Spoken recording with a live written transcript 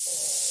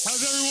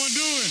How's everyone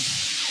doing?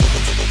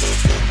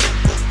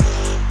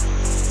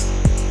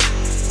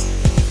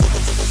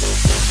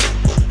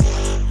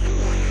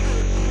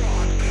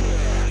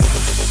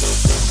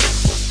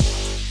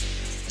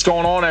 What's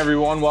going on,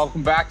 everyone?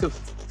 Welcome back to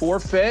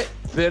Forfeit.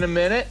 Been a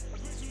minute.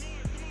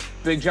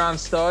 Big John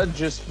Stud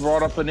just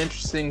brought up an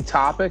interesting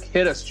topic.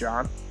 Hit us,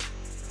 John.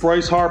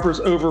 Bryce Harper's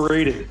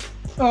overrated.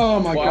 Oh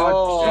my God!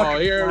 Oh,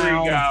 here we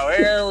go.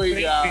 Here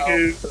we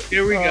go.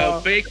 Here we go.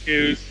 Fake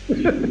news.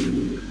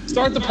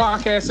 Start the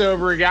podcast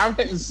over again. I'm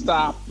hitting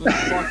stop.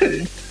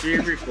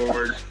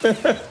 Re-record.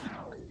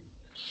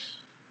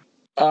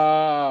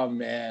 Oh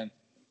man.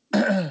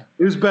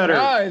 Who's better?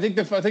 I think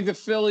the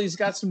Phillies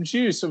got some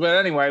juice. But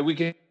anyway, we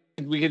could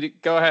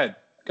go ahead.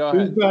 Go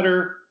Who's ahead.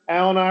 better?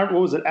 Allen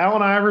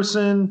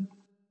Iverson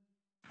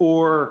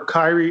or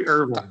Kyrie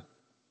Irving?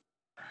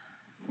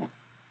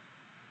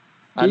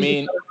 I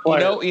mean,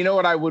 you know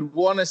what I would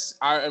want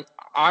to.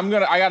 I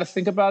got to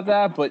think about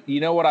that. But you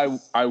know what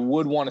I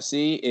would want to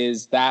see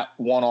is that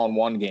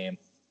one-on-one game.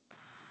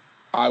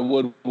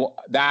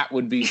 That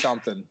would be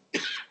something.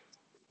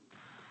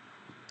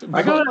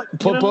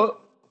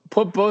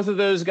 Put both of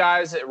those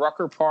guys at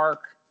Rucker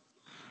Park.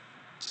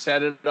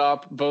 Set it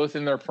up, both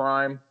in their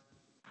prime.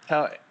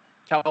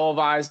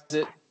 Televise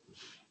it.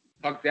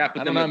 Fuck that.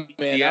 I don't know,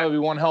 man. That would be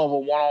one hell of a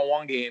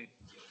one-on-one game.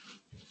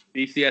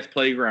 BCS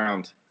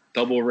playground,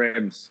 double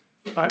rims.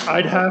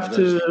 I'd have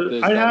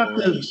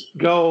to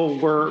go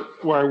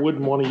where I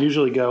wouldn't want to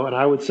usually go, and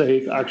I would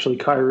say actually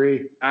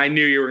Kyrie. I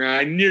knew you were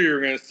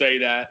gonna say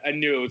that. I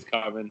knew it was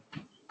coming.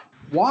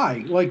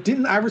 Why? Like,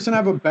 didn't Iverson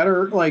have a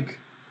better like?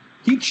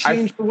 He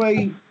changed the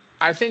way.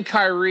 I think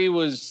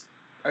Kyrie's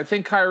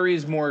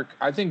more.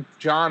 I think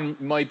John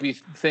might be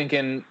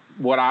thinking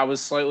what I was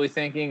slightly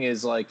thinking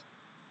is like.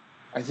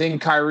 I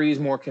think Kyrie's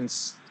more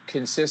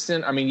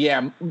consistent. I mean,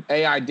 yeah,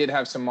 AI did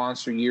have some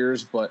monster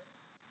years, but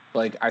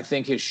like I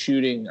think his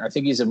shooting. I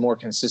think he's a more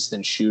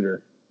consistent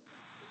shooter.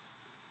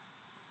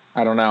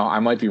 I don't know. I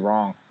might be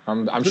wrong.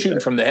 I'm shooting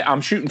from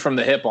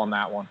the hip on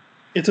that one.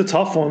 It's a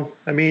tough one.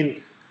 I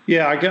mean,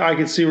 yeah, I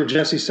could see where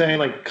Jesse's saying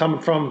like coming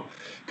from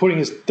putting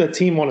the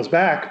team on his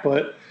back,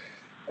 but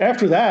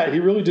after that, he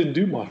really didn't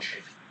do much.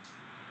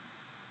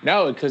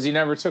 No, because he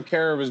never took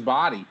care of his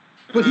body.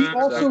 But he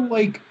also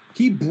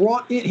he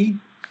brought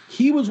in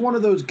he was one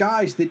of those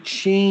guys that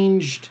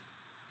changed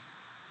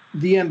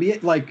the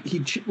NBA.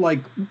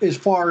 Like as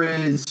far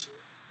as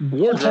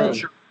wardrobe,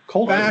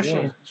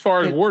 fashion, as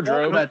far as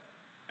wardrobe,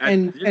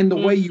 and the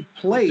way you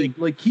played.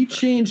 Like he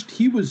changed.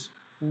 He was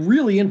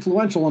really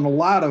influential in a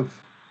lot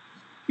of.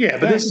 Yeah,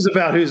 but this is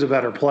about who's a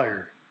better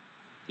player.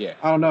 Yeah,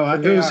 I don't know.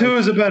 Who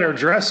is a better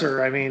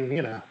dresser? I mean,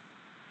 you know.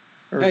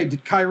 Hey,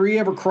 did Kyrie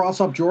ever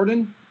cross up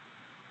Jordan?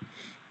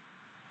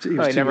 He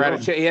never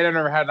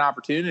had an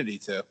opportunity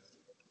to.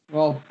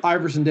 Well,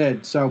 Iverson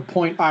did. So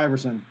point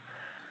Iverson.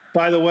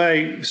 By the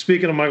way,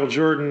 speaking of Michael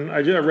Jordan,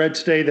 I read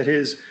today that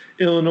his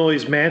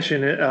Illinois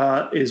mansion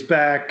is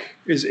back.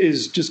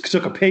 Is just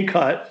took a pay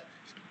cut.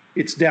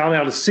 It's down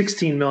now to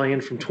 $16 million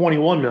from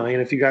 $21 million.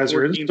 If you guys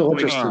are still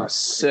interested,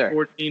 sick.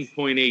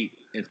 14.8.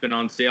 It's been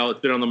on sale. It's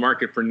been on the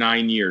market for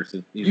 9 years.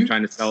 He's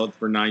trying to sell it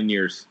for 9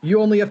 years.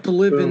 You only have to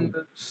live in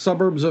the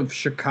suburbs of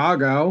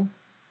Chicago.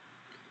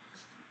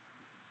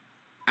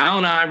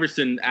 Allen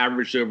Iverson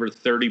averaged over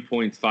 30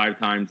 points 5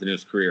 times in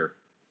his career.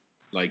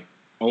 Like,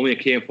 only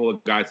a handful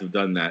of guys have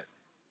done that.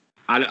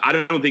 I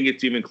don't think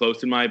it's even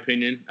close, in my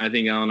opinion. I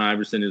think Allen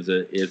Iverson is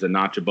a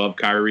notch above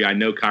Kyrie. I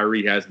know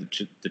Kyrie has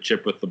the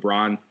chip with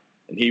LeBron,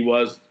 and he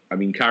was. I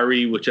mean,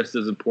 Kyrie was just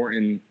as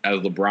important as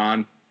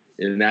LeBron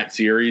in that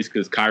series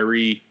because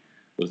Kyrie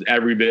was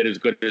every bit as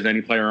good as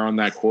any player on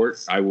that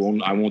court. I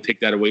won't take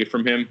that away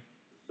from him.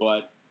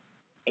 But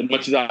as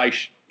much as I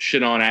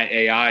shit on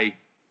AI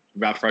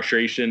about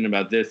frustration,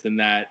 about this and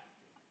that,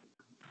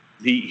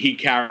 he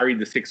carried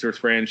the Sixers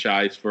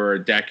franchise for a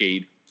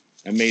decade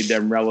and made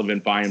them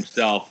relevant by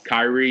himself.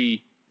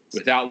 Kyrie,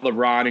 without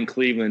LeBron in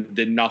Cleveland,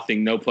 did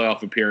nothing, no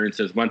playoff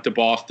appearances, went to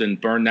Boston,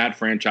 burned that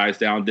franchise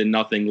down, did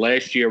nothing.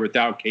 Last year,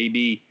 without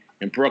KD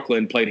in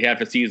Brooklyn, played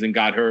half a season,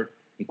 got hurt,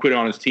 and quit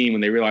on his team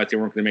when they realized they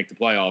weren't going to make the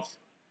playoffs.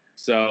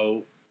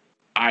 So,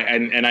 I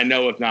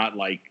know it's not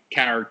like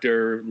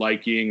character,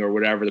 liking, or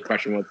whatever. The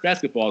question was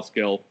basketball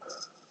skill.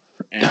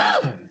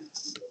 And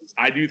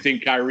I do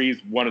think Kyrie's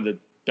one of the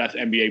best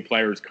NBA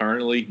players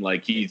currently.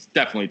 Like, he's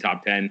definitely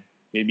top 10,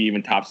 maybe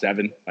even top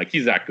 7. Like,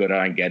 he's that good.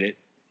 I get it.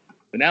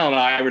 But Allen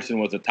Iverson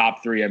was a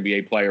top 3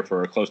 NBA player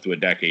for close to a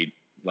decade.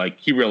 Like,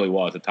 he really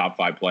was a top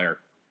 5 player,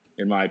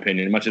 in my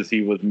opinion, as much as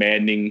he was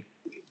maddening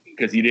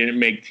because he didn't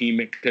make team.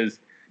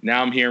 Because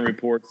now I'm hearing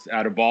reports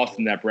out of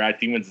Boston that Brad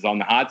Stevens is on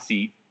the hot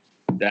seat.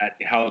 That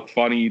how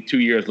funny 2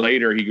 years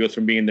later he goes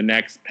from being the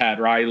next Pat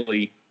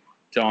Riley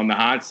to on the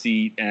hot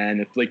seat,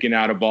 and it's leaking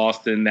out of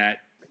Boston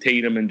that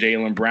Tatum and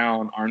Jaylen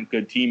Brown aren't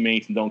good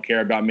teammates and don't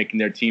care about making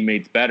their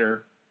teammates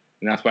better,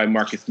 and that's why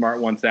Marcus Smart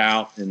wants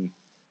out and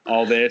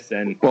all this.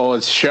 And well,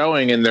 it's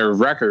showing in their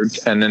records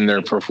and in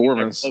their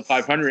performance.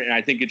 500, and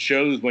I think it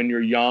shows when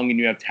you're young and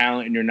you have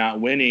talent and you're not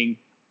winning.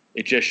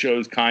 it just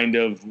shows kind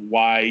of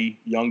why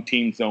young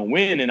teams don't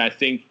win. And I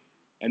think,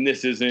 and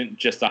this isn't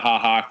just a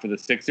ha-ha for the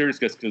Sixers,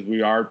 just because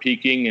we are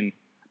peaking, and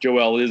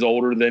Joel is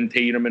older than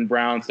Tatum and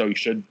Brown, so he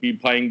should be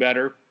playing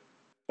better.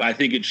 But I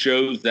think it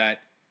shows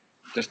that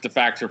just the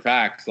facts are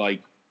facts.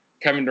 Like,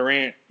 Kevin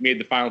Durant made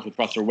the finals with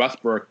Russell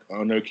Westbrook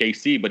on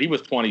OKC, but he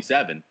was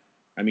 27.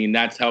 I mean,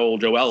 that's how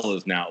old Joel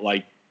is now.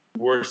 Like,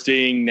 we're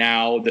seeing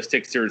now the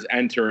Sixers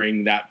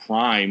entering that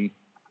prime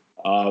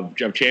of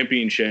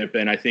championship,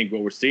 and I think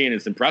what we're seeing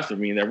is impressive.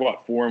 I mean, they're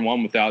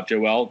 4-1 without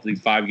Joel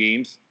these 5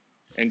 games,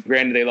 and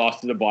granted they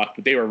lost to the Bucks,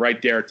 but they were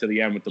right there to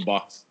the end with the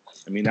Bucks.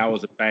 I mean, that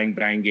was a bang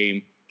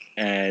game,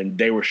 and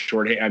they were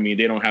short. I mean,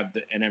 they don't have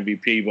an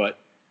MVP, but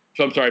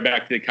so I'm sorry.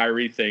 Back to the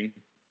Kyrie thing,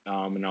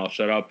 and I'll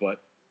shut up.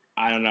 But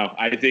I don't know.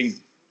 I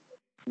think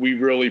we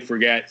really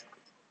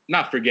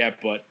not forget,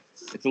 but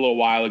it's a little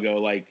while ago.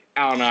 Like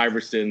Allen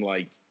Iverson,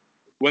 like,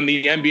 when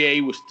the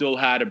NBA was still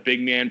had a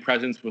big man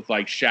presence with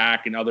like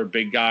Shaq and other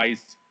big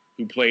guys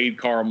who played,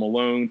 Karl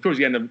Malone, towards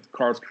the end of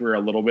Karl's career a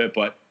little bit,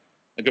 but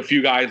like a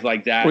few guys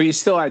like that. Well, you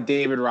still had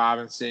David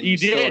Robinson. You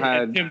did,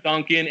 and Tim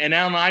Duncan, and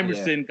Allen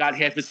Iverson got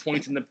half his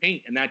points in the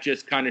paint, and that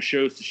just kind of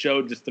shows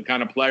just the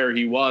kind of player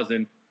he was.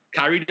 And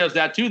Kyrie does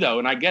that too, though,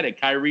 and I get it.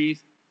 Kyrie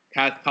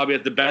probably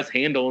has the best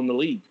handle in the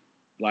league,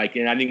 like,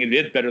 and I think it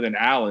is better than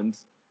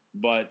Allen's.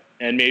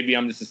 And maybe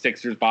I'm just a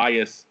Sixers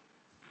bias,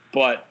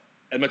 but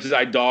as much as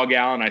I dog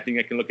Allen, I think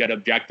I can look at it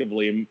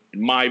objectively. And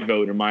my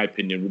vote, in my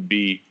opinion, would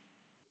be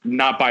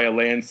not by a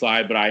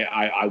landslide, but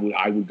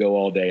I would go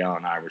all day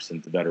on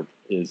Iverson.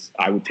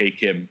 I would take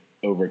him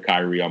over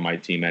Kyrie on my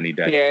team any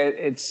day. Yeah,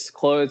 it's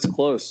close.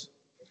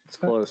 It's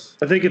close.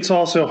 I think it's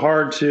also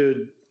hard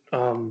to,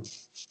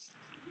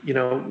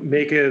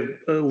 make a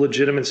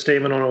legitimate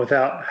statement on it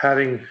without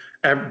having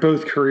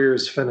both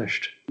careers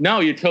finished. No,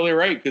 you're totally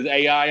right. Because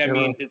AI, I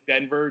mean, his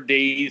Denver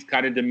days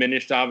kind of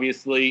diminished,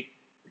 obviously.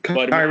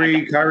 But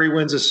Kyrie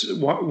wins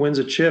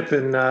a chip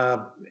in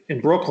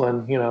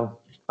Brooklyn.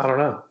 I don't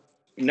know.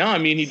 No, I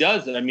mean he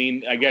does. I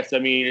mean, and that's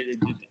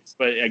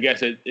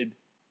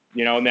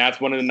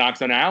one of the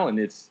knocks on Allen.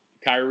 It's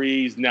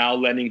Kyrie's now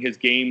letting his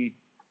game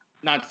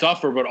not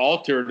suffer but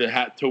alter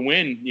to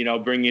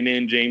win. Bringing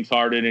in James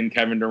Harden and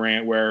Kevin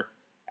Durant, where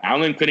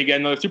Allen couldn't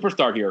get another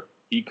superstar here.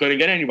 He couldn't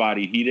get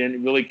anybody. He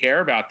didn't really care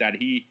about that.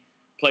 He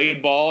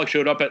played ball,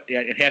 showed up at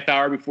half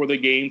hour before the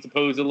game,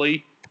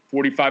 supposedly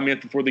 45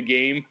 minutes before the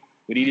game,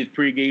 would eat his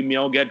pregame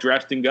meal, get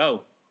dressed, and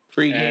go.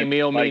 Pre-game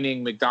meal,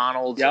 meaning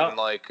McDonald's and a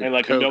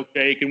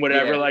milkshake and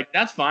whatever. Yeah. Like,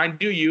 that's fine,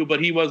 do you?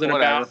 But he wasn't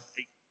about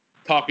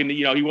talking to,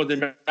 he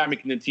wasn't about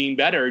making the team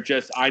better.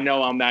 Just, I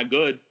know I'm that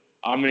good.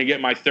 I'm going to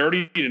get my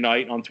 30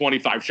 tonight on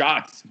 25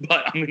 shots.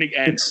 But I'm going to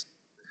get. It's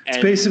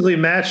basically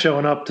Matt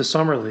showing up to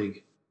Summer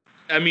League.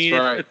 I mean,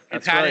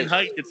 it's hat and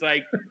height. It's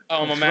like,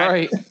 I'm a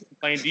Matt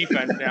playing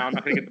defense now. I'm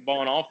not going to get the ball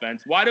on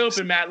offense. Wide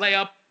open, Matt,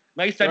 layup.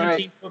 Nice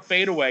 17-foot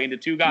fadeaway into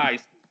 2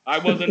 guys. I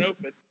wasn't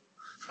open.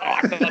 Oh,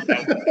 I thought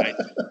that was nice.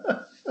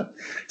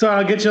 So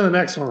I'll get you on the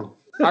next one.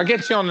 I'll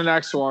get you on the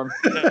next one.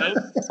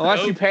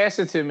 Unless you pass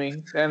it to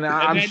me, then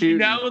I'm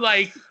shooting.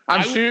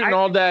 I'm shooting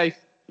all day.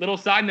 Little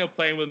side note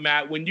playing with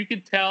Matt, when you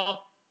could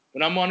tell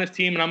when I'm on his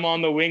team and I'm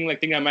on the wing, like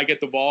thinking I might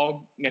get the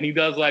ball, and he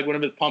does like one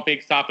of his pump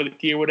fakes top of the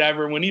key or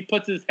whatever, when he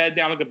puts his head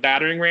down like a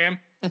battering ram,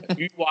 if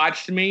you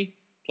watched me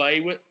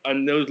play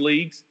on those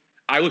leagues,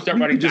 I would start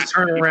running. Just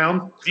turn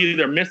around.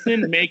 Either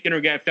missing, making, or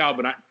getting fouled.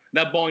 But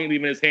that ball ain't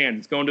leaving his hand.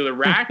 It's going to the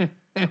rack,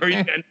 or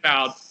he's getting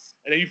fouled.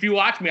 And then if you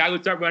watch me, I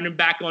would start running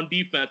back on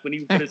defense when he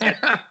would put his head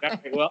down.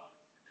 Well,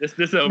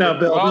 this over. No,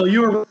 Bill,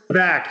 you were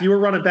back. You were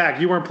running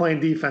back. You weren't playing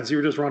defense. You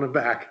were just running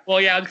back.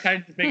 Well, yeah, I was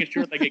kind of just making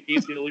sure like it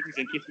gave the illusion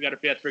in case we got a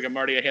fast break. I'm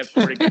already a half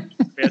 40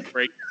 fast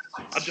break.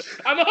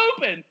 I'm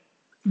hoping.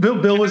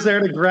 Bill was there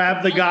to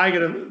grab the guy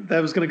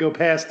that was going to go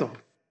past him.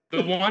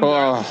 The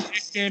one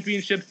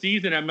championship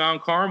season at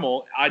Mount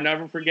Carmel, I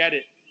never forget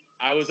it.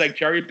 I was like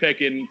cherry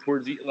picking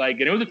towards and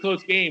it was a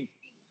close game,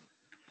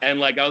 and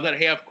like I was at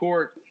half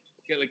court,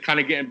 kind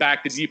of getting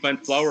back to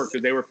defense slower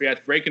because they were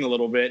fast breaking a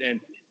little bit,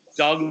 and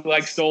Doug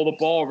stole the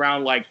ball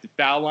around the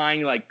foul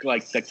line, like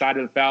the side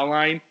of the foul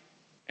line,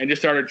 and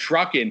just started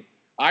trucking.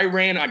 I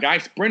ran, a guy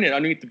sprinted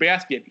underneath the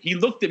basket. He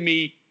looked at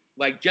me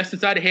just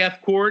inside of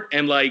half court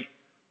and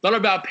thought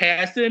about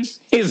passing.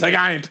 He's like,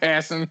 I ain't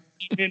passing.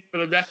 For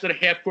the rest of the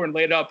half court and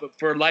laid up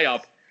for a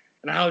layup.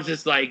 And I was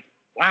just like,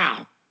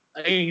 wow.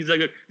 And he's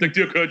like,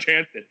 do Coach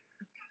Hampton.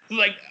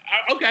 Like,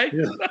 okay.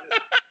 Yeah.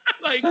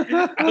 I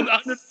was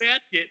on the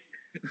basket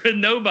with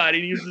nobody.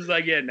 And he was just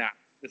like, yeah, nah,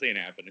 this ain't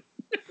happening.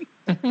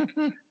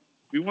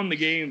 We won the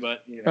game,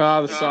 but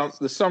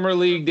the summer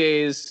league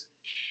days.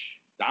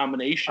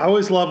 Domination. I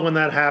always love when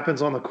that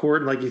happens on the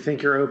court and you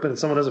think you're open and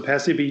someone doesn't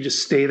pass you, but you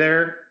just stay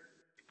there.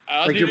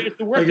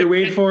 You're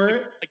waiting for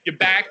it. Like you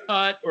back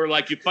cut or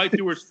you fight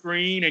through a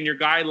screen and your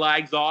guy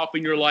lags off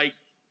and you're like,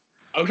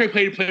 I wish I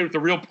play with a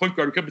real point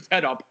guard who kept his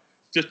head up.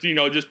 Just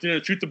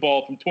shoot the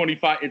ball from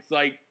 25. It's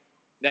that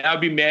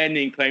would be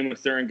maddening playing with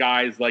certain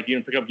guys. You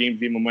don't pick up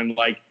games even when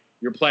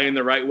you're playing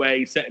the right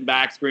way, setting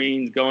back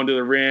screens, going to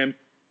the rim.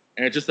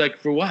 And it's just like,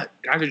 for what?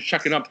 Guys are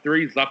chucking up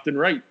threes left and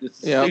right.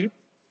 Yeah.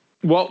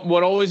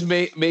 What always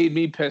made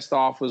me pissed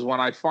off was when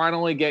I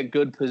finally get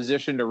good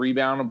position to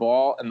rebound a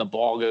ball and the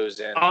ball goes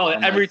in. Oh,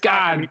 every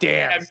time. God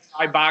damn.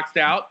 I boxed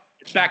out.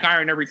 It's back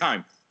iron every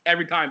time.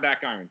 Every time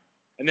back iron.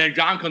 And then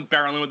John comes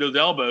barreling with those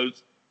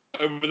elbows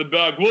over the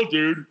back. Well,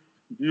 dude,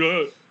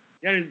 yeah,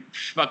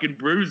 fucking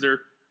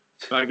bruiser,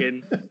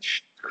 fucking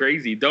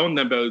crazy. Don't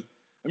them bows. I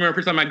remember the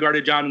first time I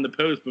guarded John in the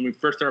post when we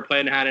first started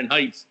playing Haddon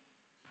Heights.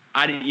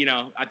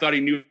 I thought he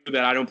knew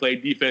that I don't play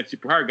defense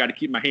super hard. Got to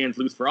keep my hands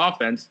loose for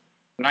offense.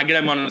 And I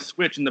get him on a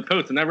switch in the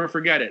post. I'll never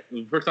forget it. It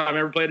was the first time I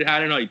ever played at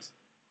Haddon Heights.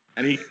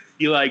 And he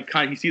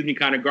sees me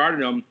kind of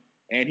guarding him.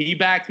 And he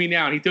backs me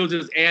down. He throws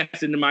his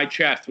ass into my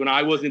chest when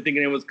I wasn't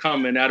thinking it was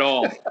coming at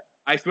all.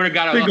 I swear to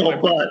God, I lost my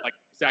breath for like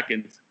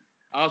seconds.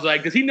 I was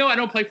like, does he know I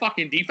don't play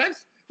fucking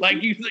defense?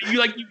 Like you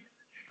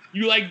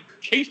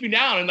chase me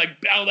down and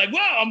I was like,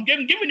 whoa, I'm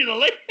giving you the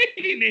lane.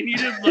 And he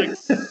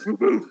just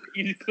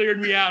he just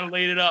cleared me out and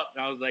laid it up.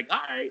 And I was like, all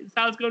right, that's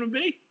how it's going to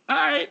be. All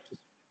right.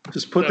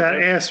 Just put that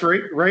ass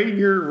right in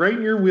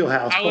your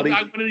wheelhouse, buddy.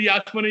 I want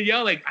to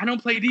yell like, I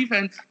don't play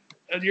defense.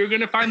 And you're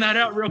going to find that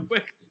out real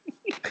quick.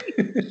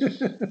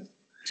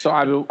 So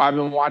I've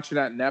been watching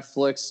that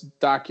Netflix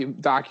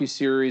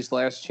docu-series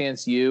Last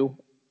Chance U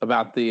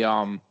about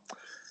the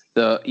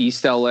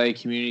East LA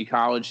Community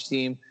College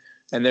team,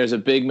 and there's a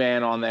big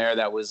man on there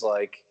that was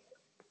like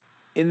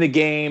in the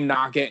game,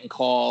 not getting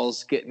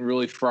calls, getting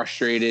really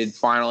frustrated.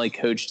 Finally,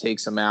 coach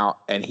takes him out,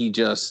 and he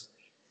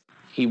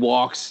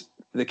walks.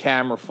 The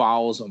camera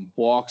follows him,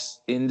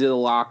 walks into the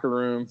locker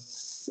room,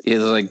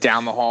 is like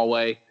down the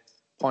hallway,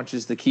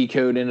 punches the key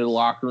code into the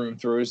locker room,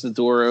 throws the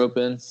door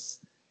open,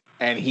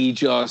 and he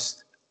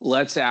just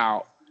lets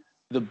out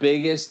the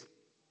biggest.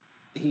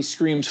 He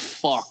screams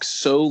 "fuck"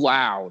 so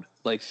loud,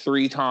 like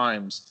 3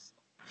 times.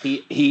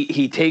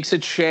 He takes a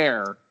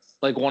chair,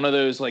 like one of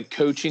those like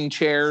coaching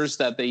chairs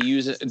that they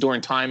use during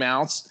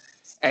timeouts,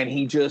 and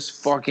he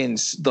just fucking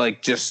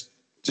just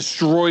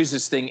destroys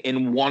this thing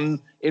in one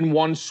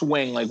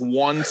swing, like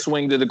one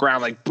swing to the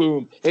ground, like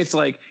boom. It's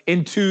like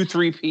in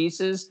 2-3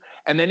 pieces,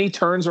 and then he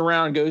turns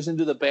around, goes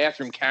into the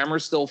bathroom.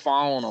 Camera's still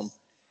following him,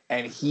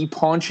 and he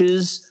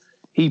punches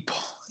the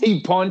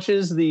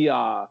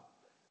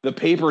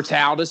paper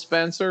towel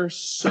dispenser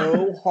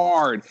so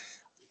hard.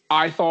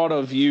 I thought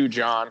of you,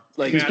 John.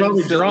 Like he's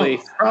probably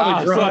drunk.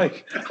 I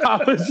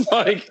was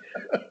like,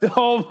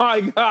 oh my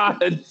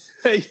God.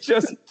 They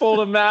just pulled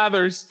a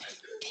Mathers.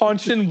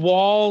 Punching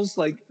walls,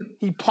 like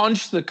he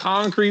punched the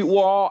concrete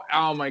wall.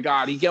 Oh my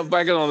God. He got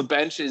back on the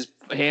bench. His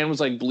hand was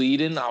like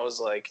bleeding. I was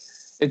like,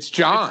 it's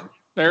John.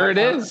 There it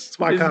is. It's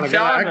my kind of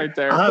guy. Right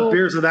there. I'll have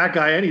beers with that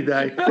guy any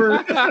day.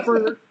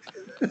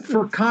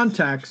 For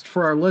context,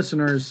 for our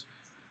listeners,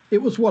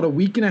 it was what, a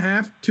week and a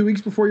half, 2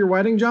 weeks before your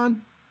wedding,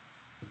 John?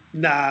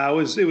 Nah,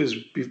 it was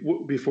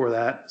before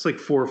that. It's like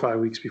 4 or 5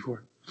 weeks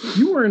before.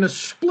 You were in a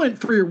splint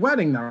for your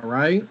wedding, though,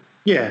 right?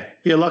 Yeah.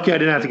 Lucky I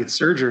didn't have to get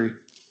surgery.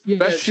 Yeah,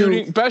 best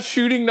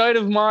shooting night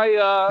of my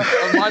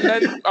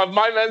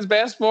men's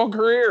basketball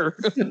career.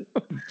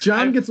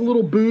 John gets a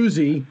little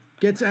boozy,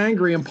 gets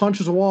angry, and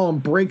punches a wall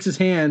and breaks his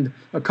hand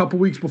a couple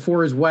weeks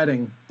before his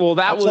wedding. Well,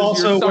 that was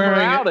your summer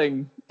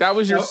outing. That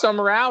was your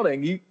summer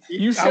outing.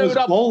 You showed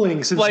up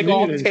bowling since like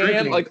all tan,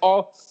 drinking. Like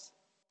all.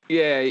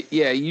 Yeah.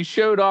 You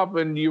showed up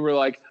and you were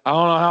like, I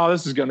don't know how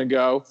this is gonna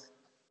go.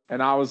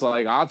 And I was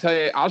like,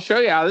 I'll show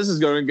you how this is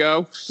going to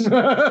go.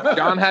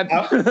 John had.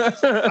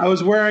 I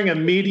was wearing a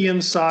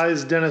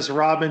medium-sized Dennis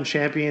Rodman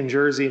champion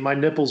jersey. My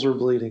nipples were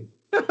bleeding.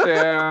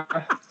 Yeah.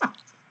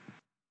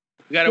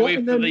 We got to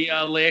wait for the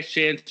Last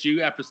Chance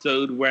U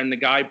episode when the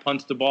guy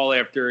punched the ball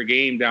after a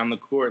game down the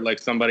court like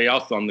somebody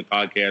else on the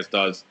podcast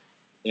does.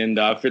 And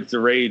fits the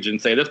rage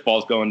and say, this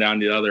ball's going down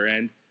the other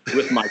end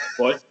with my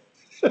foot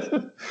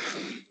after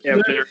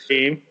a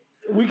game.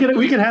 We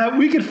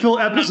could fill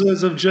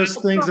episodes of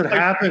just things that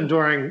happen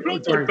during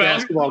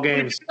basketball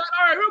games. All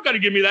right, we don't got to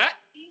give me that.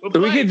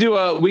 We can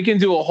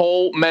do a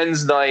whole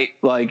men's night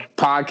like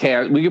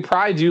podcast. We could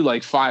probably do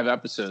like 5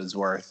 episodes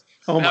worth.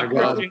 Oh my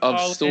God, of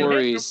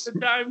stories.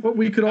 But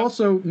we could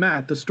also,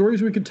 Matt, the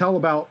stories we could tell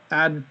about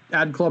Ad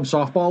Club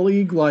Softball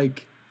League,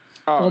 like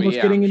almost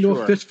getting into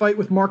a fist fight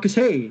with Marcus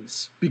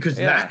Hayes because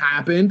that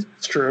happened.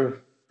 It's true.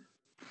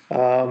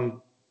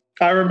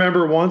 I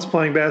remember once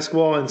playing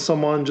basketball and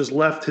someone just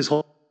left his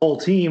whole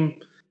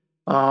team.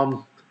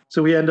 So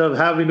we ended up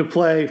having to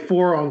play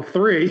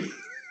 4-on-3.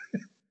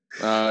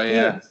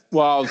 Yeah.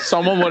 Well,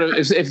 someone would have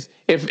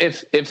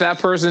if that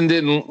person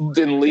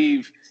didn't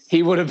leave,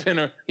 he would have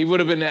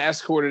been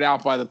escorted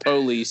out by the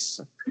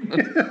police.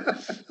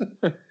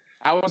 That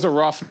was a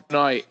rough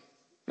night.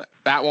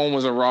 That one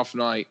was a rough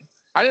night.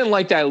 I didn't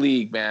like that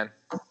league, man.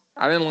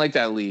 I didn't like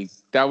that league.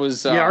 That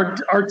was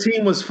our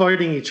team was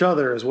fighting each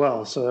other as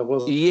well, so that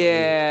wasn't.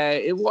 Yeah,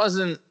 it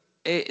wasn't.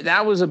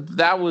 That was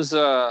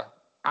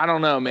I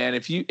don't know, man.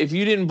 If you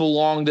didn't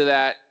belong to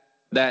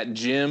that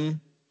gym,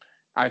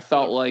 I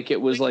felt like it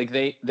was like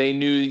they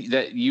knew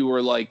that you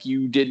were like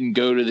you didn't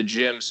go to the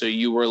gym, so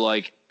you were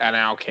like an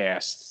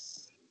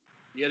outcast.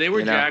 Yeah, they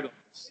were jackals.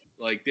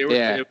 Like they were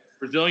a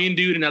Brazilian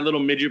dude and that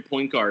little midget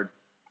point guard.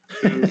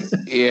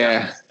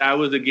 Yeah, that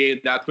was the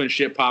game. That's when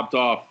shit popped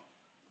off.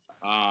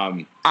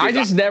 I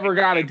just never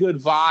got a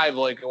good vibe.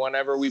 Like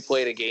whenever we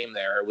played a game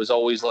there, it was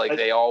always like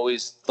they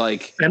always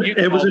like. And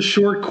it was a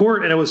short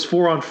court, and it was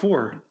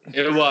 4-on-4.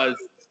 It was,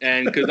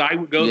 and because I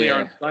would go there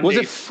on Sunday. Was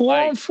it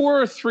 4-on-4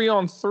 or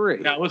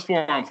 3-on-3? Yeah, it was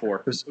 4-on-4.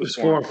 It was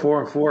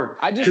 4-on-4.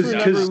 I just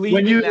remember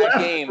leaving that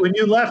game. When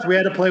you left, we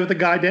had to play with the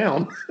guy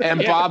down.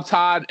 And Bob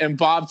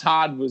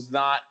Todd was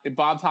not.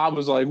 Bob Todd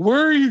was like,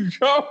 "Where are you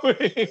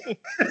going?"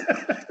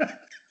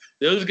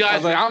 Those guys. I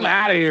was like, "I'm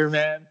out of here,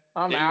 man.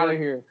 I'm out of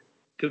here."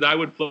 Because I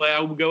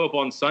would go up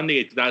on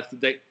Sunday. That's the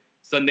day.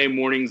 Sunday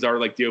mornings are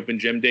like the open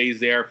gym days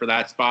there for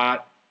that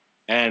spot,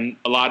 and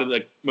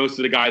most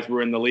of the guys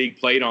were in the league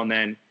played on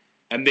then,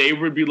 and they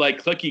would be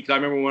like clicky. Because I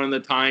remember one of the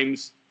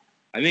times,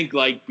 I think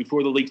like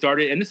before the league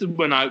started, and this is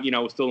when I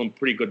was still in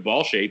pretty good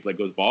ball shape, like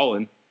I was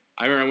balling.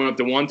 I remember I went up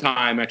to one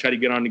time, I tried to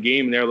get on the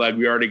game, and they're like,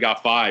 "We already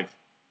got 5,"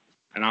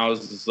 and I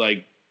was just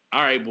like,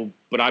 "All right, well,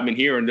 but I've been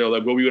here," and they're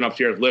like, "Well, we went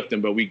upstairs lifting,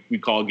 but we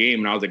call a game,"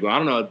 and I was like, "Well, I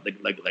don't know,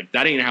 like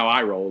that ain't how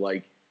I roll."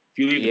 Like. If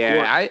you leave the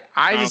court,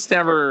 I just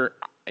never.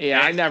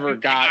 Yeah, I never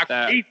got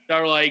that.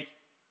 They're like,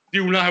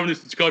 "Dude, we're not having this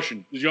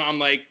discussion." I'm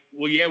like,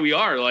 "Well, yeah, we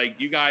are. Like,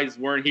 you guys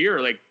weren't here.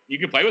 Like, you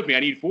can play with me. I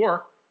need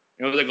 4."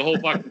 And it was like a whole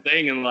fucking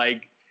thing, and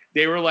like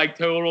they were like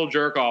total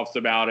jerk offs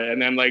about it.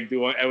 And then like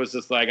it was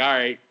just like, all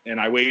right. And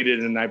I waited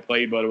and I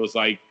played, but it was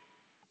like,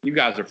 you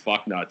guys are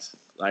fuck nuts.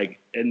 Like,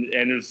 and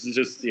it's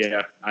just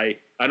I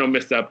don't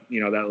miss that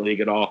that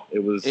league at all.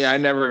 It was I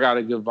never got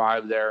a good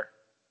vibe there.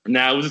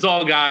 Now it was just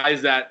all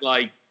guys that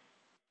like.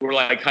 Were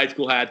like high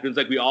school has-beens,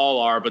 like we all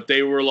are, but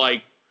they were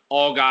like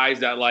all guys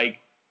that like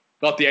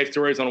thought they had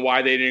stories on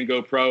why they didn't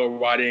go pro or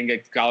why they didn't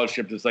get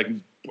scholarships. It's like,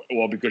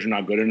 well, because you're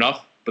not good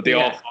enough. But they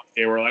all thought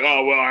they were like,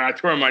 oh, well, I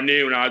tore my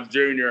knee when I was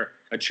junior,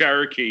 a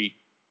Cherokee.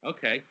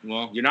 Okay,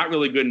 well, you're not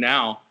really good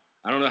now.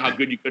 I don't know how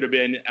good you could have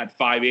been at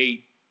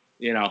 5'8",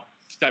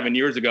 7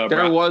 years ago.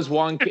 There was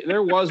one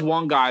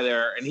guy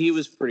there, and he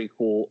was pretty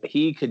cool.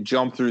 He could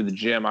jump through the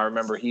gym. I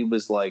remember he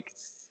was like,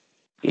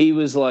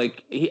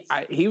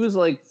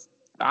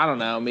 I don't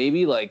know,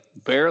 maybe like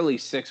barely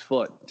 6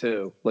 foot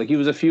too. Like he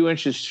was a few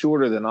inches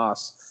shorter than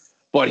us,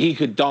 but he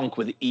could dunk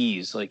with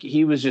ease. Like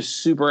he was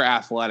just super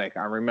athletic.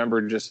 I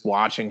remember just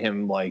watching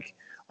him like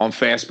on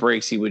fast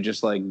breaks. He would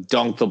just like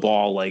dunk the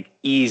ball like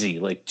easy,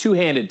 like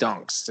 2-handed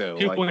dunks too.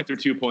 2 points or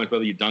 2 points,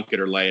 whether you dunk it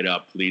or lay it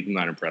up. Please, I'm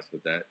not impressed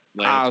with that.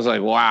 I was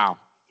like, wow.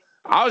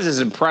 I was just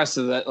impressed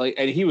with that. Like,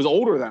 and he was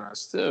older than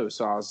us too,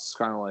 so I was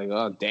kind of like,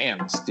 oh damn,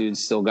 this dude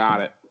still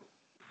got it.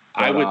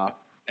 But, I would.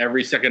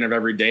 Every second of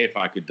every day, if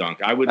I could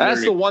dunk, I would.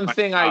 That's the one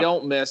thing I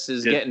don't miss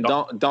is getting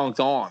dunked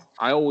on.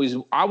 I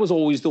was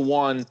always the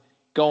one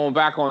going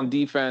back on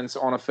defense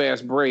on a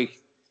fast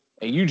break,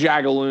 and you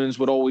jagaloons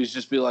would always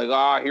just be like,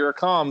 here it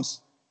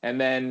comes, and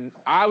then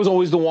I was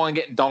always the one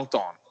getting dunked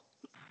on.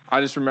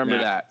 I just remember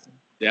that.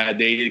 Yeah,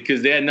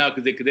 because they had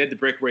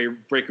the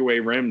breakaway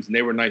rims, and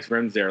they were nice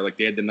rims there. Like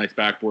they had the nice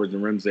backboards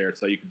and rims there,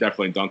 so you could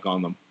definitely dunk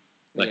on them.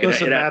 Like,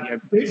 listen,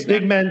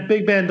 big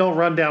men don't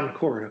run down the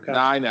court. Okay,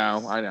 I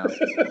know.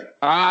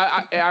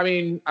 I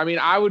mean,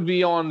 I would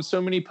be on so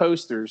many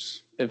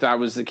posters if that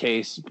was the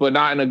case, but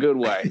not in a good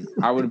way.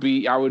 I would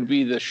be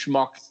the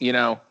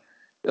schmuck,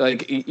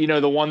 like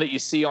the one that you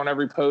see on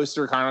every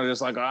poster, kind of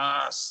just like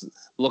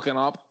looking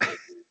up.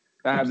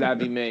 That'd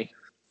be me.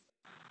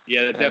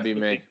 Yeah, that'd be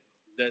me.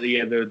 That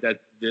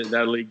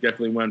league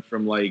definitely went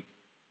from like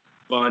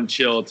fun,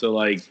 chill to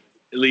like.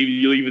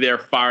 You leave there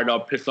fired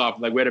up, pissed off.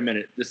 Like, wait a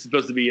minute, this is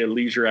supposed to be a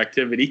leisure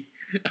activity.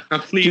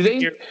 I'm leaving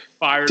here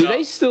fired up. Do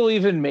they still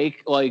even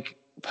make like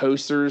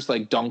posters,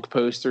 like dunk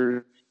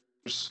posters?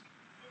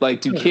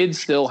 Like, do kids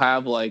still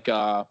have like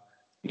Kevin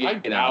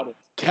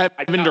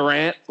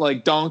Durant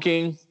like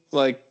dunking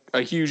like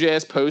a huge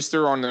ass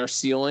poster on their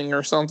ceiling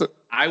or something?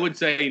 I would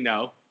say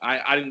no.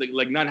 I didn't think,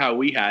 like, not how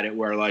we had it,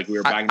 where like we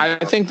were banging. I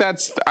think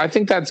that's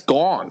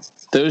gone.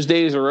 Those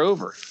days are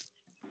over.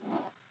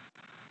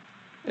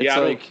 I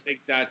don't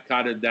think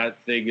that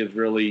thing is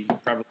really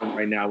prevalent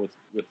right now with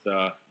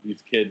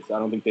these kids. I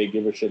don't think they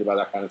give a shit about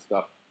that kind of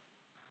stuff.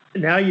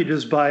 Now you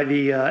just buy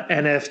the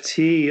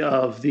NFT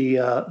of the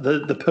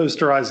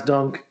posterized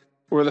dunk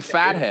or the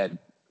fathead.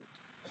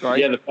 Right?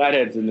 Yeah, the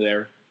fathead's in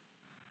there.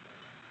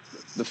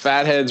 The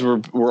fatheads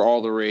were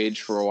all the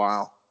rage for a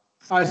while.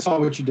 I saw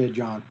what you did,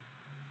 John.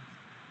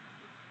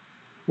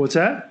 What's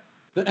that?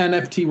 The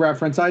NFT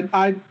reference. I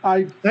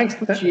thank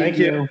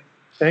you.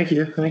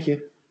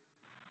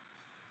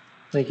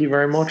 Thank you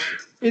very much.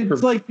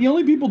 It's like the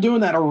only people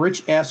doing that are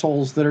rich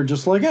assholes that are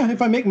just like,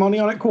 if I make money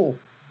on it, cool.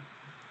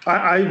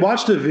 I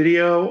watched a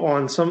video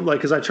on some, like,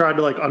 because I tried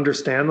to like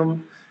understand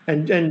them,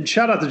 and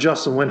shout out to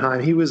Justin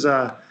Winheim. He was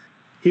a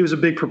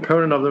big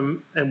proponent of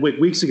them, and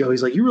weeks ago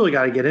he's like, you really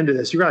got to get into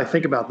this. You got to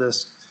think about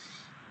this.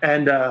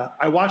 And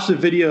I watched a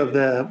video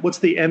of what's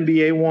the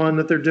NBA one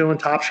that they're doing,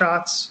 Top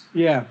Shots?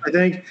 Yeah, I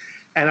think.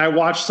 And I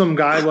watched some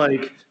guy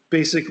like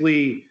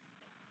basically.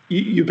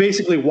 You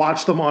basically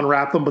watch them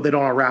unwrap them, but they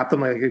don't unwrap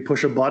them. Like they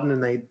push a button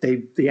and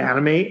they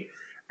animate.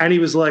 and he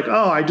was like,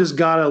 "Oh, I just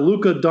got a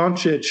Luka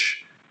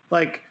Doncic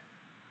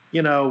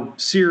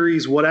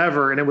series,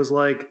 whatever," and it was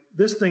like,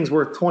 "This thing's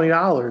worth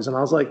 $20," and I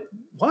was like,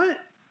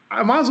 "What?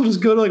 I might as well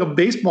just go to like a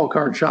baseball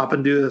card shop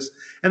and do this."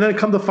 And then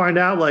come to find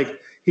out, like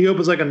he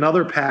opens like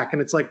another pack,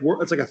 and it's like a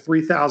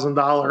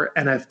 $3,000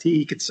 NFT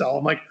he could sell.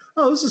 I'm like,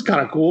 "Oh, this is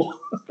kind of cool."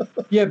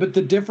 Yeah, but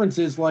the difference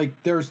is like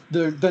there's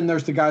the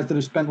guys that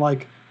have spent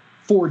like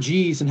 4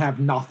 G's and have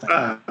nothing.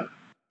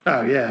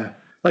 Oh yeah.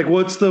 Like,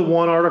 what's the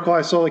one article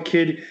I saw? A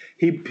kid,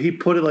 he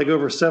put it like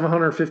over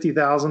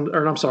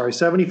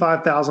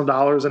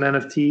 $75,000 in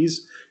NFTs,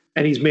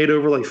 and he's made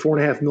over like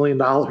 $4.5 million.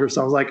 So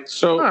I was like,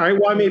 so all right,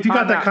 well, I mean, if you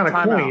got that kind of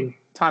coin,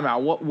 time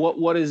out.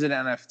 What is an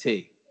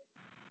NFT?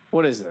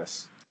 What is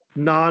this?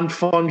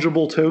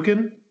 Non-fungible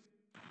token.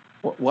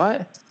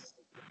 What?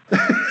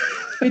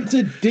 It's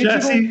a digital.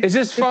 Jesse? Is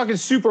this fucking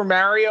Super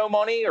Mario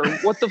money or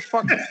what the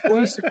fuck?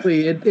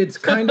 Basically, it's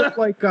kind of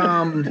like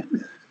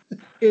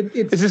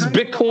Is this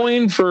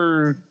Bitcoin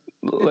for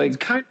like? It's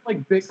kind of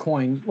like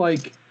Bitcoin.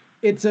 Like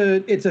it's a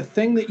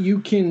thing that you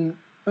can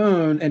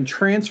own and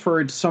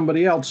transfer it to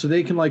somebody else, so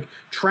they can like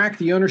track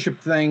the ownership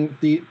thing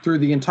through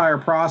the entire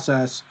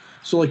process.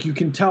 So like you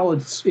can tell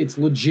it's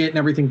legit and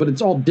everything, but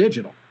it's all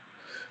digital.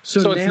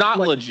 So it's not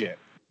legit.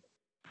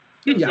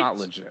 It's not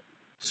legit.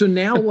 So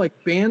now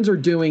like bands are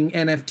doing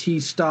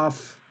NFT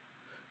stuff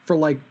for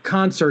like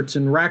concerts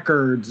and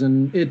records,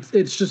 and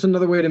it's just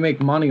another way to make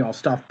money off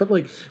stuff. But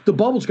like the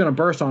bubble's going to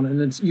burst on it,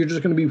 and you're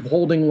just going to be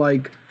holding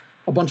like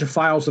a bunch of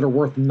files that are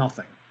worth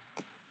nothing.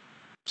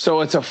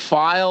 So it's a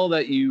file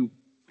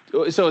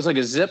so it's like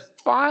a zip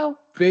file?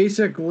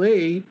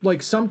 Basically,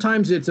 like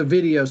sometimes it's a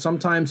video,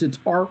 sometimes it's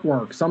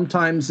artwork,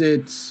 sometimes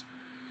it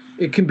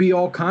can be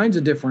all kinds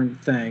of different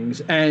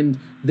things, and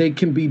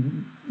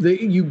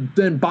you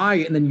then buy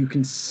it and then you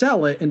can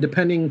sell it, and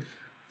depending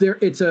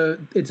it's a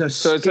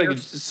so it's like,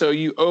 so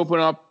you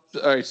open up,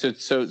 all right,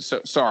 so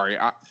sorry,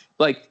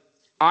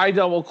 I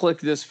double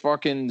click this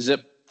fucking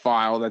zip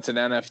file that's an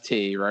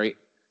NFT, right?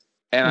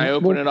 And I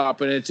open it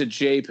up and it's a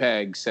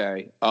JPEG,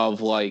 say,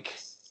 of like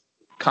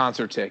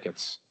concert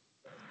tickets.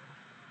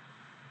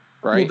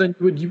 Right. Well,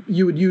 then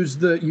you would use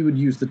the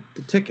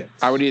tickets.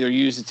 I would either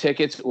use the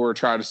tickets or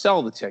try to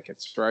sell the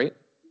tickets, right?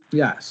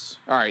 Yes.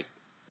 All right.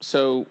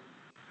 So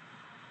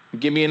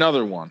give me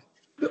another one.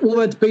 Well,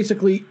 that's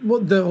basically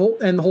the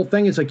whole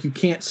thing is like you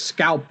can't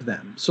scalp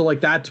them. So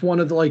like that's one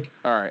of the like.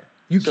 All right.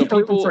 You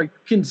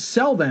can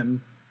sell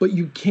them, but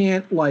you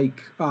can't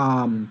like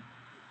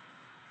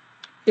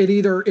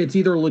it's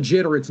either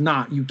legit or it's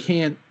not. You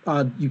can't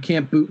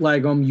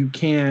bootleg them. You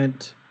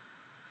can't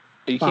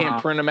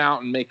print them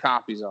out and make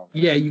copies of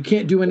them. Yeah, you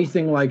can't do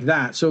anything like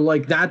that. So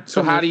like that.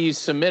 So how do you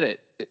submit it?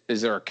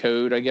 Is there a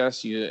code? I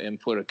guess you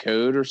input a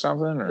code or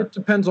something. Or? It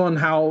depends on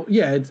how.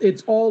 Yeah,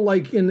 it's all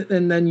like and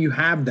then you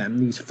have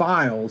these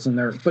files and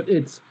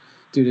it's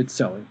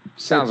silly.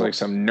 Sounds like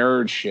some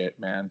nerd shit,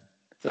 man.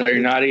 So you're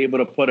not able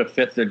to put a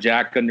fifth of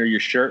Jack under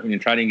your shirt when you're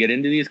trying to get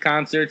into these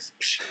concerts?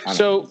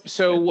 So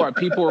what?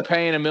 People are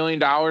paying $1 million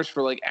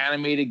for like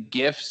animated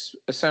GIFs,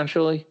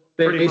 essentially.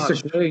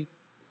 Basically,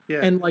 yeah.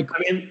 And like, I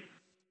mean,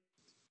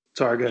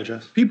 sorry, go ahead,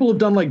 Jess. People have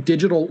done like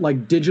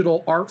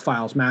digital art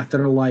files, Matt,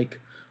 that are like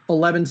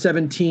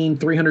 1117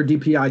 300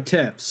 DPI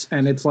tips,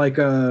 and it's like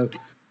a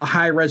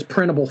high-res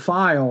printable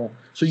file.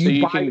 So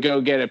you can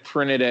go get it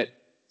printed at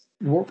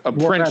a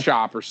print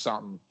shop or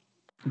something.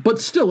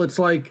 But still, it's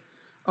like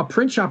a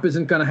print shop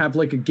isn't going to have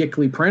like a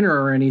Gickley printer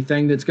or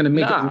anything that's going to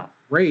make it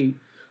great.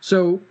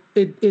 So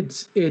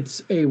it's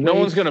a way. No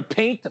one's going to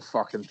paint the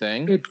fucking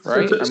thing,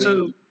 right?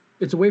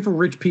 It's a way for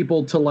rich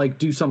people to like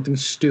do something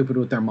stupid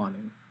with their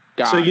money.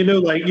 So you know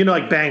like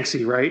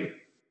Banksy, right?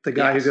 The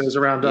guy who goes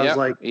around does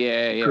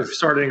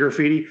starting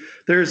graffiti.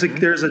 There's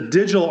a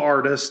digital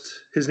artist.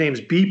 His name's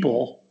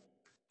Beeple,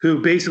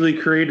 who basically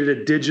created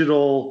a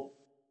digital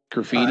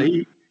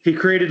graffiti. He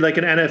created like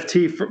an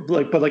NFT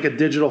but a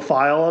digital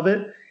file of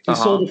it. He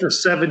sold it for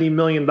 $70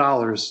 million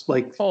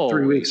like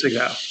 3 weeks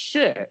ago.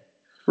 Shit!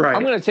 Right.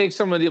 I'm gonna take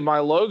some of my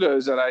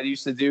logos that I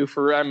used to do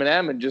for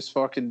Eminem and just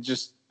fucking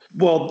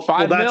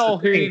 $5 mil.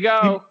 Here you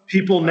go.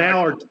 People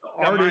now are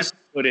artists.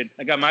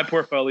 I got my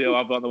portfolio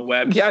up on the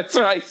web. Yeah, that's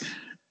right.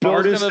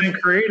 Artists and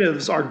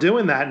creatives are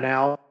doing that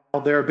now.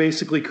 They're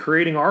basically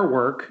creating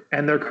artwork,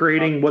 and they're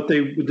creating what they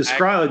would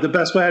describe. Like the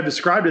best way I've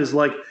described it is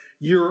like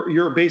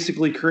you're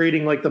basically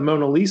creating like the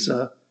Mona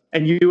Lisa,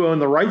 and you own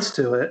the rights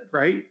to it,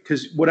 right?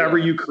 Because whatever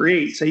you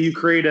create, say you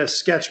create a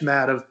sketch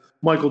mat of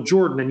Michael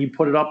Jordan and you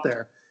put it up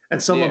there,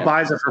 and someone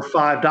buys it for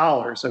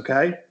 $5.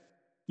 Okay,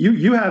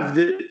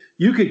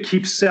 you could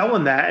keep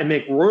selling that and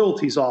make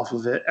royalties off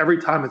of it. Every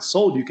time it's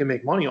sold, you can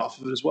make money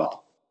off of it as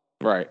well.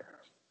 Right.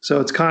 So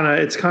it's kind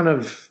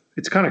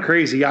of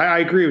crazy. I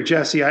agree with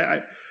Jesse.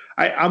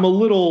 I'm a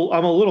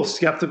little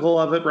skeptical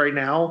of it right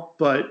now,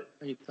 but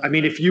I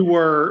mean, if you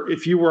were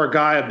a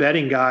guy, a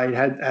betting guy, and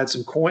had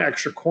some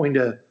extra coin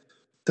to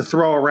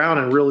throw around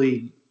and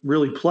really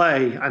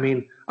play, I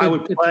mean, I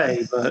would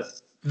play.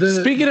 But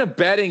speaking of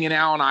betting and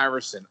Allen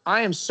Iverson, I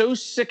am so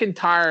sick and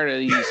tired of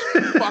these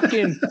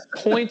fucking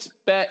points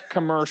bet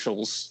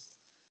commercials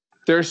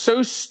They're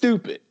so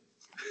stupid.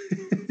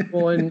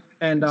 Well,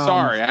 and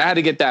sorry, I had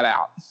to get that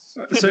out.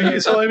 So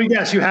let me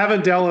guess, you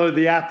haven't downloaded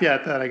the app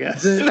yet, then I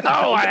guess. No,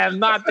 I have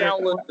not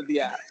downloaded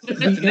the app.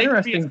 The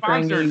interesting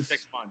thing in is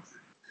 6 months.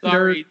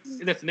 Sorry,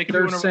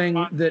 they're saying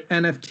that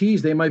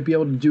NFTs, they might be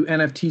able to do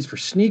NFTs for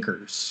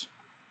sneakers.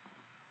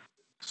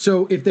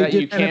 So if they that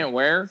did you can't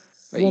wear.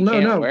 Well,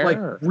 no, like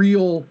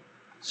real.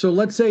 So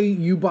let's say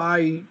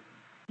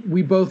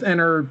we both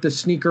enter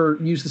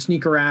use the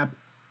sneaker app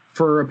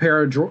for a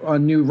pair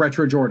of new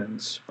retro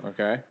Jordans.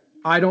 Okay.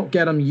 I don't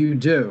get them, you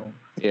do.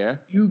 Yeah.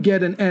 You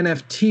get an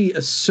NFT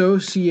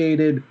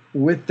associated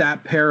with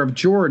that pair of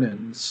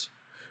Jordans.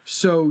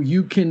 So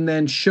you can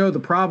then show the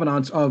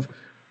provenance of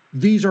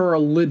these are a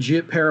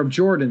legit pair of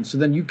Jordans. So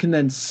then you can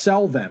then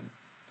sell them.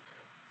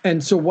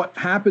 And so what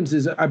happens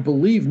is, I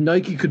believe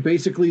Nike could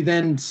basically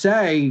then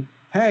say,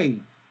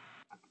 hey,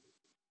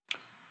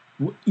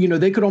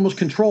 they could almost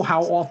control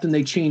how often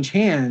they change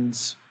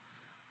hands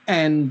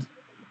and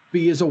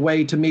be as a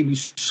way to maybe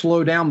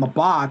slow down the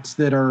bots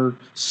that are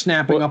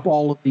snapping up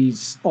all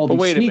these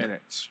wait sneakers. A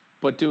minute.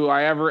 But do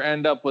I ever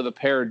end up with a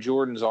pair of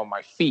Jordans on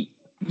my feet?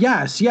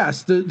 Yes.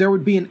 There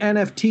would be an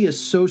NFT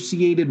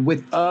associated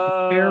with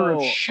a pair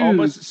of shoes.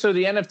 Almost, so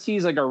the NFT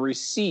is like a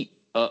receipt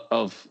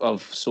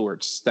of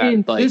sorts.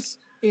 That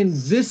in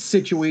this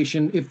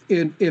situation,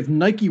 if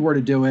Nike were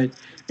to do it,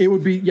 it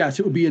would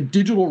be a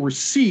digital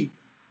receipt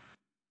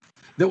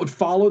that would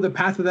follow the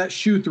path of that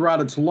shoe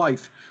throughout its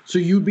life. So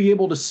you'd be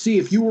able to see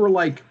if you were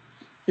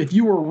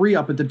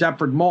re-up at the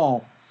Deptford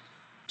Mall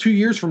 2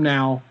 years from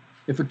now,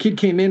 if a kid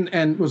came in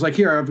and was like,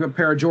 here, I've got a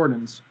pair of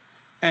Jordans.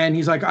 And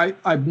he's like,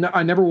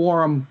 I never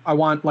wore them. I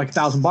want like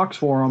 $1,000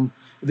 for them.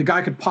 The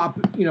guy could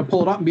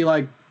pull it up and be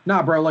like,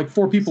 nah, bro, like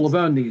 4 people have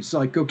owned these.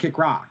 Like, go kick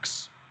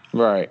rocks.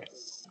 Right.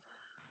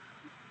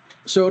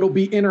 So it'll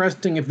be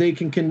interesting if they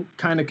can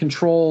kind of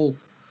control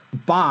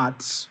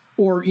bots,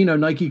 or,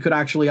 Nike could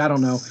actually, I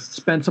don't know,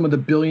 spend some of the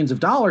billions of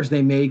dollars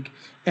they make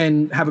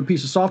and have a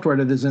piece of software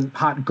that isn't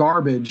hot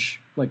garbage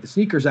like the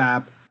sneakers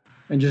app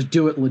and just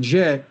do it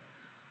legit.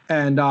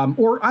 And,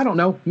 or I don't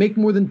know, make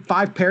more than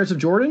 5 pairs of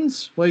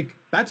Jordans. Like,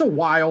 that's a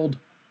wild.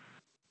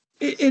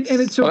 And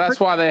it's so. Well, that's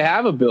why they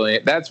have $1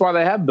 billion. That's why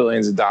they have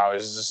billions of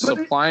dollars. It's a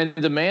supply and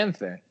demand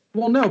thing.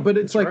 Well, no, but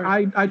it's that's like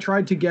right. I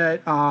tried to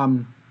get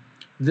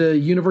the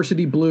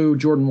University Blue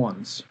Jordan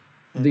 1s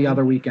the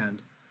other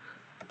weekend.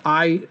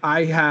 I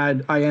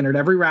entered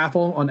every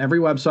raffle on every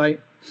website.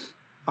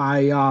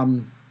 I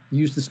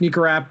used the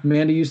sneaker app.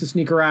 Amanda used the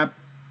sneaker app.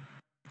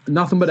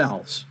 Nothing but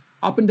L's.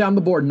 Up and down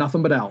the board,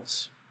 nothing but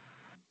L's.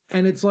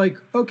 And it's like,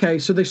 okay,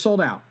 so they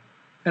sold out.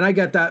 And I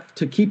get that.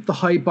 To keep the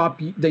hype up,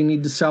 they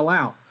need to sell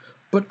out.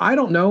 But I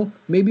don't know,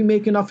 maybe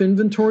make enough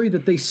inventory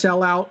that they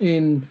sell out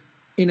in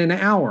an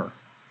hour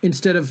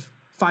instead of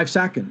 5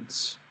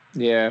 seconds.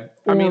 Yeah.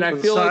 I mean, I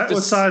feel like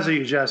what size are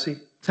you, Jesse?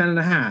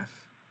 10.5.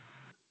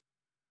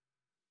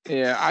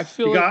 Yeah, I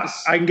feel like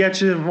I can get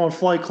you on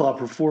Flight Club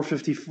for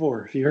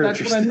 $454 if you heard. That's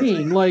what I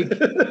mean. Like,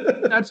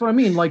 that's what I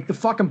mean. Like, the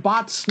fucking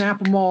bots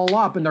snap them all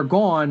up and they're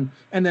gone,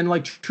 and then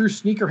like true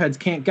sneakerheads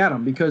can't get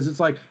them because it's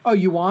like, oh,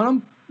 you want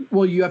them?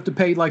 Well, you have to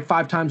pay like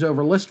 5 times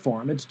over list for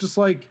them. It's just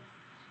like,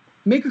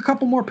 make a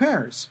couple more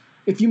pairs.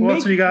 If you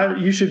so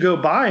you should go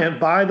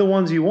buy the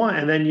ones you want,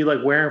 and then you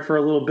like wear them for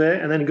a little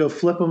bit, and then go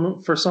flip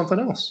them for something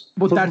else.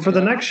 But that's for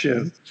the next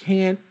shoe.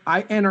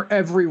 I enter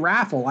every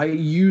raffle. I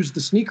use the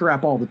sneaker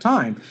app all the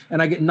time,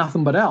 and I get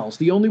nothing but L's.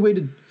 The only way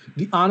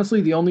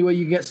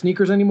you get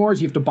sneakers anymore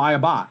is you have to buy a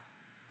bot.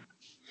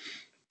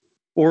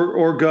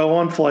 Or go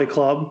on Flight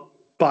Club,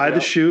 buy the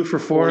shoe for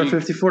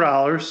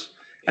 $454,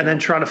 and then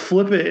try to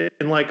flip it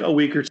in like a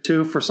week or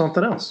 2 for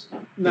something else.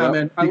 No,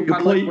 man.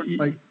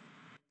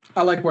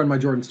 I like wearing my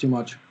Jordans too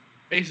much.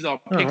 Faces all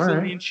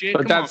pixely and shit.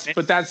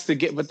 But that's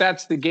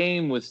the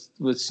game with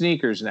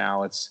sneakers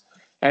now. It's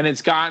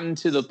gotten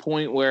to the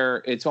point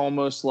where it's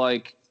almost.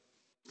 This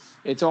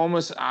is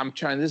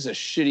a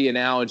shitty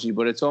analogy,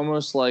 but it's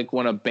almost like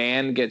when a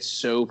band gets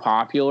so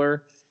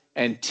popular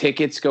and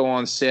tickets go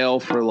on sale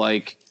for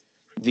like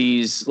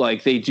these,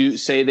 like they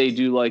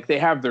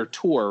have their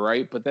tour,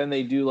 right? But then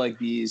they do like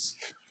these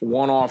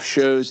one-off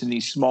shows in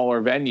these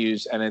smaller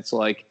venues, and it's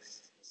like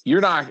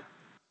you're not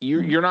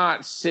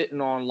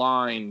sitting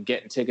online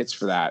getting tickets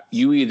for that.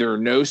 You either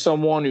know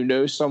someone who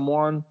knows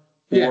someone,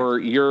 or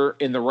you're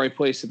in the right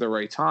place at the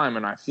right time.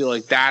 And I feel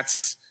like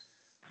that's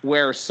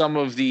where some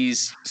of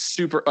these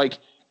super like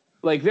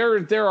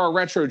there are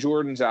retro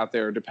Jordans out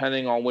there,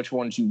 depending on which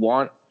ones you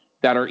want,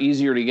 that are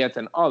easier to get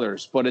than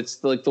others. But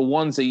it's like the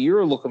ones that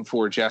you're looking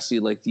for,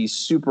 Jesse, like these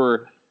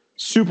super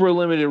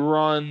limited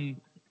run,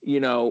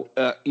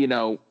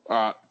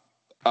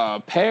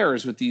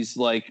 pairs with these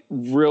like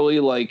really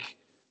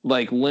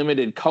like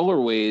limited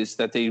colorways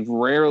that they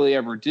rarely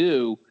ever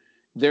do.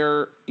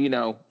 They're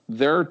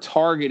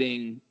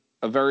targeting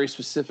a very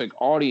specific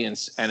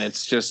audience, and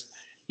it's just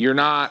you're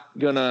not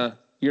gonna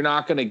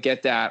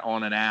get that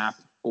on an app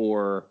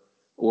or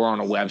on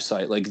a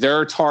website. Like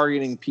they're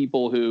targeting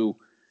people who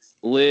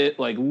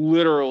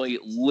literally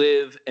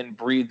live and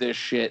breathe this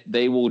shit.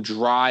 They will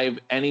drive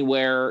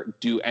anywhere,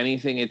 do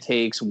anything it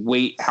takes,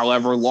 wait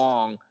however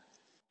long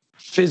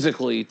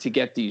physically to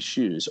get these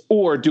shoes,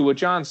 or do what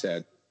John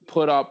said,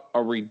 put up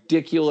a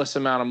ridiculous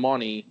amount of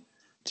money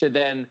to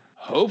then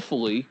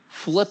hopefully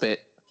flip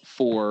it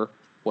for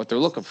what they're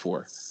looking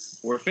for.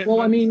 Well,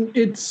 I mean,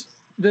 it's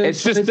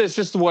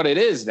just what it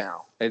is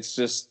now.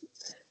 It's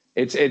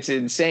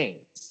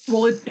insane.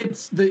 Well,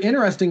 it's the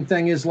interesting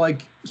thing is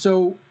like,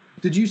 so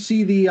did you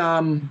see the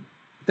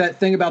that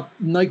thing about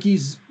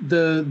Nike's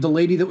the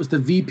lady that was the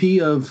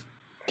VP of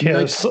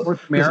Nike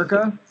North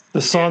America?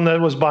 The son that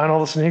was buying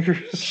all the sneakers.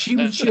 She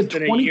had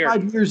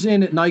 25 years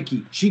in at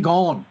Nike. She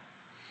gone.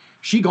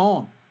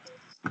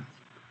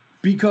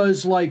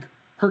 Because like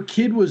her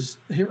kid was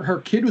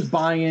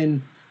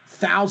buying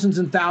thousands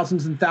and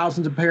thousands and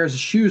thousands of pairs of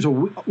shoes a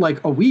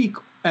week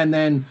and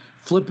then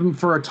flip them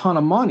for a ton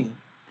of money.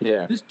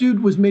 Yeah. This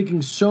dude was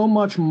making so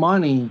much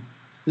money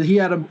that he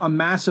had a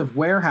massive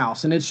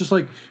warehouse. And it's just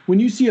like when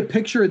you see a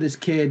picture of this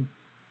kid.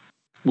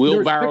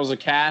 Wheelbarrows of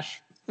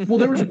cash. Well,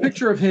 there was a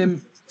picture of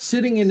him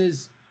sitting in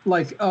his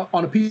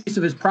on a piece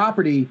of his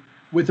property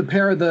with a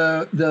pair of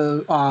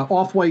the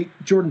off-white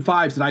Jordan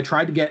 5s that I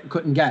tried to get and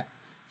couldn't get.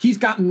 He's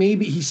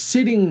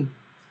sitting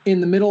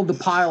in the middle of the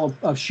pile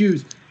of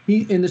shoes.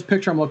 In this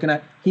picture I'm looking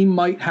at, he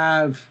might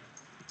have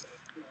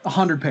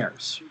 100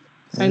 pairs.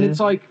 Mm-hmm. And it's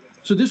like,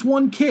 so this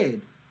one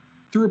kid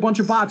through a bunch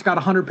of bots got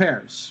 100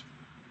 pairs.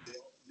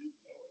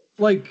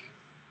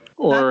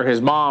 Or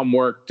his mom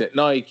worked at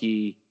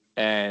Nike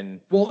and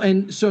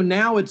so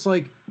now it's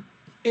like,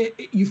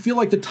 you feel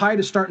like the tide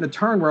is starting to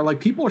turn where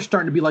like people are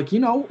starting to be like,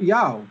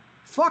 yo,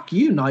 fuck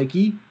you,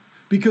 Nike.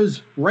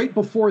 Because right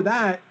before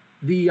that,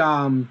 the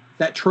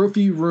that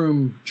trophy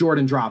room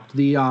Jordan dropped,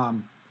 the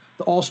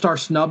All-Star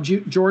snub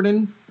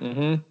Jordan.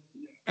 Mm-hmm.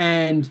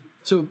 And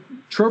so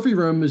trophy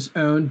room is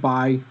owned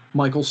by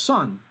Michael's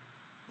son.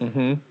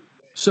 Mm-hmm.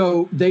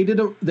 So they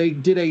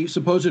did a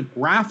supposed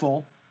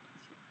raffle,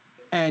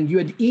 and you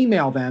had to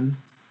email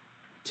them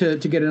to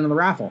get into the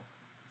raffle.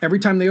 Every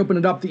time they opened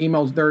it up,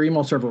 their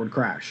email server would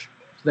crash.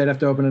 So they'd have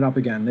to open it up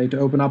again. They had to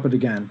open up it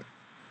again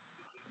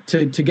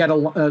to get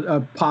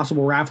a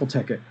possible raffle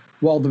ticket.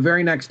 Well, the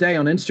very next day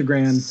on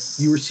Instagram,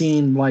 you were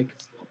seeing like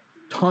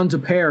tons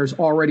of pairs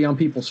already on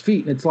people's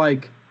feet. And it's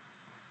like,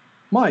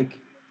 Mike,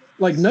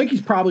 like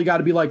Nike's probably got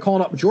to be like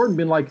calling up Jordan,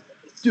 being like,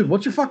 dude,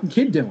 what's your fucking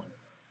kid doing?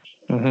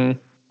 Mm-hmm.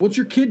 What's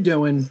your kid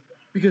doing?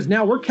 Because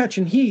now we're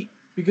catching heat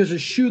because a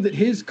shoe that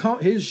his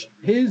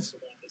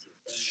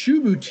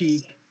shoe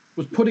boutique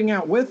was putting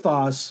out with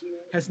us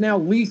has now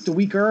leaked a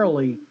week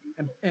early,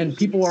 and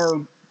people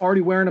are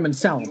already wearing them and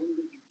selling them.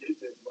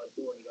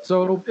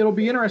 So it'll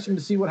be interesting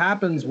to see what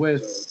happens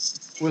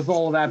with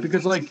all of that,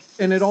 because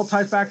and it all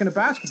ties back into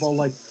basketball.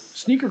 Like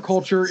sneaker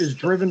culture is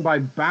driven by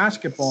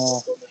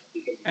basketball,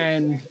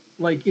 and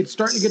it's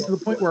starting to get to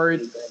the point where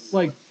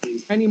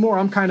anymore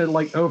I'm kind of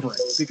over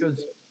it,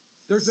 because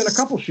there's been a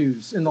couple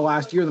shoes in the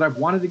last year that I've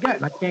wanted to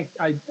get, and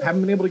I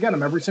haven't been able to get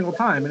them every single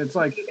time. And it's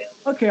like,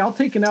 okay, I'll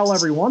take an L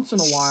every once in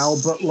a while,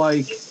 but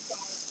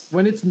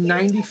when it's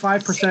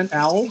 95%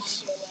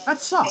 L's, that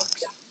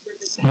sucks.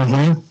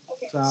 Mm-hmm.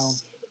 So,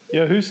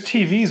 yeah, whose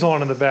TV's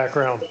on in the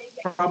background?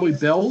 Probably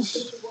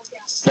Bill's.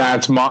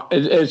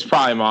 It's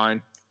probably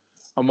mine.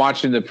 I'm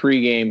watching the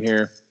pregame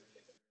here.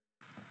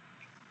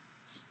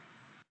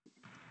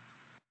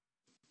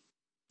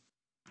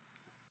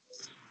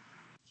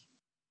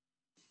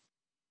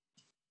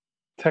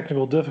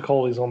 Technical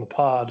difficulties on the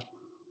pod.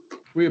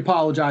 We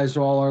apologize to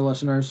all our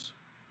listeners.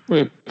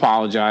 We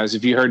apologize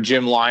if you heard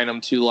Jim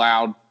Lynam too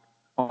loud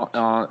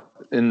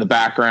in the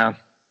background.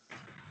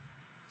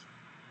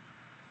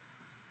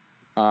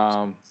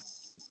 So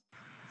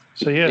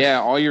yeah,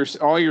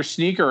 all your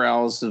sneaker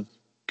L's have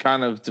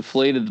kind of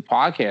deflated the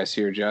podcast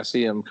here,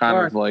 Jesse. I'm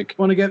kind of like,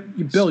 want to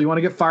get Bill? You want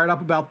to get fired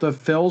up about the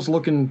Phils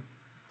looking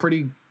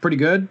pretty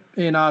good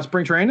in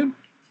spring training?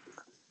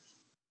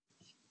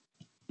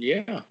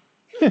 Yeah.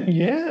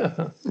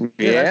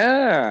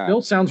 Yeah.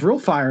 Bill sounds real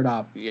fired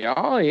up.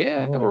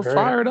 Yeah, we're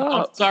fired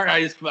up. I'm sorry,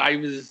 I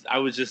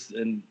was just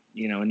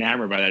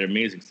enamored by that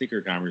amazing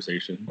sneaker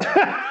conversation.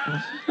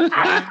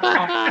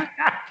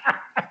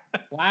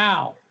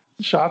 Wow.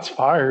 Shots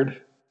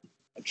fired.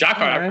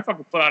 I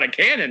fucking put out a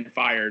cannon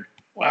fired.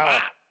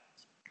 Wow.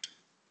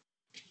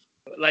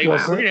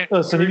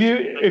 Listen,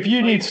 if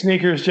you need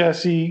sneakers,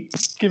 Jesse,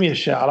 give me a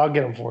shout. I'll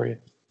get them for you.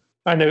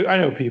 I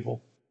know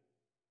people.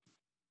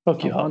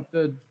 Hook you up. I want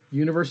the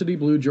University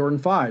Blue Jordan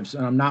 5s,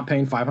 and I'm not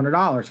paying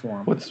 $500 for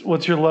them.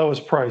 What's your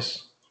lowest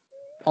price?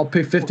 I'll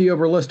pay $50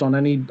 over list on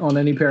any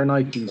pair of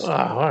Nikes.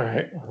 All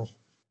right.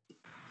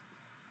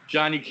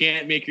 John, you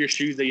can't make your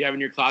shoes that you have in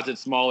your closet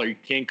smaller. You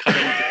can't cut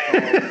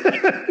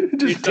them.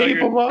 Just tape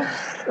them up.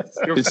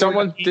 Did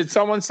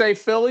someone say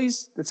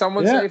Phillies? Did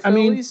someone say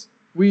Phillies?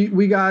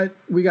 We got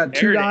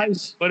two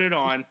guys. Put it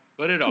on.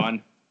 We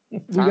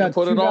got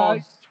two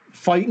guys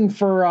fighting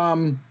for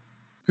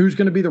who's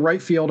going to be the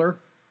right fielder,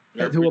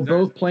 who are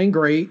both playing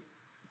great.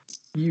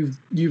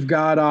 You've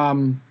got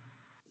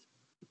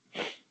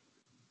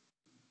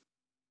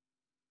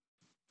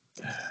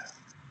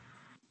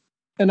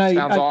And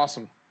Sounds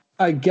awesome.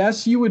 I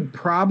guess you would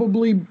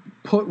probably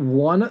put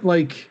one,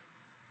 like,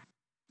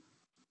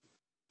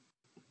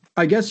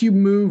 I guess you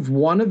move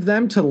one of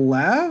them to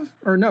left,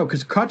 or no,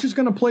 because Kutch is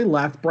going to play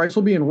left. Bryce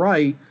will be in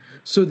right.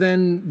 So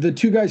then the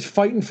two guys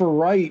fighting for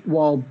right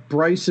while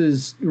Bryce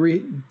is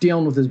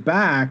dealing with his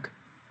back.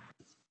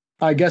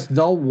 I guess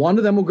one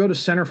of them will go to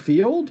center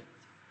field.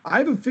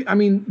 I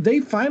mean, they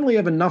finally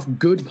have enough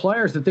good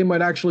players that they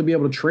might actually be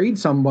able to trade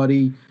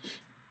somebody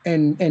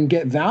and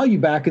get value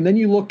back. And then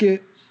you look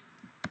at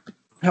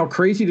how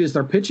crazy it is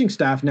their pitching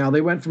staff now.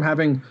 They went from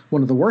having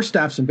one of the worst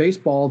staffs in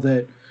baseball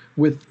that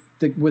with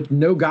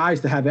no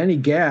guys to have any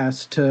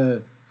gas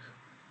to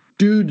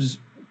dudes,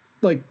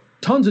 like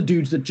tons of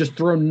dudes that just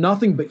throw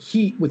nothing but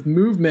heat with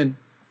movement.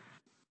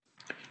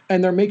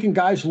 And they're making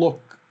guys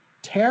look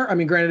I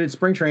mean, granted, it's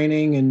spring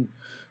training and,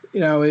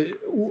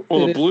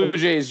 the Blue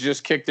Jays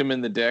just kicked him in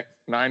the dick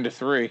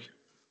 9-3.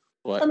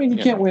 I mean,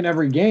 you can't win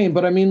every game,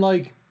 but I mean,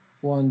 like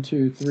 1,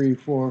 2, 3,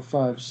 4,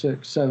 5,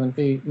 6, 7,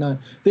 8, 9.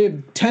 They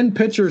have 10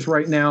 pitchers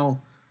right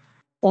now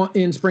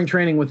in spring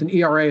training with an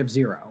ERA of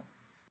 0.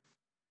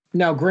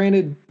 Now,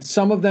 granted,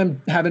 some of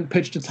them haven't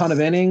pitched a ton of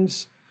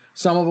innings.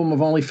 Some of them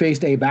have only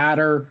faced a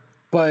batter,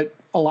 but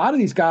a lot of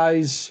these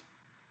guys,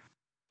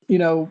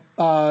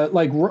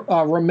 like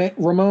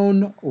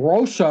Ramon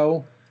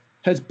Rosso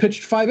has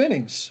pitched 5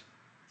 innings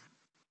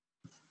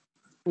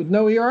with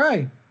no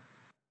ERA.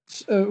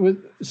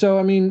 So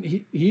I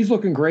mean, he's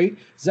looking great.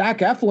 Zach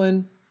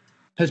Eflin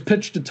has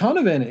pitched a ton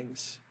of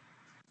innings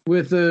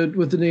with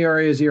an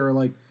ERA of 0.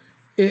 Like,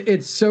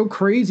 it's so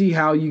crazy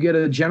how you get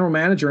a general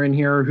manager in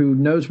here who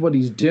knows what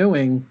he's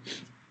doing,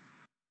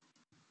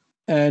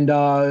 and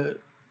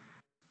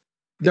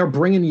they're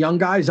bringing young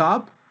guys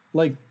up.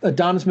 Like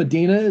Adonis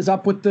Medina is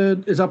up with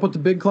the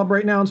big club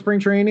right now in spring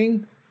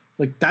training.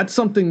 Like, that's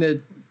something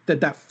that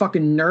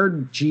fucking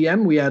nerd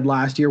GM we had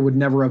last year would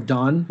never have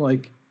done.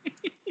 Like,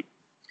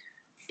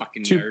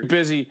 fucking too nerd.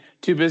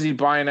 busy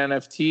buying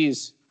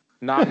NFTs,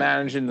 not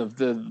managing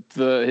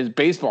his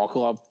baseball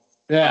club.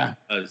 Yeah,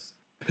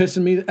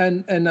 pissing me.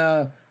 And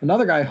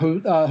another guy,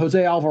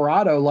 Jose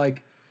Alvarado,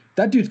 like,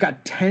 that dude's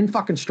got 10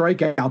 fucking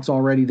strikeouts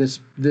already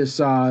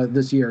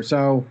this year.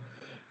 So,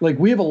 like,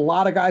 we have a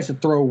lot of guys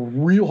that throw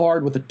real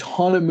hard with a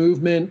ton of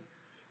movement.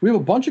 We have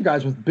a bunch of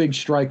guys with big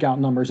strikeout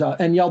numbers.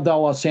 Enyel De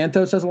Los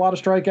Santos has a lot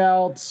of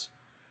strikeouts.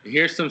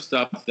 Here's some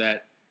stuff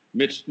that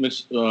Mitch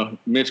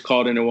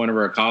called into one of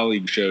our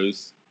colleague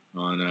shows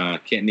on,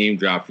 can't name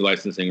drop for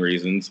licensing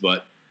reasons,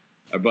 but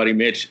our buddy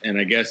Mitch, and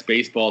I guess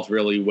baseball's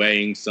really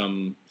weighing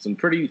some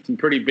pretty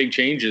big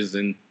changes.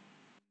 And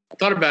I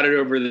thought about it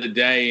over the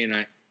day,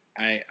 and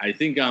I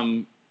think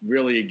I'm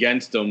really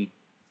against them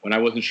when I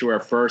wasn't sure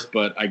at first,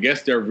 but I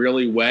guess they're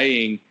really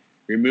weighing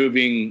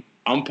removing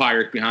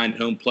umpires behind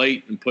home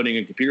plate and putting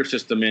a computer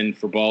system in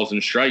for balls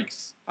and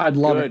strikes. I'd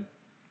love it.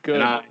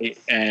 Good.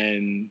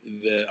 And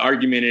the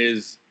argument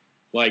is,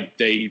 like,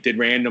 they did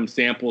random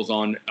samples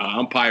on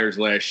umpires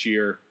last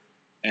year,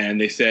 and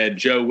they said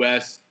Joe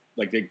West,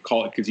 like they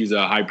call it because he's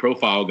a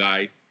high-profile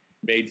guy,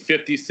 made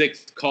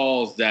 56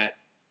 calls that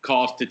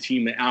cost the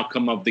team the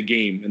outcome of the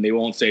game. And they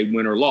won't say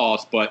win or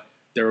loss, but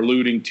they're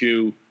alluding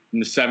to in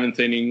the 7th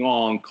inning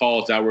on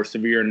calls that were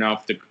severe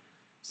enough to.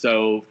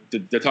 So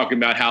they're talking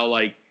about how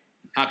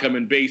come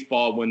in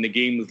baseball, when the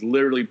game is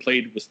literally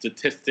played with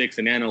statistics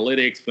and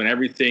analytics, when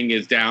everything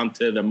is down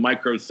to the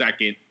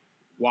microsecond,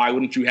 why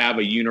wouldn't you have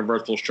a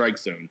universal strike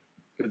zone?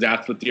 Because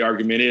that's what the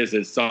argument is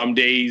some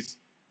days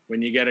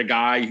when you get a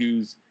guy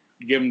who's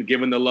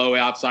given the low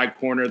outside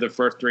corner the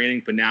first 3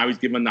 innings, but now he's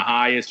given the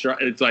highest,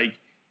 it's like,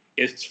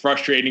 it's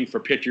frustrating for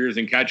pitchers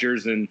and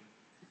catchers.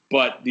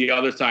 But the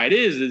other side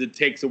is it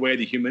takes away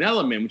the human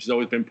element, which has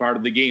always been part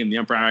of the game. The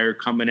umpire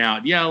coming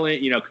out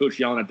yelling, coach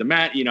yelling at the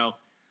mat,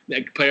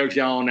 the players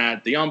yelling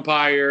at the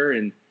umpire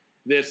and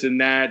this and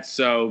that.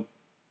 So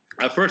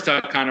at first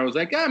I kind of was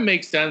like, that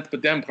makes sense.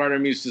 But then part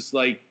of me is just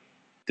like,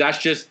 that's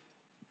just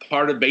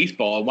part of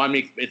baseball.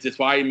 It's just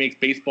why it makes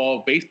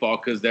baseball,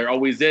 because there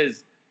always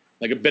is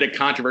like a bit of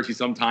controversy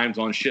sometimes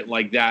on shit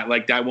like that.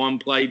 Like that one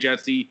play,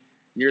 Jesse,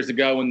 years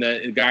ago when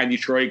the guy in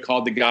Detroit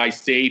called the guy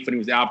safe and he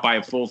was out by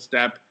a full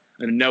step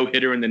and a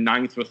no-hitter in the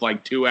 9th with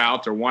like 2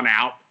 outs or 1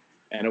 out.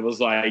 And it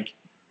was like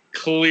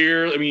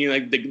clear. I mean,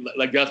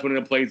 like that's one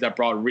of the plays that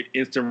brought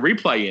instant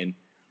replay in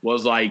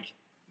was like,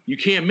 you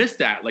can't miss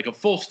that. Like a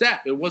full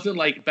step. It wasn't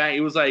like bang.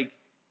 It was like,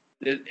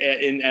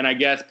 and I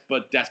guess,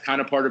 but that's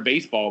kind of part of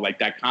baseball, like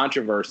that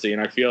controversy.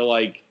 And I feel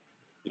like,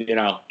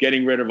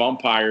 getting rid of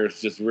umpires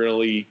just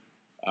really.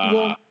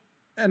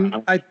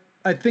 And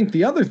I think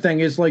the other thing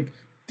is like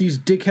these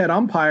dickhead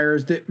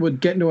umpires that would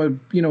get into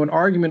an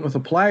argument with a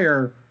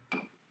player,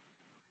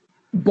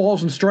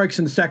 balls and strikes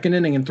in the 2nd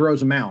inning and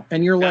throws them out.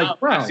 And you're like,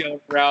 bro. That's the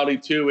other reality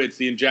too. It's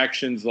the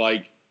injections.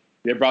 Like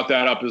they brought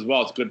that up as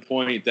well. It's a good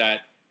point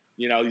that,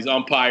 these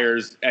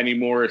umpires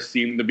anymore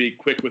seem to be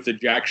quick with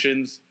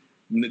ejections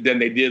than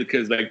they did.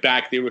 Cause like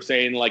back, they were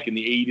saying like in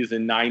the 80s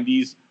and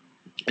 90s,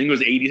 I think it was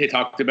 80s. They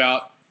talked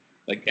about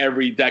like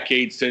every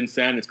decade since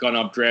then, it's gone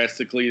up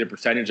drastically. The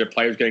percentage of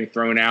players getting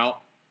thrown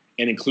out.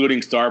 and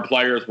including star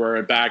players,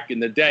 where back in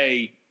the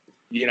day,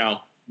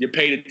 you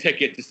paid a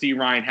ticket to see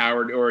Ryan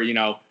Howard or,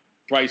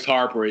 Bryce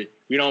Harper.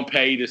 We don't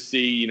pay to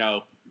see,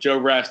 Joe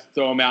Rest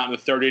throw him out in the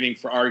third inning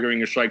for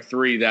arguing a strike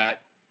three.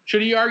 That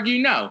should he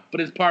argue? No,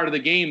 but it's part of the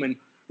game, and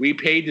we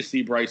paid to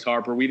see Bryce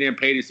Harper. We didn't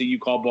pay to see you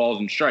call balls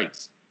and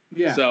strikes.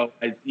 Yeah. So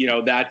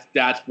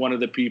that's one of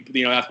the people.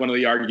 That's one of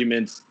the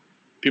arguments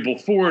people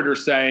for it are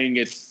saying.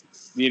 It's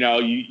you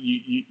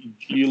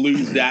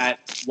lose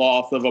that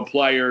loss of a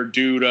player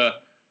due to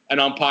an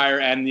umpire,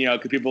 and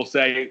because people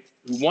say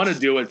who want to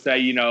do it say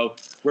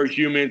we're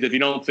humans. If you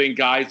don't think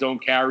guys don't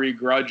carry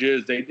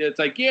grudges, it's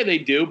like yeah they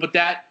do, but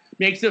that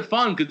makes it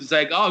fun because it's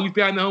like oh he's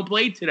behind the home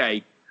plate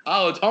today.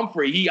 Oh it's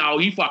Humphrey. He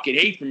fucking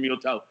hates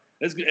Realmuto.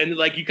 And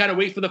like you kind of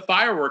wait for the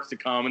fireworks to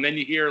come, and then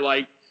you hear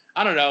like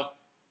I don't know.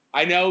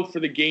 I know for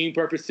the game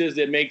purposes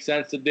it makes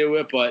sense to do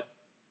it, but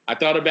I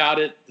thought about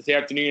it this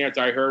afternoon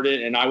after I heard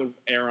it, and I would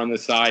err on the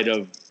side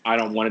of I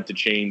don't want it to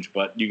change.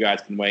 But you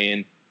guys can weigh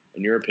in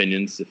your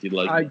opinions if you'd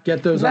like. I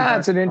get those.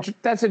 That's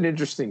an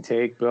interesting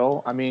take,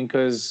 Bill. I mean,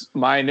 because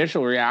my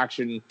initial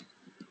reaction,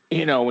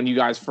 when you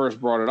guys first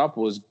brought it up,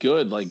 was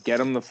good. Like, get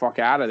them the fuck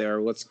out of there.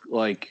 Let's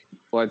make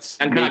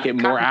it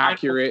more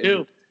accurate.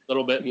 Too, a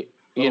little bit.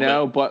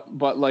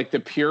 But like the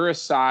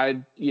purist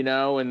side,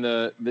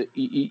 and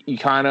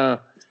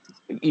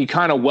you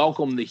kind of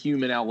welcome the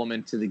human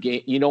element to the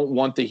game. You don't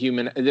want the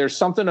human. There's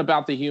something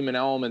about the human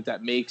element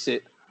that makes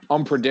it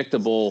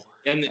unpredictable.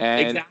 And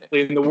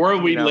exactly in the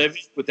world we live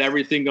in, with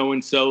everything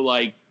going so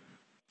like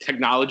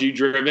technology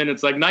driven,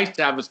 it's like nice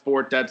to have a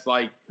sport that's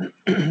like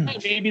hey,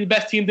 maybe the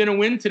best team didn't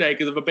win today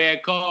because of a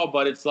bad call,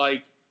 but it's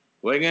like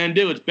what are you gonna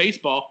do? It's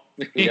baseball.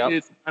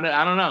 Yep.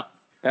 I don't know.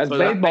 That's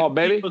baseball,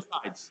 baby.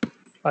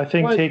 I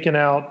think taking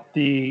out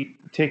the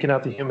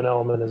human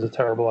element is a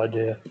terrible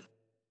idea.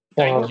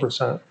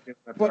 100%.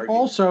 But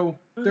also,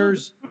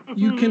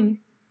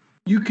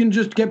 you can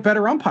just get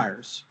better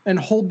umpires and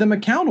hold them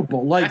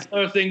accountable. Like that's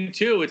another thing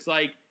too. It's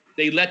like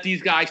they let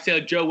these guys say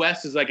like Joe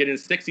West is like in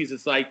his 60s.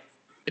 It's like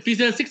if he's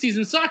in his 60s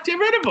and sucks, get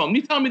rid of him.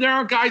 You tell me there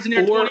aren't guys in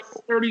their 20s,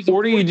 30s.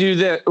 Or do you do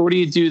that? Or do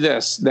you do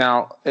this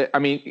now? I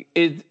mean,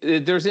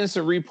 there's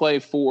instant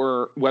replay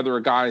for whether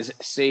a guy's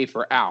safe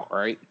or out,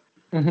 right?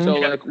 Mm-hmm. So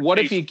like, what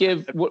if you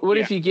give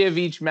if you give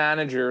each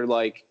manager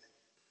like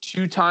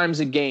 2 times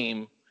a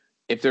game?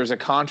 If there's a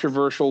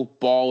controversial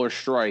ball or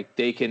strike,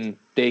 they can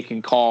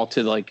call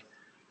to like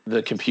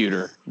the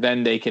computer.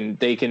 Then they can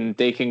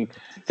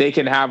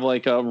have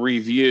like a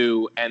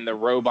review, and the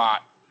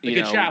robot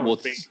will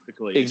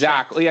basically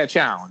exactly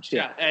challenge.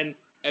 Yeah, and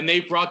they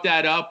brought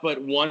that up, but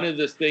one of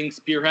the things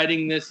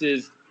spearheading this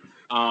is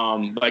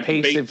like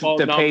pace of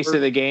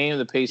the game,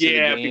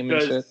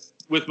 because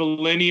with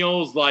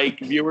millennials, like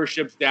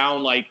viewership's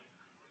down. Like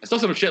I saw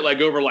some shit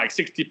like over like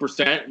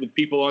 60% with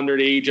people under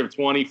the age of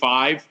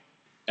 25.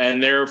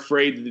 And they're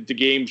afraid that the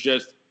game's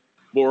just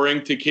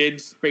boring to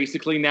kids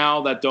basically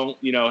now that don't,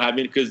 have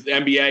it because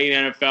NBA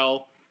and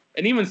NFL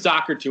and even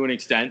soccer to an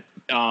extent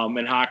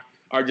and hockey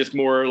are just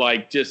more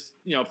like just,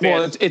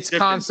 well, it's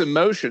constant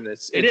motion.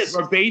 It is.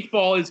 But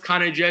baseball is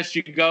kind of just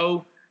you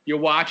go, you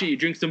watch it, you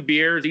drink some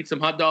beers, eat some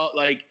hot dog,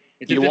 like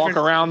you walk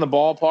around the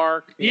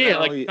ballpark.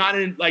 Not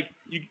in like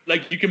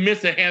you can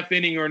miss a half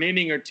inning or an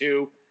inning or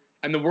two.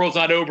 And the world's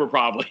not over,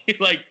 probably.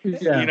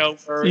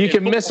 You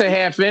can miss a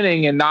half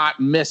inning and not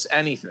miss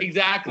anything.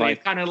 Exactly.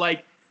 It's kind of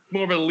like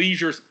more of a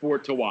leisure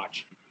sport to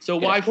watch. So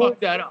why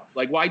fuck that up?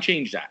 Like, why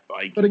change that?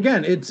 But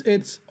again,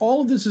 it's all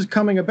of this is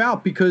coming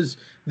about because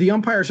the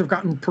umpires have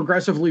gotten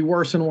progressively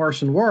worse and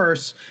worse and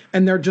worse,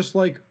 and they're just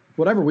like,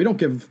 whatever. We don't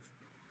give.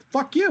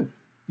 Fuck you.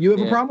 You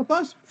have a problem with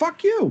us?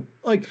 Fuck you.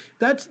 Like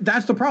that's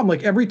the problem.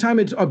 Like every time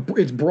it's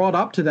brought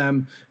up to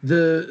them,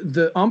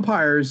 the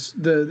umpires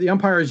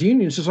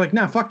union is just like,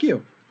 nah, fuck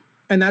you,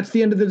 and that's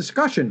the end of the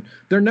discussion.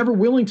 They're never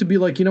willing to be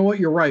like, you know what,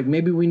 you're right.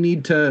 Maybe we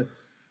need to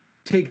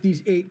take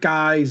these 8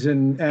 guys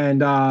and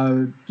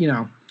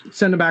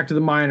send them back to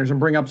the minors and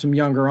bring up some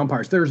younger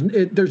umpires.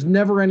 There's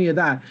never any of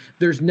that.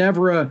 There's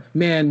never a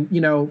man.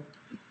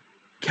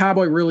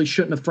 Cowboy really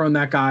shouldn't have thrown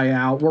that guy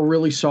out. We're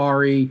really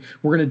sorry.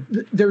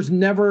 There's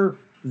never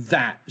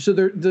that. So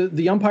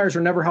the umpires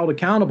are never held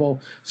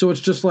accountable. So it's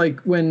just like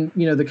when,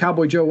 the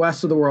Cowboy Joe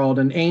West of the world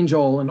and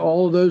Angel and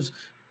all of those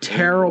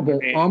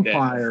terrible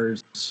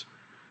umpires.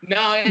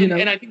 No,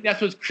 and I think that's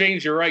what's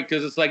changed. You're right.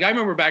 Because it's like, I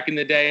remember back in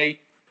the day,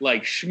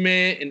 like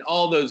Schmidt and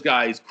all those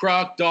guys,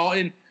 Kruk,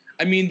 Dalton.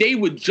 I mean, they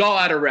would jaw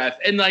out a ref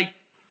and like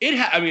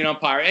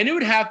umpire. And it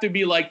would have to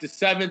be like the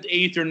 7th,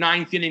 8th or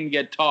 9th inning to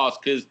get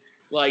tossed. Because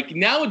like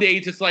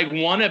nowadays it's like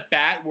one at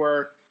bat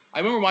where I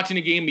remember watching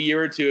a game a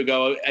year or two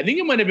ago. I think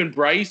it might have been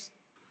Bryce.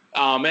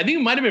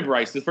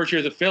 The first year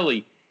as a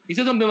Philly. He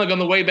said something like on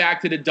the way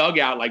back to the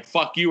dugout, like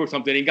 "fuck you" or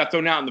something. He got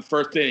thrown out in the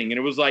first inning, and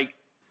it was like,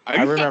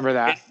 I remember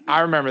that.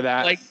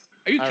 Like,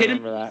 are you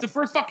kidding me? It's the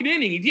first fucking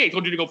inning. He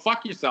told you to go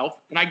fuck yourself,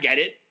 and I get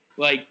it.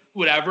 Like,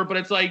 whatever, but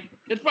it's like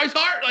it's Bryce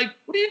Hart. Like,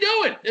 what are you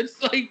doing?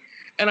 It's like,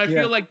 and I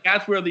feel like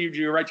that's where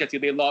you're right, Jesse.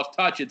 They lost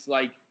touch. It's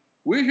like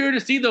we're here to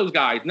see those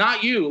guys,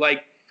 not you.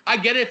 Like, I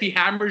get it if he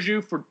hammers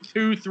you for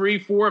 2, 3,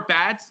 4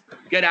 bats,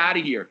 get out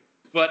of here.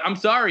 But I'm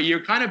sorry,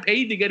 you're kind of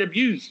paid to get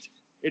abused.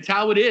 It's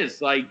how it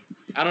is. Like,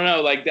 I don't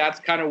know. Like, that's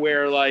kind of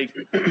where, like,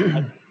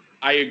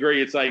 I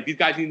agree. It's like these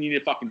guys need to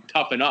fucking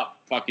toughen up.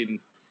 Fucking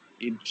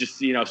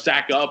just,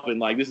 sack up. And,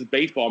 like, this is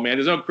baseball, man.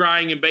 There's no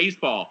crying in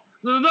baseball.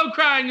 There's no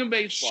crying in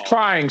baseball. Just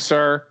crying,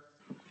 sir.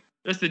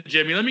 Listen,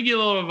 Jimmy, let me give you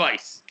a little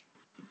advice.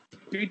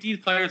 Treat these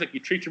players like you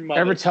treat your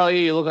mother. Ever tell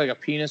you look like a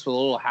penis with a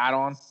little hat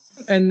on?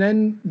 And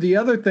then the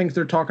other things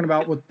they're talking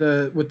about with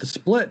the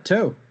split,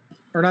 too.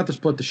 Or not the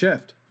split, the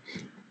shift.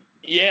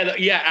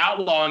 Yeah,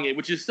 outlawing it,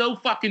 which is so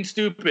fucking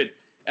stupid.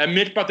 And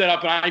Mitch brought that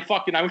up, and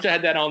I wish I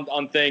had that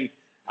on thing.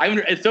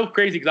 It's so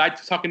crazy because I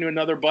was talking to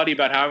another buddy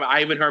about how I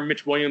haven't heard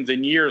Mitch Williams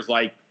in years.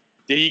 Like,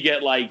 did he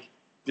get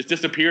just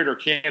disappeared or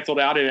canceled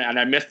out and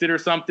I missed it or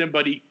something?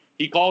 But he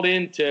called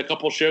in to a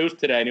couple shows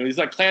today, and he was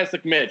like,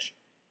 classic Mitch.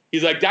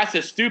 He's like, that's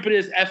the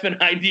stupidest effing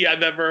idea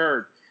I've ever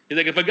heard. He's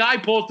like, if a guy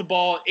pulls the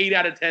ball 8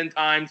 out of 10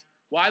 times,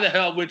 why the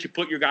hell wouldn't you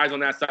put your guys on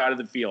that side of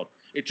the field?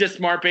 It's just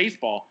smart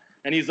baseball.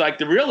 And he's like,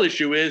 the real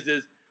issue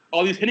is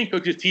all these hitting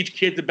coaches teach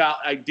kids about,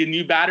 the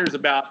new batters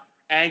about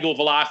angle,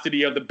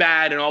 velocity of the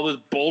bat and all this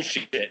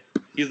bullshit.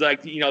 He's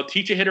like,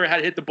 teach a hitter how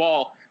to hit the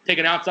ball, take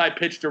an outside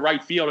pitch to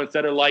right field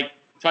instead of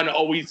trying to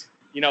always,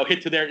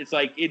 hit to there. It's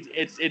like,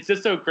 it's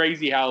just so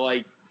crazy how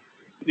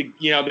the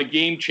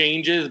game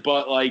changes,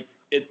 but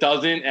it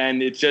doesn't.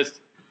 And it's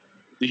just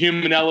the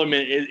human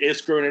element is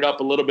screwing it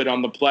up a little bit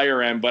on the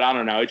player end. But I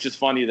don't know. It's just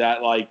funny that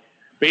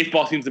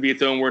baseball seems to be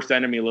its own worst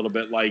enemy a little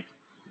bit.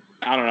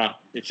 I don't know.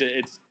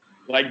 It's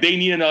like they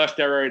need another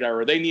steroid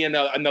era. They need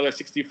another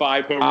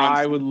 65 home runs.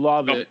 I would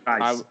love it.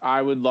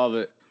 I would love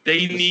it.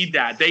 They need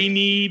that. They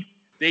need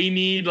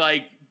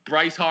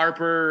Bryce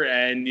Harper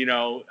and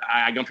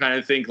I'm trying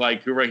to think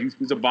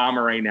who's a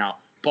bomber right now.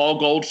 Paul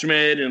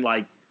Goldschmidt and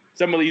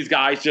some of these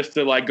guys just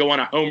to go on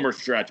a homer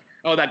stretch.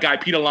 Oh, that guy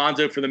Pete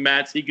Alonso for the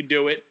Mets, he could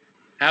do it.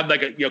 Have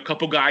a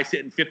couple guys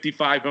hitting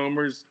 55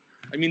 homers.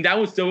 I mean, that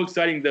was so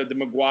exciting. The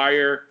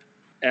McGuire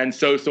and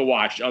Sosa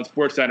watch on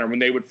SportsCenter when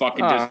they would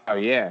fucking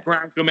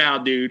crank them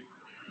out, dude.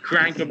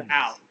 Crank them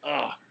out.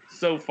 Oh,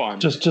 so fun.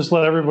 Just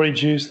let everybody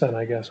juice then,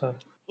 I guess, huh?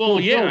 Well,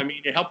 yeah. I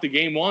mean, it helped the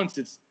game once.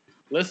 It's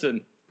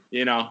listen,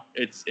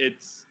 it's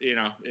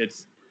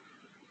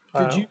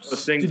I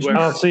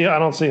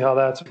don't see how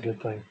that's a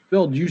good thing.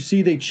 Bill, do you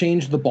see they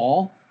changed the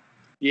ball?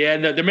 Yeah,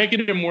 no, they're making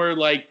it more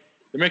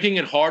they're making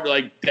it hard,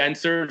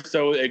 denser,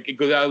 so it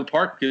goes out of the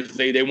park because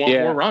they want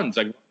more runs.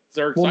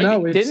 They're exciting.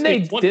 Well, no,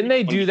 didn't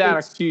they do that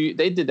a few?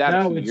 They did that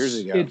a few years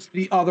ago. It's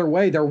the other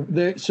way.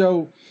 They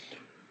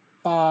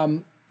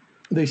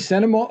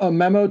sent a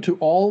memo to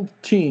all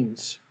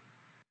teams.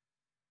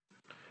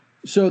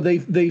 So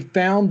they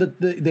found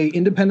that they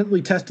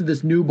independently tested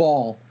this new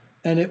ball,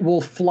 and it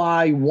will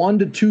fly 1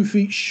 to 2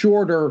 feet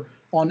shorter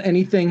on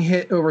anything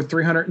hit over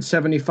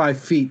 375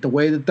 feet. The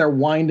way that they're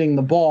winding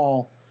the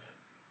ball,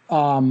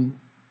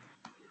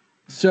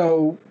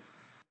 so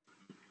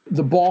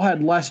the ball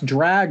had less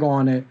drag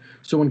on it.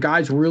 So when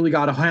guys really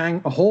got a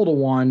hold of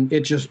one,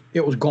 it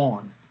was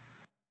gone.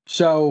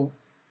 So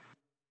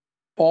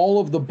all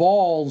of the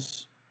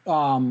balls,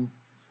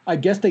 I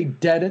guess they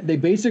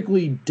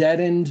basically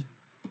deadened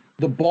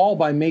the ball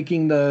by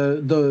making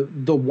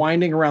the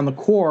winding around the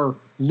core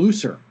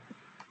looser.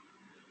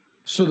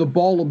 So the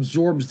ball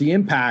absorbs the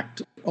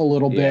impact a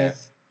little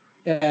bit.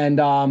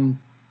 And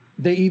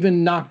they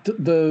even knocked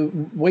the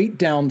weight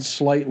down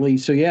slightly.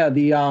 So yeah,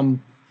 the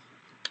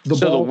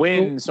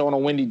wind. So on a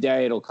windy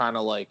day, it'll kind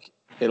of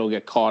it'll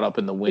get caught up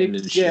in the wind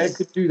and shit. Yeah, it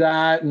could do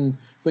that.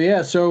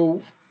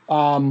 So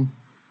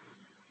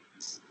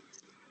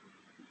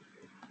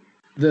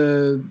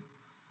the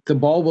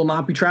ball will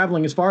not be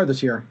traveling as far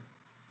this year.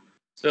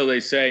 So they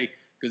say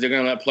because they're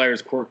going to let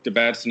players cork the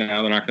bats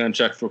now. They're not going to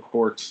check for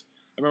corks.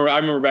 I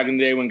remember back in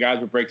the day when guys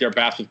would break their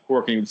bats with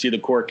cork and you would see the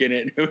cork in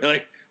it. And it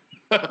would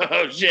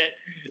oh shit!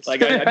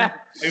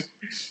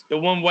 The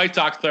one White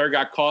Sox player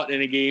got caught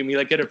in a game. He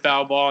hit a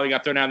foul ball. He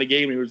got thrown out of the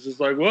game. And he was just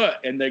like, "What?"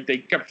 And they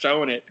kept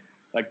showing it,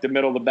 the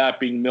middle of the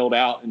bat being milled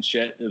out and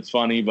shit. It's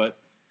funny, but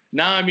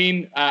no, I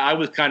mean, I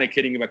was kind of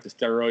kidding about the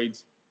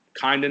steroids.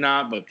 Kind of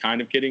not, but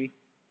kind of kidding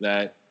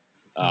that.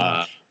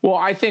 Well,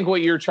 I think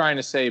what you're trying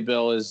to say,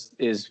 Bill, is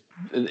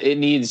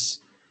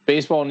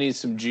baseball needs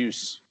some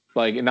juice,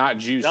 not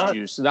juice,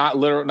 not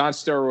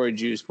steroid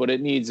juice, but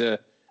it needs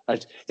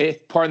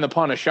pardon the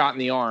pun, a shot in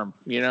the arm.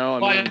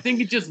 I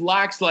think it just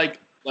lacks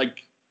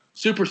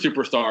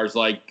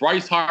superstars.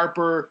 Bryce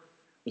Harper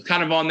was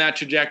kind of on that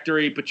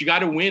trajectory, but you got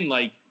to win.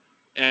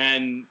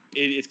 And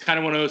it's kind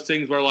of one of those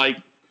things where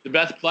the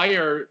best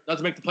player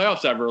doesn't make the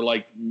playoffs ever.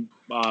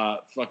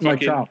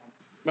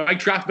 Mike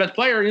Trout's best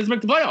player doesn't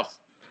make the playoffs.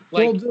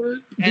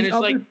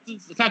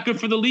 It's not good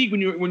for the league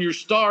when your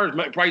stars,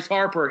 Bryce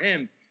Harper,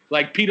 him,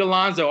 Pete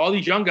Alonso, all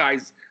these young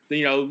guys,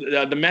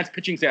 the Mets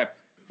pitching staff.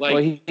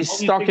 He's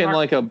stuck in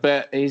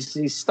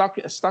he's stuck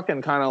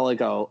in kind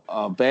of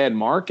a bad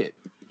market.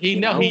 He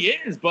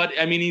is, but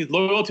I mean he's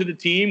loyal to the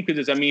team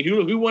because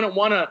who wouldn't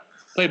want to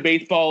play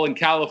baseball in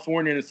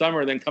California in the summer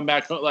and then come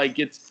back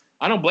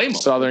I don't blame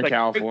them. Southern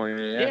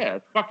California. Yeah,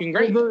 it's fucking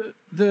great. Well,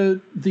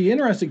 the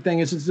interesting thing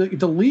is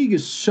the league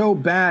is so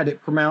bad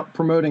at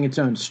promoting its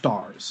own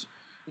stars.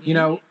 You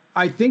know,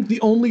 I think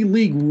the only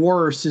league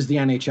worse is the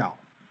NHL.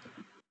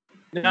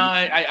 No,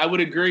 I would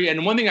agree.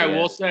 And one thing I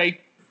will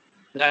say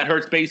that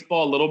hurts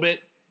baseball a little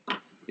bit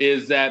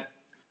is that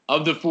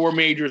of the four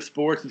major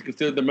sports, it's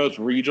considered the most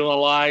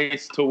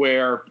regionalized, to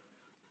where,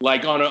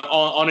 like,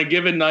 on a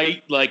given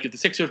night, like if the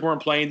Sixers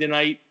weren't playing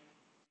tonight,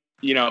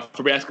 you know,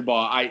 for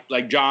basketball,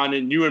 like John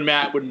and you and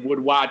Matt would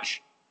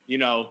watch, you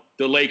know,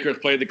 the Lakers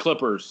play the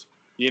Clippers.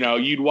 You know,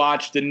 you'd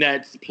watch the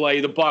Nets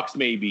play the Bucks,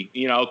 maybe,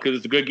 you know, because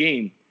it's a good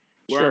game.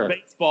 Where in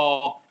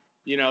baseball,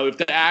 you know, if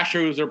the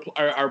Astros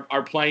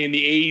are playing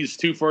the A's,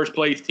 two first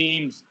place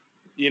teams,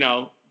 you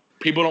know,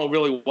 people don't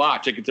really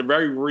watch. Like, it's a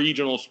very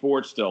regional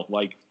sport still.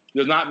 Like,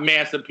 there's not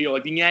mass appeal.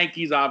 Like, the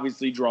Yankees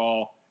obviously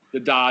draw the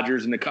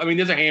Dodgers and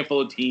there's a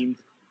handful of teams,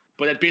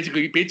 but that's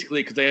basically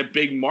because they have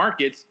big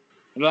markets,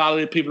 and a lot of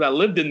the people that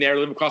lived in there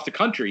live across the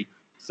country.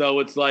 So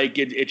it's like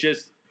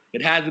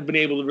it hasn't been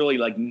able to really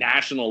like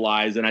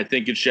nationalize. And I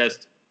think it's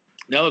just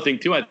another thing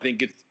too. I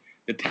think it's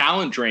the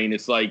talent drain.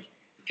 It's like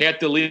half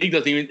the league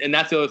doesn't even, and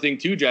that's the other thing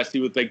too, Jesse,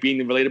 with like being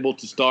relatable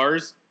to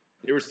stars.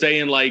 They were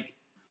saying like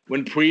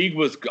when Puig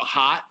was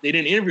hot, they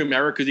didn't interview him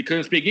ever because he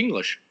couldn't speak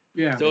English.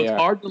 Yeah. So it's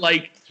hard to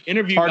like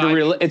interview.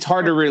 It's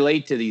hard to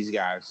relate to these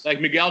guys. Like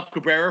Miguel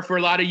Cabrera for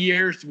a lot of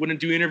years wouldn't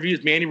do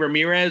interviews. Manny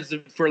Ramirez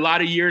for a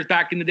lot of years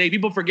back in the day.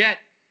 People forget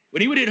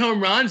when he would hit home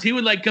runs, he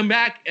would like come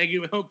back and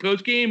give a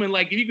post game, and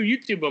like if you could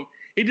YouTube him,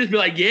 he'd just be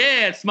like,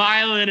 yeah,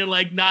 smiling and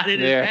like nodding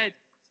his head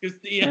because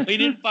you know he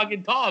didn't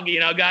fucking talk.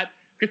 You know, got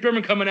Chris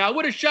Berman coming out,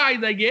 what a shot.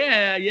 He's like,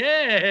 yeah.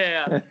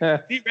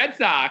 The Red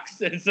Sox.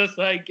 It's just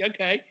like,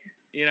 okay,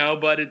 you know,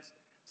 but it's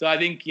so I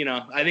think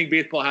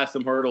baseball has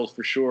some hurdles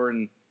for sure,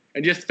 and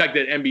just the fact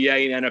that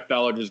NBA and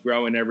NFL are just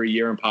growing every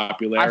year in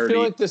popularity. I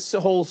feel like this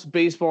whole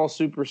baseball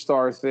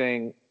superstar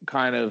thing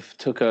kind of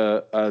took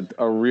a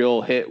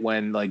real hit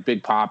when like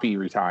Big Papi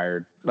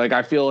retired. Like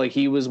I feel like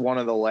he was one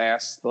of the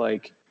last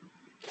like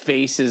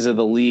faces of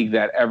the league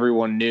that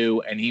everyone knew,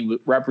 and he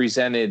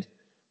represented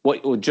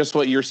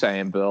what you're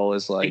saying, Bill,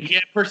 is like he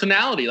had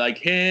personality like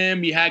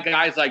him. You had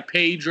guys like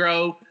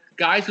Pedro,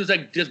 guys who's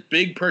like just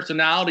big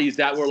personalities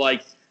that were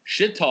like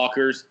shit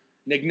talkers.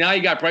 Like now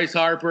you got Bryce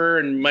Harper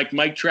and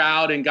Mike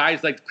Trout and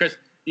guys like Chris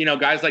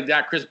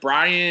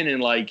Bryant,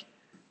 and like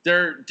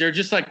they're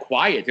just like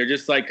quiet. They're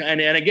just like and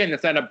again,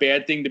 that's not a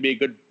bad thing to be a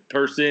good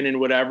person and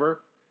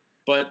whatever.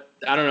 But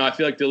I don't know. I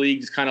feel like the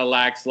league just kind of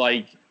lacks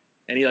like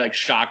any like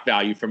shock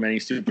value from any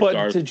superstars.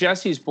 But to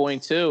Jesse's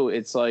point too,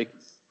 it's like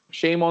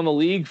shame on the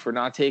league for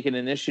not taking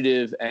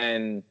initiative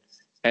and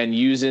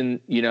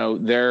using, you know,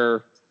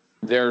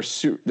 their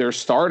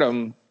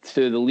stardom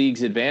to the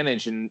league's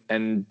advantage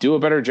and do a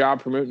better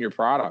job promoting your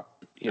product.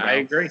 You know? I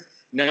agree.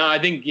 No, I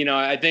think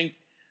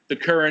the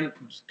current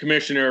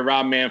commissioner,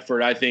 Rob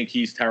Manfred, I think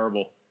he's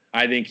terrible.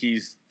 I think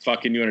he's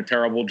fucking doing a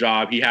terrible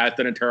job. He has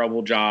done a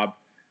terrible job.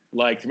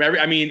 Like every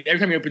time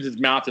he opens his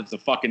mouth, it's a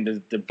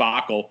fucking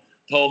debacle.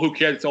 The whole who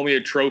cares? It's only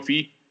a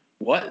trophy.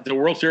 What? The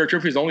World Series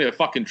trophy is only a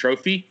fucking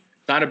trophy.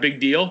 It's not a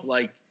big deal.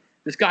 Like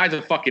this guy's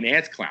a fucking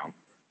ass clown.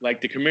 Like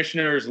the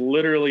commissioner is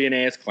literally an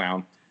ass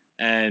clown.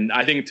 And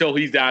I think until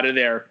he's out of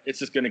there, it's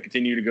just going to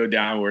continue to go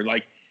downward.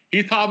 Like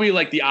he's probably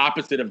like the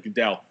opposite of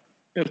Goodell,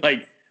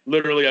 like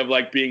literally of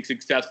like being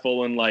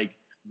successful and like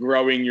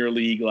growing your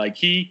league. Like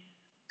he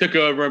took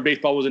over and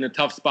baseball was in a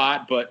tough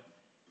spot, but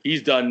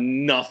he's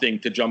done nothing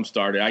to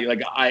jumpstart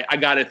it. I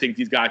got to think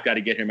these guys got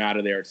to get him out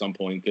of there at some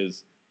point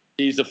because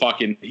he's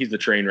the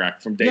train wreck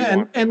from day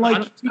one. And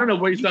like I don't know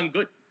what he's done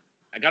good.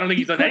 Like I don't think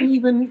he's done anything.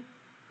 Even.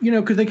 You know,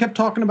 because they kept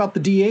talking about the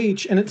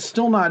DH, and it's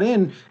still not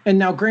in. And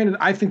now, granted,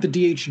 I think the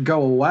DH should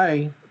go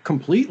away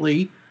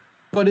completely,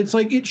 but it's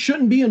like it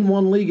shouldn't be in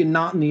one league and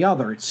not in the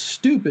other. It's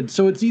stupid.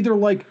 So it's either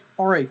like,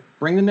 all right,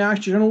 bring the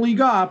National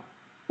League up,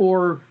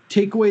 or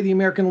take away the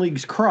American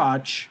League's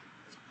crutch,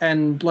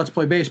 and let's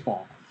play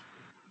baseball.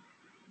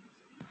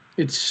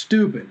 It's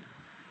stupid.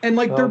 And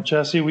like,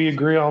 Jesse, we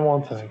agree on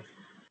one thing.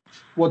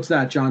 What's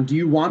that, John? Do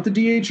you want the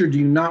DH or do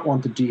you not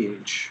want the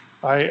DH?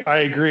 I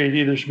agree. It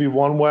either should be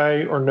one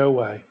way or no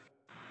way.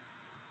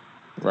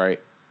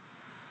 Right.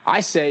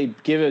 I say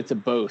give it to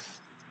both.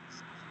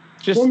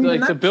 Just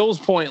like to Bill's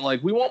point,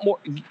 like we want more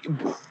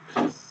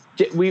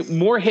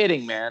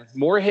hitting, man.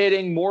 More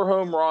hitting, more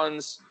home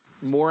runs,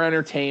 more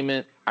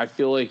entertainment. I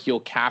feel like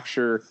you'll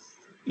capture,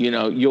 you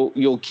know,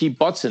 you'll keep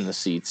butts in the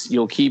seats.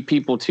 You'll keep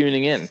people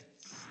tuning in.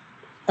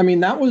 I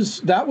mean, that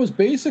was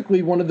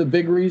basically one of the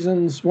big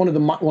reasons,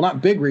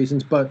 not big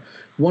reasons, but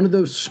one of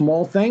those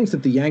small things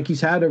that the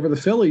Yankees had over the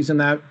Phillies in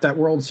that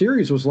World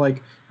Series was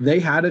like they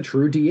had a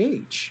true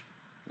DH.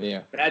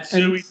 Yeah.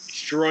 Matsui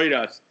destroyed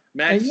us.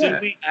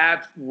 Matsui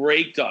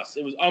raked us.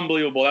 It was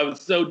unbelievable. That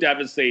was so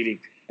devastating.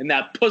 And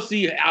that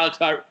pussy Alex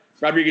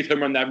Rodriguez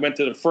home run that went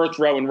to the first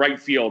row in right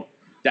field,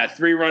 that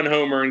 3-run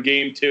homer in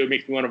Game 2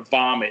 makes me want to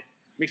vomit.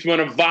 Makes me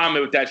want to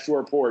vomit with that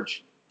short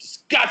porch.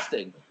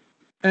 Disgusting.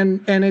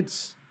 And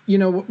it's, you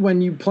know, when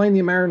you play in the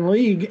American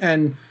League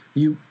and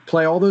you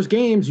play all those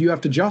games, you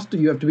have to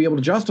be able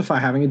to justify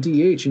having a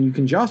DH, and you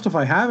can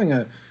justify having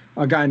a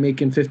guy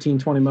making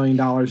 $15-20 million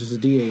as a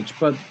DH,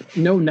 but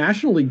no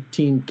National League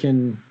team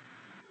can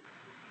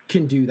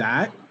do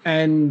that.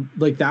 And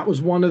like that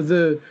was one of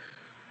the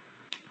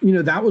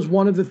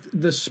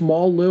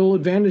small little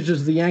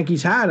advantages the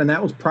Yankees had, and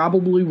that was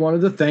probably one of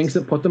the things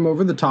that put them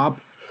over the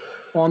top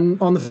on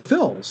the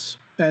Phils,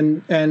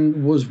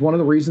 and was one of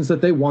the reasons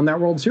that they won that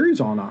World Series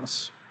on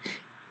us.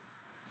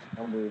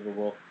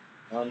 Unbelievable.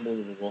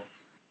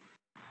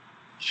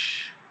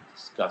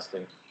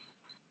 Disgusting.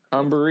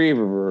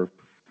 Unbelievable.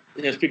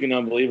 Yeah, speaking of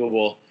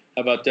unbelievable,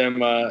 how about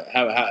them?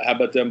 How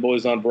about them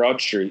boys on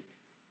Broad Street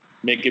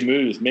making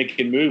moves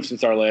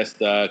since our last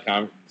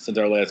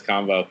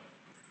convo.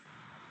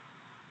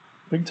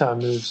 Big time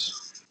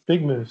moves.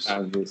 Big moves.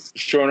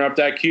 Shoring up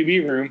that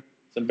QB room.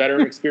 Some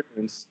veteran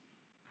experience.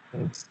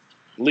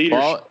 Leadership.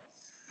 Well,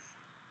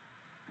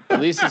 at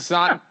least it's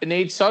not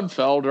Nate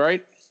Sudfeld,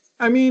 right?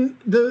 I mean,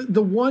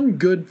 the one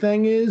good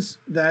thing is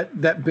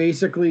that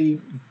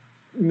basically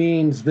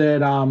means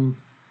that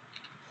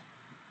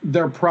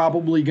they're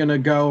probably going to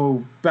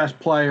go best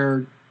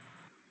player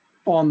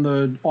on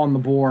the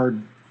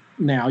board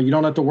now. You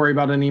don't have to worry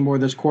about any more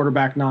of this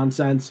quarterback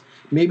nonsense.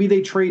 Maybe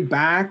they trade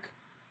back,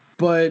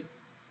 but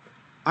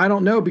I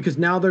don't know, because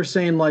now they're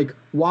saying like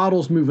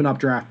Waddle's moving up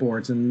draft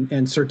boards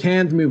and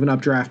Surtan's moving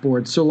up draft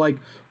boards. So like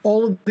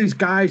all of these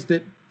guys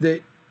that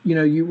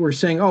you were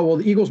saying, oh, well,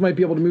 the Eagles might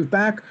be able to move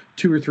back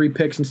 2 or 3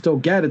 picks and still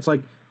get. It's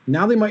like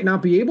now they might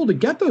not be able to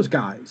get those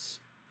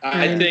guys.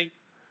 I think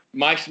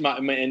my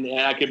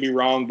and I could be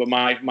wrong, but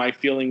my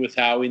feeling with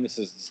Howie, and this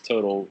is his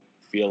total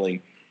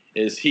feeling,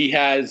 is he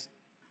has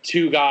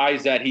 2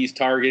 guys that he's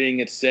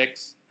targeting at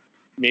 6,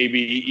 maybe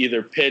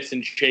either Pitts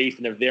and Chase,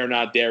 and if they're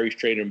not there, he's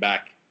trading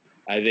back.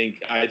 I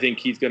think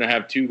he's going to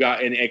have 2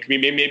 guys, and it could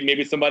be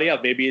maybe somebody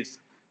else. Maybe it's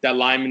that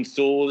lineman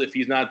Sewell. If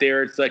he's not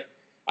there, it's like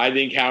I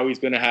think Howie's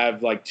going to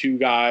have like 2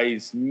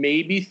 guys,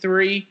 maybe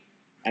 3,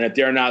 and if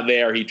they're not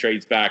there, he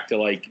trades back to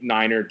like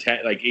 9 or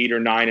 10, like 8 or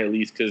 9 at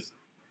least, because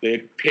the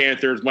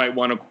Panthers might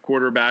want a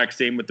quarterback.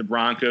 Same with the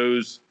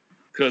Broncos,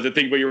 because I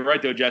think, but you're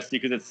right though, Jesse,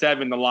 because at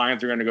 7 the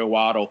Lions are going to go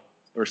Waddle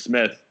or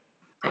Smith,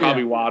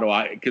 probably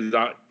Waddle, because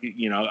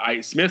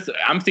Smith.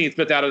 I'm seeing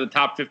Smith out of the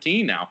top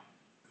 15 now.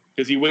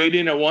 Because he weighed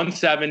in at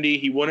 170,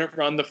 he wouldn't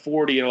run the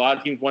 40, and a lot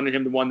of teams wanted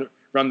him to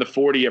run the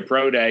 40 at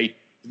Pro Day.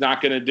 He's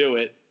not going to do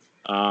it.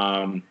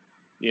 I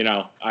don't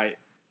know. I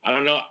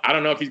don't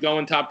know if he's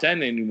going top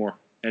 10 anymore.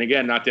 And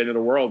again, not the end of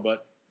the world,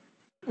 but.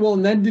 Well,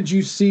 and then did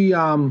you see,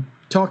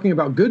 talking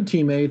about good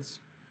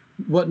teammates,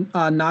 what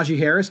Najee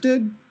Harris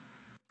did?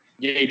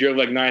 Yeah, he drove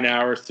like 9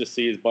 hours to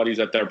see his buddies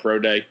at their Pro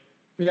Day.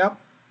 Yep.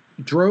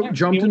 Jumped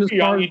in his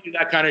car. You do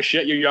that kind of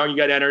shit. You're young. You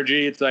got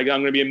energy. It's like,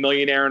 I'm going to be a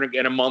millionaire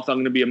in a month. I'm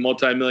going to be a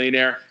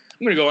multimillionaire. I'm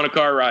going to go on a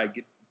car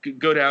ride.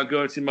 Go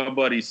and see my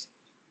buddies.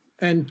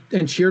 And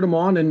cheered them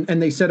on.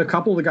 And they said a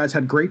couple of the guys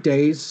had great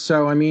days.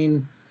 So, I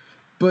mean,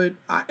 but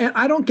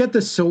I don't get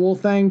the Sewell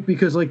thing,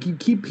 because like you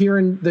keep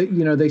hearing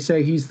that, they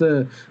say he's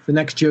the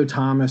next Joe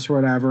Thomas or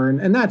whatever.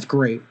 And that's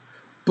great.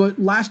 But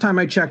last time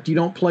I checked, you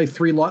don't play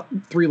three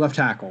left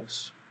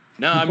tackles.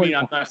 No, I mean,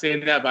 I'm not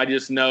saying that, but I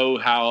just know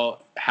how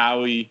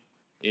he,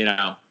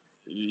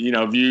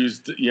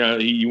 views,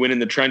 he went in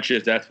the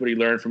trenches. That's what he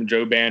learned from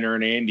Joe Banner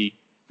and Andy.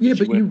 Yeah,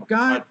 but you've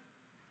got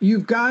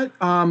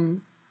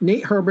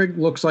Nate Herbig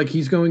looks like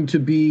he's going to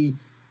be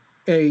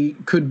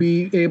could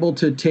be able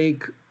to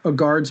take a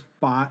guard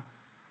spot.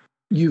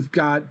 You've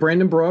got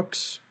Brandon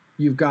Brooks.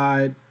 You've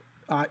got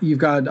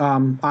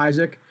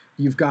Isaac.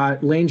 You've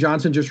got Lane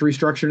Johnson just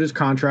restructured his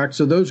contract,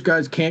 so those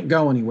guys can't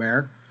go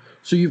anywhere.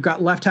 So you've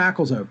got left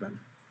tackles open.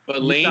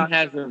 But Lane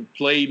hasn't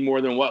played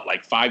more than,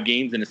 5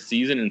 games in a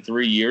season in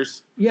 3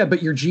 years? Yeah,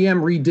 but your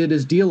GM redid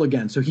his deal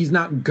again, so he's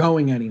not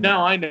going anywhere.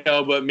 No, I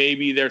know, but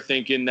maybe they're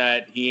thinking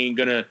that he ain't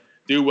going to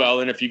do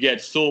well, and if you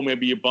get Sewell,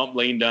 maybe you bump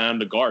Lane down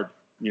to guard.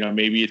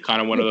 Maybe it's kind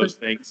of one of those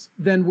things.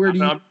 Then where do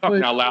you I'm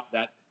talking out loud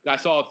that. I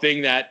saw a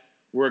thing that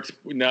works,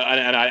 and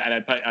I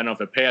don't know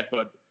if it passed,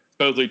 but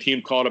supposedly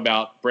team called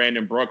about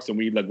Brandon Brooks, and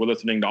we're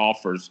listening to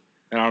offers.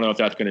 And I don't know if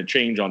that's going to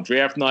change on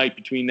draft night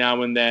between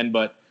now and then,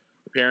 but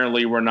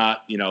apparently we're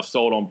not,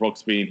 sold on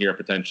Brooks being here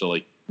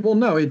potentially. Well,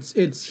 no,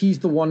 it's he's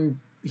the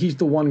one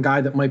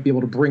guy that might be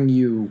able to bring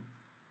you.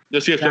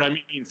 That's what I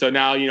mean. So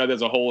now,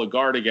 there's a hole at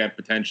guard again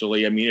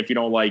potentially. I mean, if you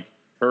don't like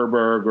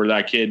Herberg or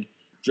that kid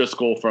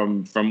Driscoll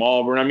from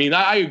Auburn, I mean,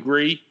 I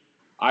agree.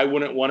 I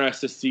wouldn't want us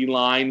to see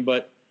line,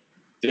 but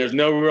there's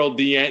no real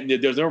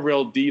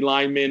D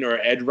lineman or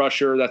edge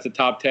rusher that's a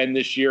top 10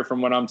 this year from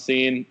what I'm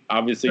seeing.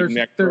 Obviously,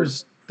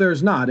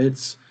 there's not.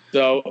 It's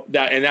so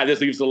that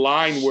just leaves the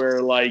line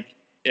where, like,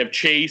 if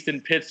Chase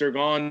and Pitts are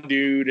gone,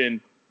 dude,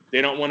 and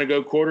they don't want to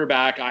go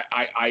quarterback,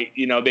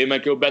 they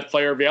might go best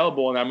player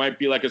available, and that might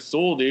be like a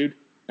Sewell, dude.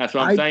 That's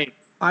what I'm saying.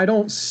 I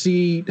don't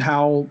see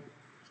how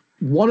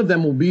one of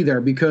them will be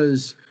there,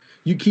 because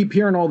you keep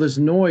hearing all this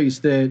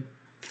noise that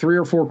 3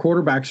 or 4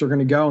 quarterbacks are going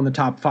to go in the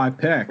top 5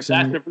 picks.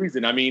 That's the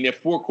reason. I mean, if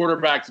 4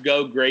 quarterbacks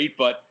go, great,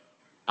 but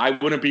I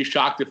wouldn't be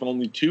shocked if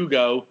only 2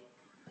 go.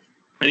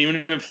 And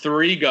even if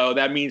 3 go,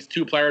 that means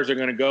 2 players are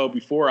going to go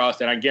before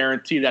us, and I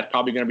guarantee that's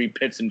probably going to be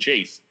Pitts and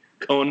Chase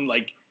going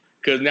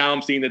because now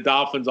I'm seeing the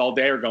Dolphins all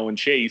day are going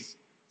Chase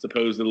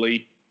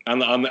supposedly,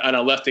 and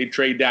unless they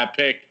trade that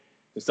pick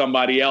to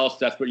somebody else,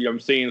 that's what I'm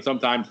seeing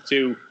sometimes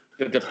too.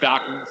 That the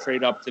Falcons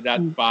trade up to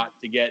that spot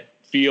to get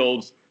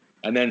Fields,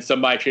 and then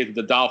somebody trades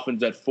the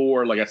Dolphins at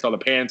 4, like I saw the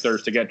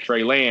Panthers to get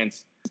Trey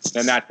Lance,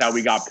 and that's how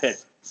we got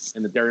Pitt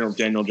in the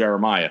Daniel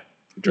Jeremiah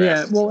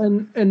draft. Yeah, well,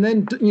 and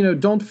then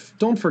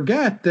don't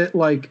forget that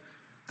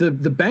the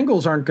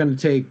Bengals aren't going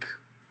to take.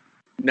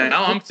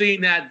 Now I'm seeing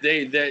that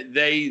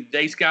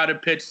they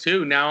scouted Pitts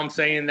too. Now I'm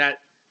saying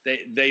that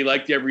they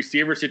like their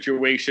receiver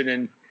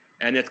situation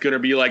and it's going to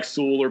be like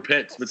Sewell or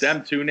Pitts with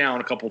them too now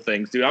and a couple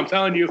things, dude. I'm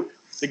telling you,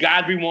 the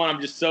guys we want,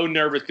 I'm just so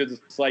nervous because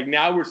it's like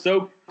now we're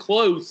so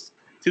close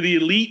to the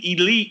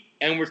elite,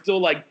 and we're still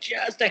like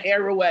just a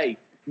hair away.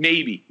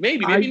 Maybe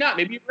not.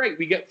 Maybe you're right.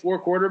 We get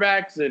 4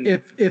 quarterbacks, and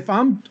if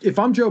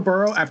I'm Joe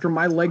Burrow after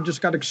my leg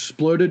just got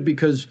exploded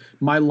because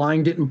my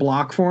line didn't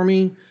block for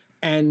me,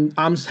 and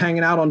I'm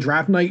hanging out on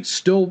draft night,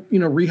 still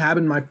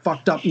rehabbing my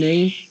fucked up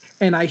knee,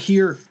 and I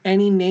hear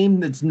any name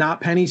that's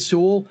not Penei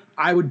Sewell,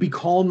 I would be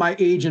calling my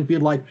agent, be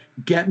like,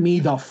 "Get me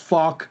the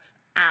fuck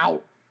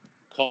out."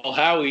 Call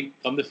Howie.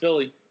 Come to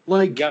Philly.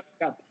 We got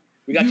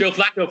Joe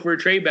Flacco for a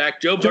trade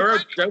back. Joe Burrow,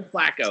 Joe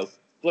Flacco.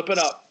 Flip it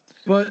up.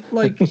 But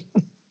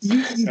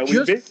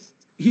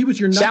he was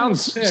your number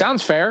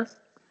sounds fair.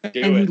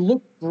 And he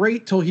looked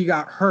great till he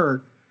got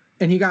hurt,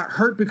 and he got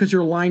hurt because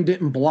your line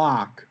didn't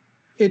block.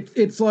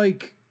 It's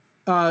like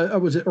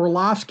was it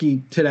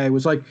Orlovsky today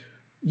was like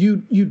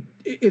you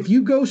if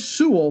you go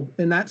Sewell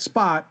in that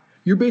spot,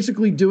 you're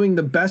basically doing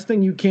the best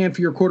thing you can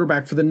for your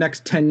quarterback for the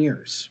next 10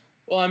 years.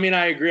 Well, I mean,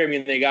 I agree. I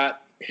mean, they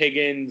got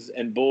Higgins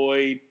and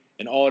Boyd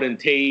and Alden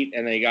Tate,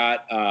 and they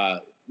got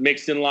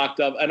Mixon locked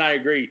up, and I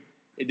agree.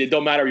 It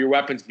don't matter your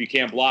weapons if you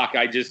can't block.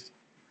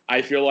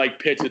 I feel like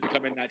Pitts is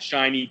becoming that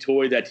shiny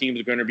toy that teams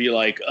are going to be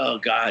like, oh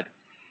God,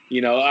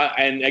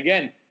 and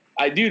again,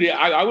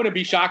 I wouldn't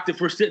be shocked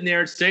if we're sitting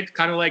there at 6,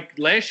 kind of like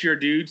last year,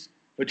 dudes.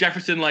 But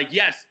Jefferson,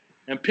 yes,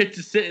 and Pitts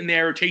is sitting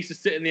there, or Chase is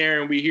sitting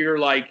there, and we hear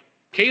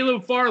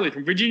Caleb Farley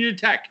from Virginia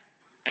Tech,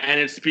 and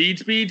it's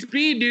speed,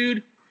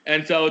 dude.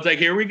 And so it's like,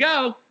 here we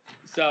go.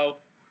 So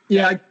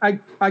yeah,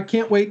 I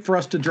can't wait for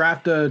us to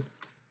draft an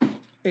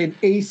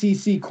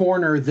ACC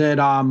corner that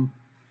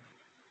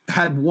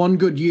had one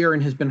good year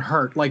and has been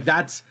hurt.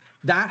 That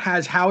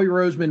has Howie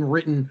Roseman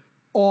written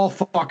all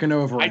fucking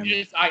over him.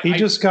 He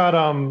just had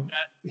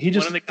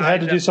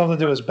to do something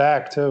to his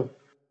back too.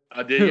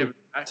 Did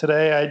he?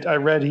 Today I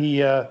read he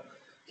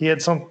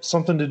had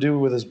something to do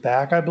with his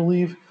back, I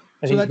believe,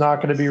 and so he's not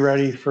going to be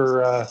ready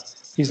for.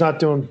 He's not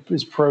doing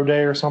his pro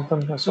day or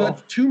something. So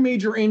that's 2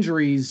 major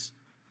injuries.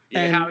 Yeah,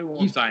 and Howie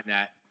won't sign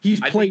that.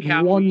 He's played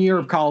 1 year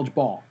of college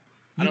ball.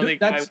 I don't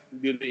think I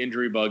would do the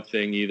injury bug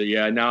thing either.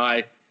 Yeah, no,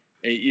 I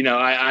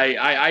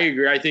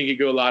agree. I think he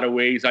go a lot of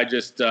ways. I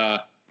just,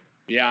 I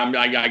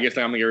guess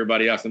I'm like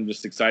everybody else. I'm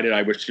just excited.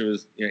 I wish it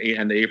was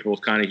end of April was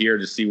kind of here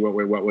to see what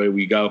way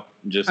we go.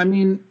 I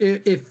mean,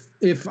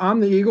 if I'm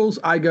the Eagles,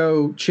 I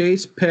go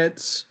Chase,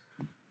 Pitts,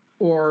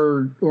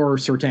 or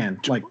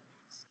Surtain,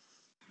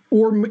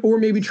 or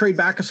maybe trade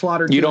back a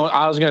slot or two.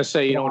 I was gonna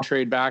say you don't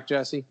trade back,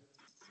 Jesse.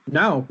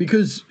 No,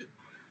 because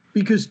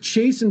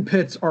Chase and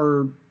Pitts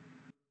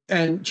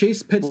and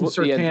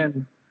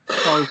Surtain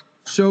are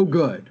so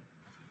good.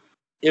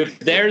 If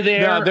they're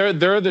there,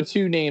 they're the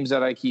 2 names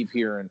that I keep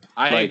hearing.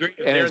 I agree,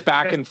 and it's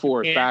back and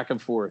forth.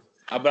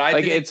 But I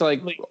think it's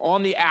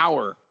on the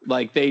hour.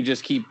 They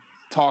just keep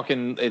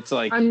talking. It's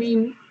like, I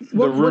mean,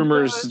 the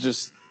rumors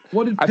just.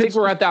 I think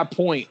we're at that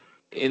point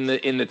in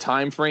the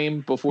time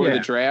frame before the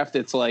draft.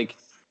 It's like,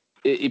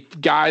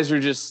 guys are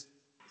just,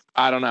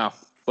 I don't know.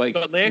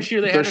 But last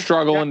year they're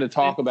struggling to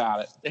talk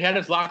about it. They had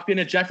us locked in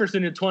at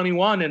Jefferson at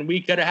 21, and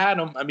we could have had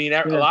him. I mean,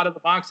 a lot of the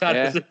box had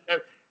us.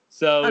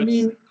 So I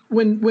mean,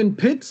 when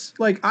Pitts,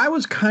 I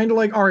was kind of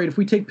like, all right, if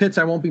we take Pitts,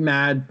 I won't be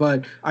mad,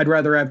 but I'd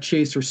rather have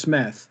Chase or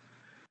Smith.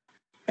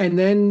 And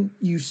then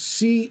you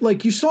see,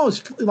 you saw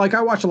his,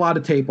 I watched a lot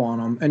of tape on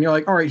him, and you're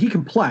like, all right, he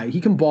can play,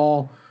 he can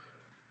ball,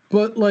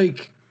 but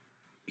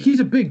he's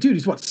a big dude.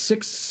 He's what,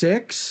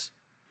 6'6",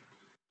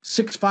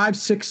 6'5",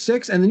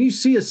 6'6", and then you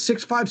see a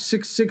 6'5",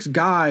 6'6"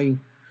 guy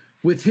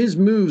with his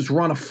moves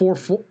run a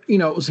 4.4.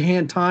 It was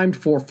hand timed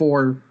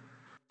 4.4,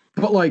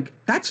 but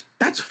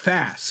that's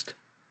fast.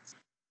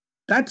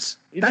 That's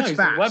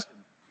fast.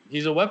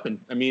 He's a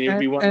weapon. I mean, it'd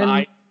be one of the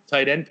high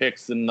tight end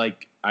picks, and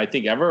I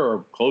think ever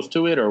or close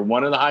to it, or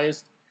one of the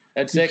highest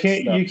at 6.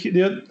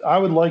 I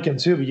would like him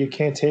too, but you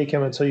can't take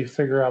him until you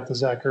figure out the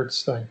Zach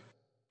Ertz thing.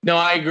 No,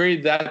 I agree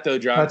with that though,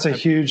 John. That's a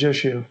huge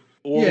issue.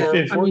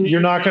 You're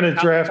not going to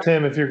draft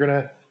him if you're going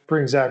to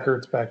bring Zach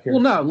Ertz back here.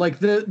 Well, no,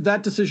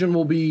 that decision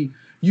will be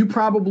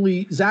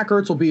Zach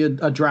Ertz will be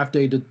a draft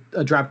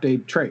day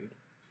trade.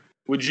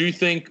 Would you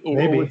think, or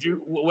Maybe.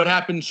 what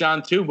happens,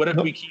 Sean, too? What if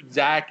we keep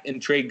Zach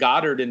and trade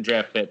Goddard and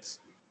draft Pitts?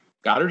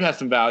 Goddard has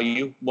some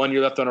value. 1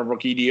 year left on a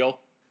rookie deal.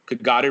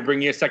 Could Goddard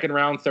bring you a 2nd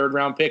round, 3rd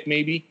round pick,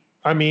 maybe?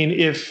 I mean,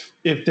 if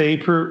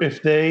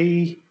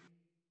they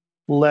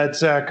let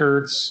Zach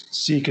Ertz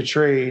seek a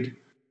trade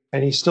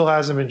and he still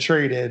hasn't been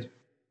traded,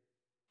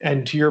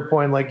 and to your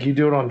point, like you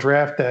do it on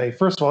draft day,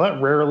 first of all,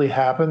 that rarely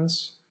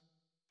happens.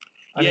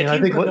 I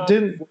think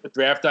the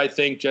draft, I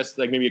think just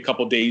like maybe a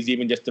couple days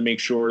even just to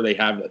make sure they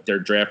have their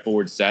draft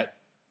board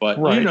set. But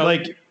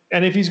right,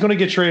 and if he's going to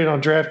get traded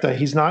on draft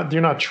day,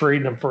 they're not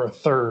trading him for a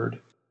third.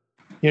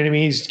 You know what I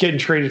mean? He's getting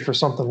traded for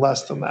something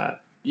less than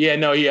that. Yeah,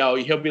 no,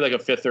 he'll be like a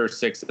 5th or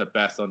 6th at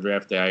best on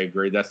draft day. I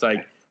agree. That's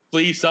like,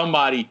 please,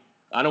 somebody.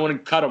 I don't want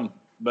to cut him,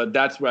 but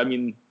that's what I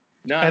mean.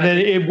 No, and then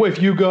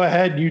if you go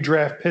ahead and you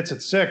draft Pitts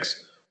at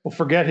 6, well,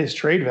 forget his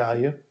trade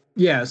value.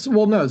 Yes.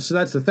 Well, no. So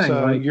that's the thing.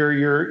 So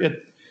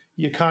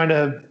you kind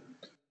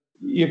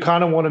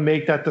of want to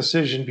make that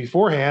decision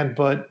beforehand,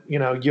 but you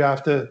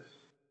have to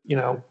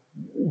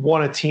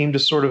want a team to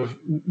sort of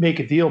make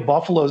a deal.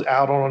 Buffalo's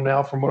out on him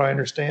now, from what I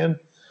understand,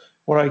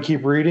 what I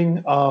keep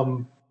reading.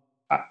 I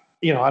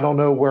don't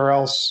know where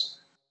else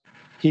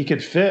he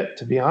could fit,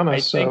 to be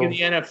honest. I think in the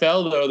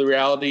NFL, though, the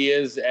reality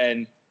is,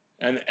 and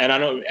I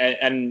don't,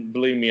 and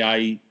believe me,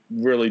 I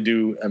really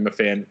am a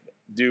fan.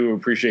 Do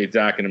appreciate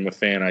Zach, and I'm a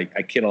fan. I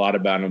kid a lot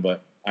about him,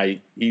 but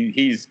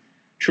he's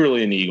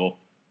truly an Eagle.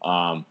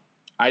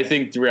 I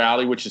think the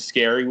reality, which is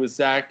scary with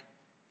Zach,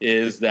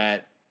 is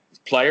that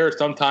players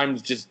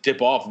sometimes just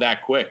dip off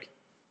that quick.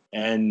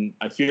 And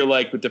I feel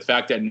like with the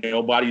fact that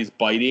nobody's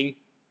biting,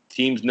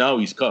 teams know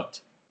he's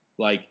cooked.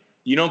 Like,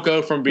 you don't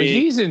go from being.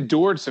 But he's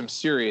endured some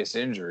serious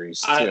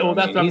injuries too.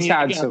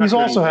 He's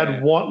also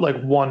had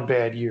one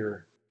bad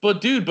year.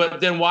 But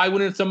then why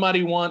wouldn't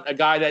somebody want a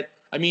guy that?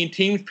 I mean,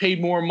 teams paid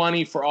more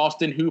money for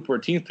Austin Hooper.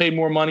 Teams paid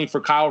more money for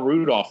Kyle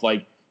Rudolph.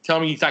 Like, tell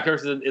me Zach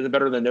Ertz isn't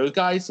better than those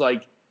guys?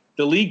 Like,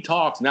 the league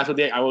talks, and that's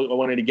what I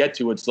wanted to get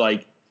to. It's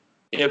like,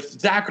 if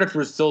Zach Ertz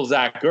was still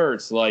Zach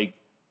Ertz, like,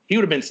 he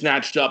would have been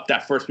snatched up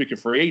that first week of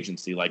free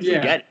agency. Like,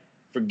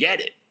 forget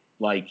it.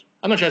 Like,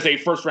 I'm not trying to say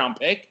first-round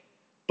pick,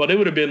 but it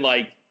would have been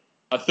like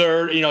a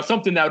third,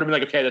 something that would have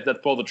been like, okay, let's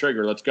pull the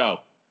trigger. Let's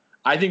go.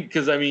 I think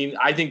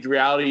the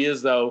reality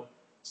is, though,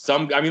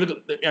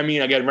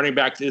 again, running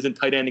back isn't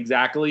tight end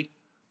exactly,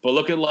 but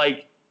look at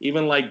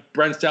even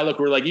Brent Stellick,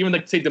 or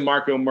even say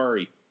DeMarco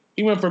Murray.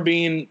 He went from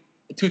being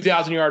a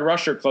 2,000-yard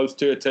rusher close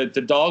to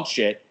dog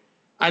shit.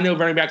 I know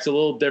running back's a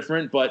little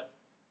different, but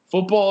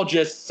football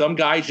some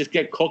guys just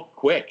get cooked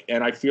quick.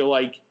 And I feel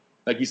like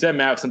you said,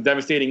 Matt, some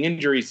devastating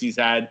injuries he's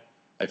had.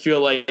 I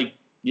feel like,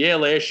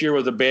 last year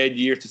was a bad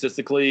year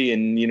statistically,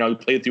 and he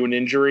played through an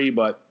injury,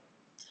 but.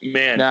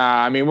 Man,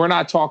 nah. I mean, we're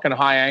not talking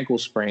high ankle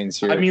sprains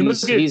here. I mean,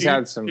 he's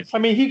had some. I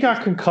mean, he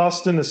got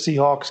concussed in the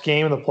Seahawks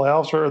game in the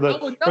playoffs, or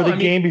the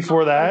game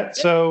before that.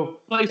 So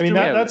I mean,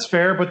 that's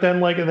fair. But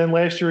then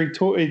last year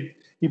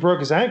he broke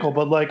his ankle.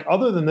 But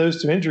other than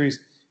those two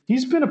injuries,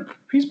 he's been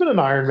an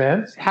Iron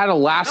Man. Had a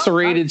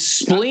lacerated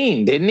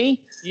spleen, didn't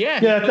he? Yeah.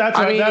 Yeah, that's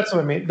what I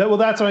mean.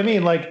 That's what I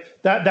mean.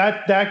 Like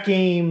that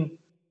game,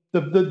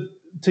 the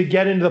to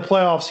get into the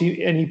playoffs,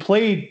 he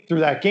played through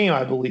that game,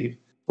 I believe.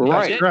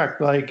 Right. That's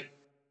correct.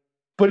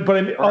 But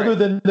I mean, other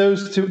than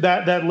those two,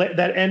 that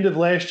end of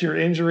last year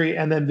injury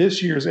and then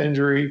this year's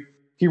injury,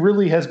 he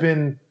really has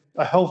been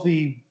a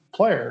healthy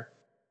player.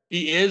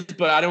 He is,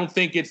 but I don't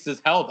think it's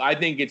his health. I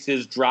think it's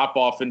his drop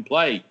off in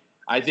play.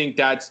 I think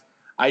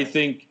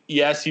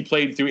yes, he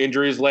played through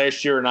injuries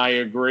last year, and I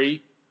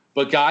agree.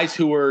 But guys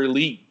who are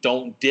elite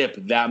don't dip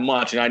that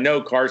much. And I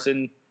know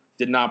Carson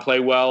did not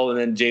play well, and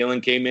then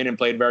Jalen came in and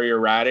played very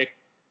erratic.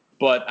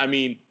 But I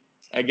mean,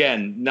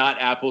 again, not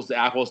apples to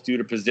apples due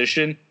to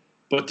position.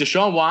 But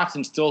Deshaun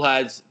Watson still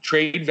has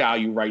trade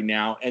value right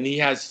now, and he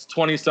has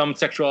 20-some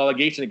sexual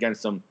allegation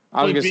against him.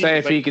 I was going to say,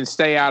 if he can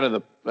stay out of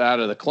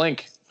the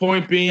clink.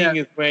 Point being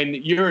is when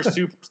you're a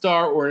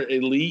superstar or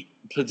elite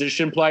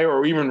position player,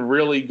 or even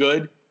really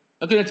good,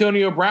 look at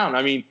Antonio Brown.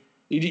 I mean,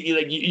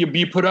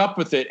 you put up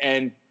with it,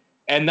 and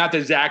not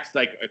that Zach's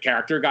like a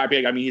character guy.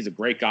 I mean, he's a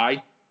great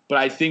guy, but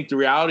I think the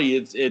reality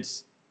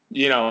it's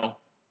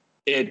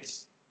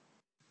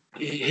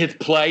his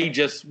play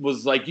just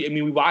was like, I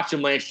mean, we watched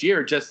him last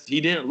year.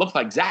 He didn't look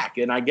like Zach,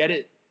 and I get it.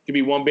 It could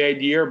be one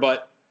bad year,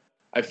 but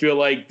I feel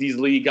like these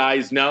league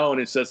guys know,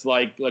 and it's just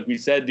like we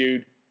said,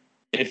 dude,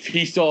 if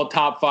he's still a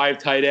top 5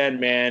 tight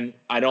end, man,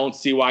 I don't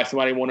see why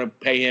somebody want to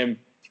pay him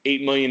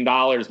 $8 million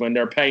when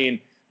they're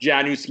paying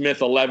Jonnu Smith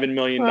 $11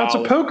 million. Well, it's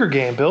a poker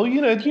game, Bill.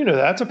 You know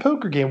that's a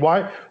poker game.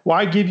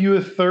 Why give you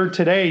a third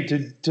today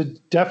to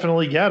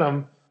definitely get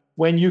him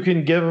when you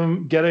can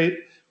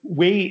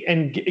wait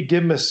and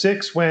give him a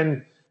 6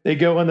 when they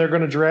go and they're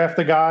going to draft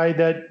the guy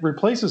that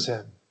replaces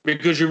him?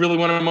 Because you really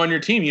want him on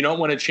your team. You don't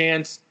want a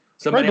chance.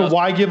 Right, but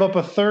why give up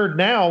a third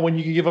now when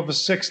you can give up a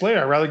 6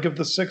 later? I'd rather give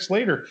the 6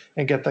 later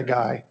and get the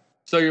guy.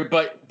 So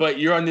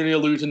you're under the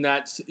illusion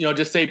that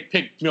just say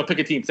pick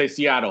a team, say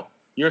Seattle.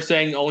 You're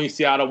saying only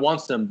Seattle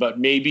wants him, but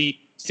maybe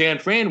San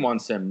Fran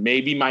wants him,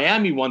 maybe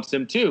Miami wants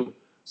him too.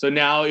 So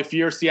now, if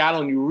you're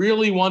Seattle and you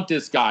really want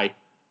this guy,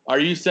 are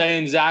you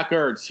saying Zach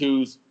Ertz,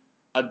 who's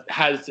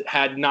has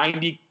had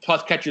 90+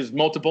 catches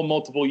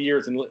multiple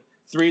years and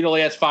 3 of the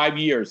last 5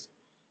 years,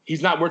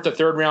 he's not worth a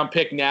third-round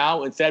pick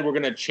now. Instead, we're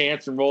going to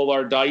chance and roll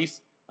our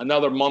dice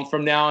another month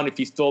from now, and if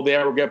he's still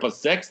there, we'll get up a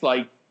 6th.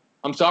 Like,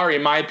 I'm sorry,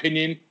 in my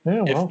opinion,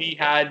 if he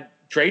had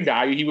trade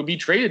value, he would be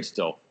traded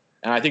still.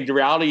 And I think the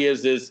reality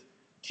is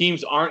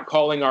teams aren't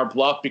calling our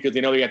bluff because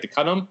they know they have to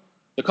cut him.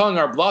 They're calling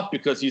our bluff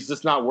because he's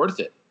just not worth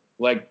it.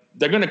 Like,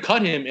 they're going to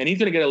cut him, and he's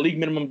going to get a league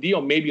minimum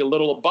deal, maybe a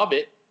little above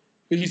it,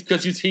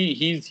 because he's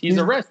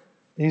a risk.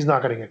 He's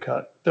not going to get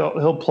cut.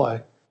 He'll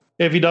play.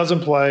 If he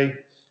doesn't play,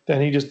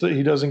 then he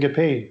doesn't get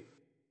paid.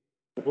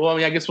 Well, I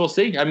mean, I guess we'll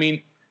see. I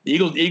mean, the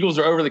Eagles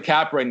are over the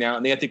cap right now,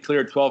 and they have to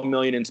clear $12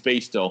 million in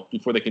space still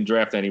before they can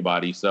draft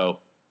anybody. So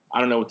I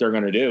don't know what they're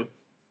going to do.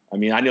 I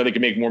mean, I know they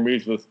can make more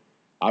moves with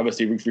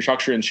obviously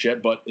restructure and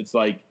shit, but it's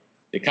like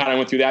they kind of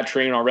went through that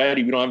train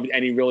already. We don't have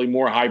any really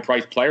more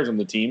high-priced players on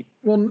the team.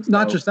 Well,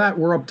 not just that.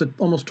 We're up to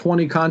almost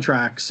 20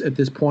 contracts at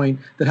this point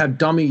that have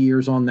dummy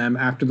years on them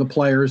after the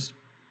player's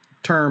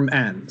term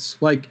ends.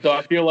 Like, so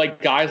I feel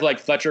like guys like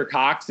Fletcher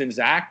Cox and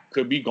Zach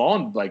could be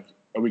gone like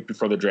a week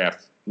before the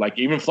draft. Like,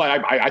 even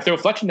I throw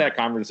Fletcher in that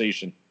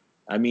conversation.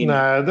 I mean,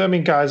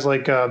 guys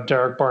like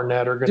Derek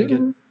Barnett are going to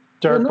get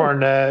Derek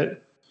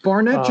Barnett.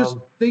 Barnett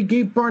they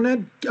gave Barnett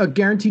a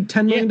guaranteed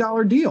 $10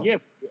 million deal. Yeah.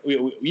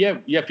 We're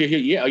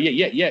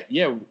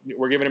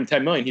giving him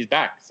 $10 million. He's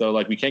back. So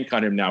like, we can't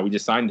cut him now. We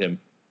just signed him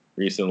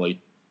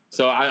recently.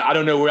 So I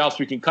don't know where else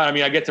we can cut. I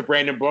mean, I guess if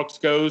Brandon Brooks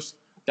goes,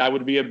 that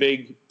would be a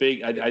big,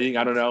 I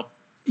don't know.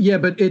 Yeah,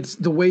 but it's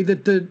the way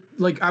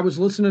that I was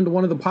listening to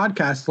one of the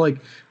podcasts, like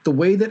the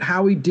way that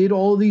Howie did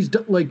all of these,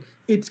 like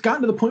it's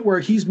gotten to the point where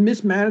he's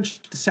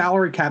mismanaged the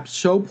salary cap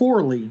so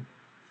poorly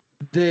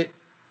that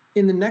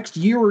in the next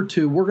year or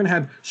two, we're going to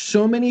have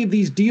so many of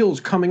these deals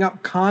coming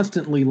up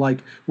constantly.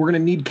 Like, we're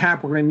going to need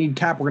cap, we're going to need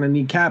cap, we're going to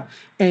need cap.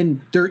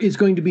 And there is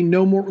going to be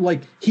no more,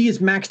 like, he has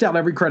maxed out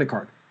every credit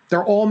card.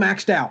 They're all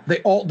maxed out.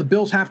 The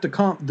bills have to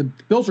come. The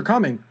bills are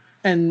coming,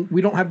 and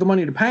we don't have the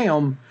money to pay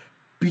them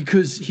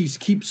because he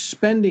keeps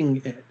spending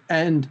it.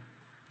 And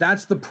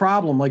that's the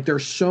problem. Like,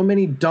 there's so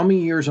many dummy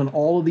years on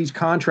all of these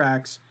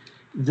contracts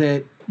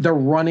that they're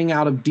running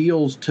out of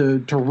deals to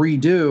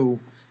redo.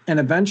 And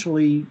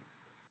eventually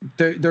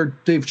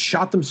they've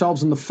shot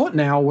themselves in the foot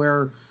now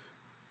where,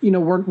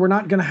 we're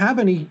not going to have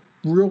any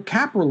real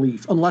cap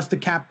relief unless the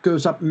cap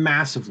goes up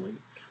massively.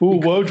 Ooh,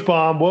 Woj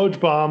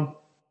bomb.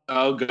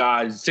 Oh,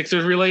 God.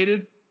 Sixers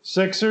related?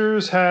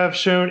 Sixers have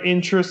shown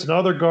interest in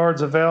other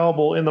guards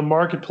available in the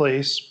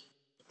marketplace.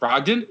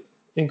 Brogdon?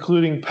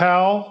 Including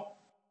Powell,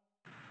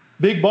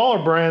 Big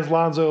Baller Brands,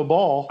 Lonzo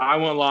Ball. I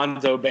want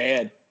Lonzo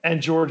bad.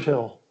 And George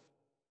Hill.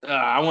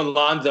 I want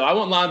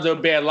Lonzo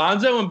bad.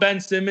 Lonzo and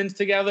Ben Simmons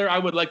together, I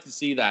would like to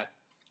see that.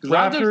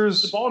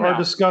 Raptors are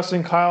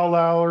discussing Kyle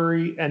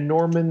Lowry and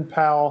Norman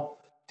Powell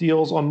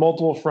deals on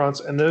multiple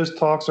fronts, and those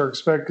talks are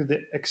expected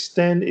to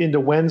extend into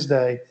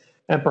Wednesday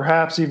and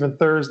perhaps even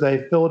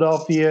Thursday.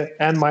 Philadelphia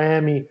and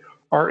Miami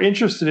are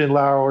interested in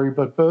Lowry,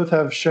 but both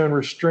have shown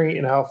restraint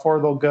in how far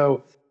they'll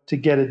go to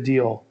get a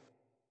deal.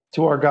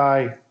 To our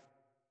guy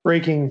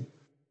breaking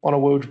on a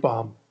Woj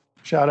bomb.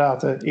 Shout out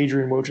to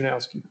Adrian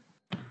Wojnarowski.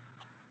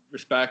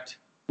 Respect.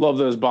 Love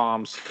those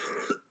bombs.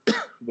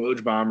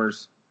 Woj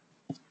bombers.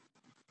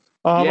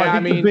 I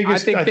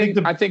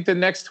think the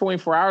next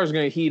 24 hours is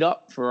going to heat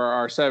up for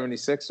our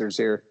 76ers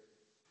here.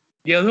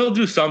 Yeah, they'll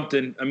do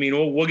something. I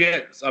mean, we'll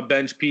get a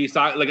bench piece.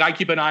 I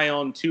keep an eye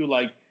on too,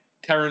 like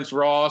Terrence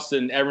Ross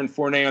and Evan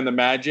Fournier on the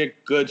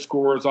Magic. Good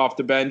scorers off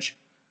the bench.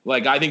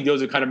 Like, I think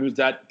those are kind of moves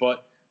that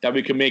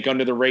we can make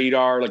under the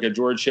radar, like a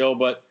George Hill.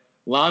 But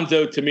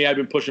Lonzo, to me, I've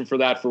been pushing for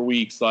that for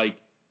weeks.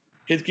 Like,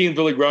 his game's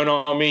really grown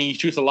on me. He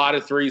shoots a lot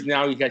of threes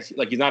now.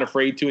 He's not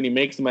afraid to, and he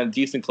makes them at a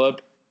decent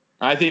clip.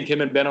 I think him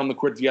and Ben on the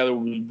court together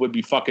would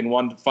be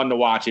fucking fun to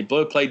watch. They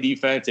both play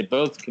defense. They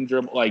both can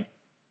dribble. Like,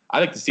 I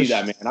like to see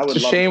that, man. It's a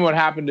shame what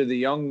happened to the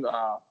young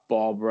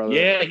Ball brother.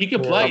 Yeah, he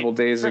could play. A couple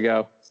days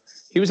ago.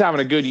 He was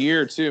having a good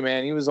year too,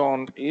 man. He was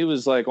on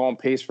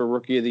pace for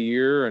Rookie of the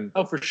Year, and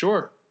for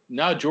sure.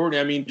 No,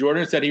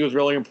 Jordan said he was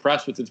really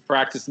impressed with his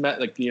practice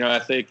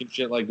ethic and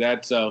shit like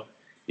that. So,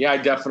 yeah, I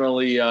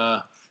definitely,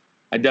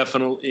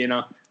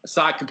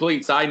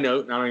 complete side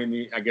note.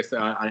 I guess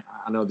I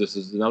know this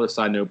is another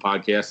side note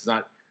podcast. It's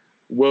not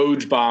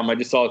Woj bomb. I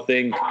just saw a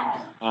thing.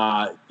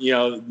 Are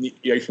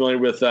you familiar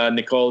with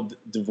Nicole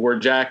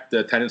Dvorak,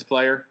 the tennis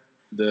player,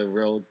 the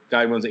real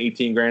guy who wins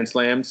 18 Grand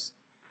Slams?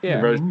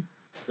 Yeah, the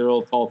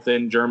real tall,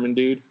 thin German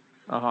dude.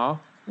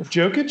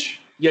 Jokic.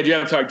 Yeah,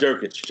 I'm sorry,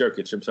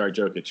 Jokic. I'm sorry,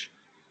 Jokic.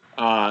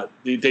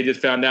 They just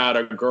found out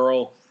a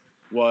girl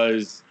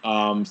was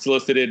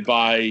solicited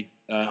by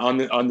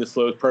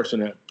undisclosed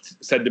person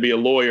said to be a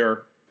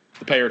lawyer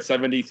to pay her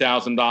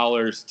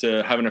 $70,000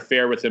 to have an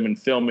affair with him and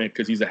film it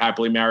because he's a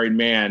happily married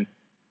man,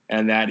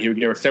 and that he would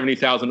give her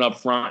 $70,000 up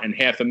front and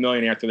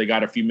 $500,000 after they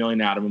got a few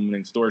million out of him in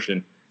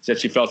extortion. Said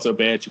she felt so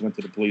bad she went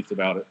to the police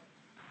about it.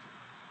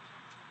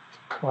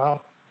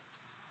 Wow.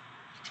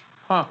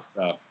 Huh.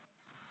 So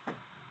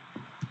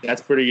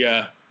that's pretty.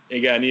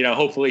 Again,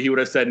 hopefully he would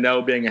have said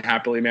no, being a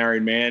happily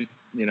married man,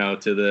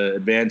 to the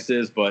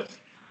advances. But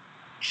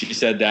she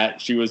said that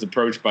she was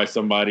approached by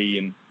somebody,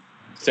 and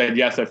said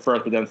yes at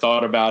first, but then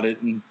thought about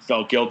it and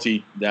felt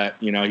guilty that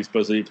he's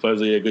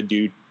supposedly a good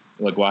dude.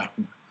 Like why?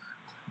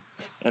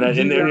 And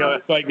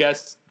I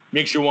guess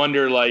makes you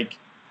wonder, like,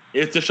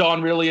 is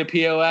Deshaun really a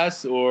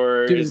POS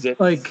or is it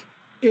like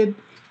it?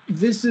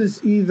 This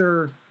is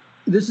either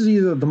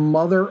the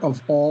mother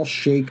of all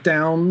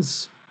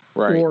shakedowns,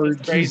 right? Or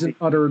he's an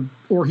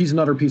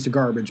utter piece of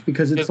garbage,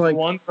 because it's like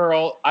one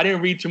girl. I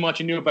didn't read too much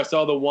into it, but I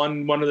saw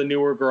one of the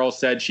newer girls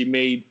said he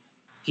made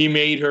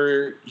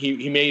her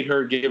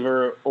give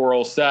her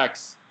oral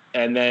sex,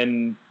 and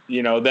then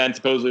then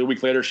supposedly a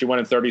week later she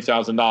wanted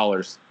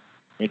 $30,000.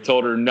 He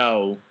told her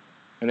no,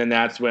 and then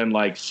that's when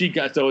like she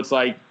got. So it's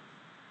like,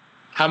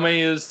 how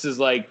many of this is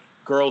like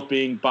girls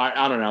being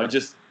I don't know,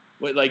 just.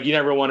 Like, you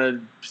never want to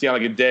sound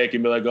like a dick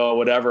and be like, oh,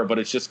 whatever, but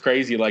it's just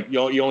crazy. Like, you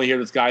only hear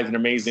this guy's an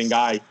amazing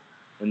guy,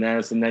 and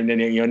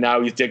then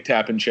now he's dick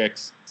tapping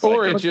chicks.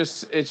 Or it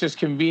just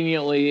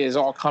conveniently is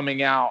all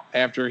coming out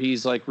after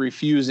he's like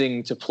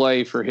refusing to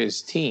play for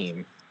his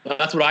team.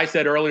 That's what I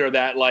said earlier,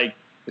 that like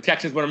the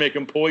Texans want to make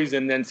him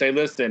poison, then say,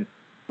 listen,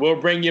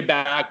 we'll bring you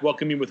back,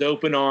 welcome you with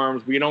open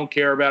arms. We don't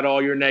care about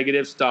all your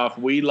negative stuff.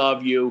 We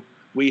love you.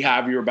 We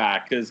have your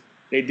back. Because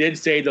they did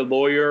say the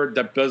lawyer,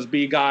 the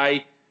Busby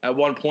guy, at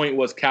one point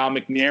was Cal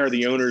McNair,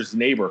 the owner's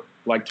neighbor.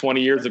 Like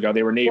 20 years ago,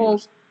 they were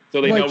neighbors.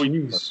 So they know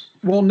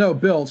Well, no,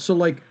 Bill. So,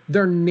 like,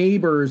 they're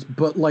neighbors,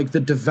 but, like, the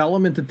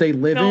development that they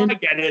live in. I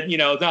get it.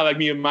 It's not like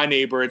me and my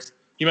neighbor. It's,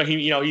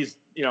 he's,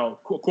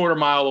 quarter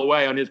mile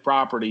away on his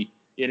property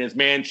in his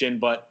mansion.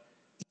 But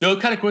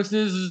those kind of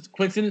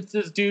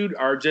coincidences, dude,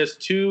 are just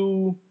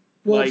too.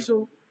 Well,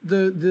 so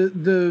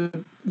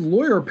the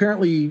lawyer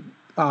apparently,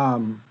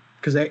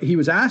 because he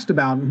was asked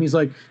about him, he's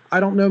like, I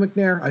don't know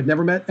McNair. I've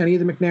never met any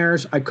of the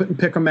McNairs. I couldn't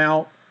pick them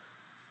out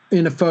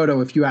in a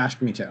photo if you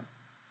asked me to.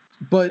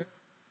 But,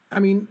 I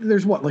mean,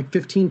 there's like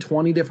 15,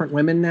 20 different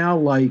women now?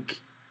 Like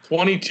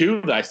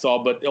 22 that I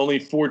saw, but only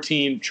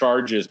 14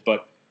 charges.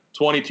 But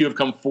 22 have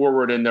come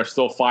forward, and they're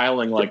still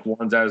filing like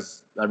ones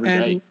as every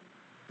day.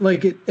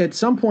 Like, at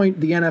some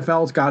point, the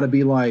NFL's got to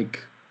be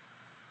like,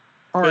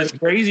 all right. It's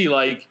crazy,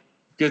 like,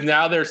 because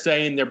now they're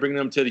saying they're bringing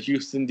them to the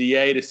Houston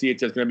DA to see if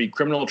there's going to be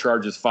criminal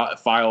charges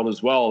filed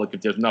as well, like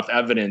if there's enough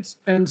evidence.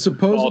 And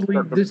supposedly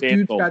this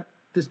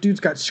dude's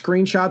got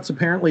screenshots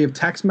apparently of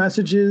text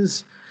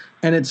messages,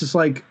 and it's just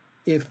like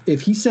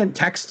if he sent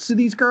texts to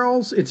these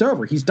girls, it's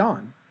over. He's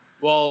done.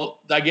 Well,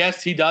 I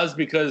guess he does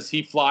because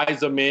he flies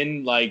them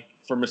in like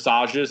for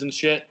massages and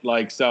shit.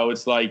 Like, so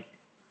it's like,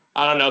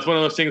 I don't know. It's one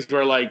of those things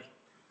where like,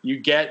 you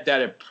get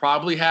that it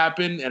probably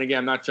happened. And again,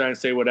 I'm not trying to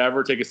say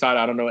whatever, take a side.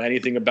 I don't know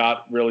anything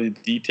about really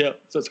detail.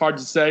 So it's hard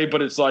to say,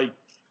 but it's like,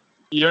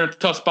 you're in a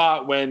tough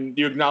spot when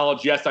you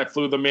acknowledge, yes, I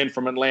flew them in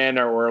from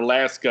Atlanta or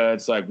Alaska.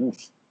 It's like,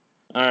 oof.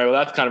 All right, well,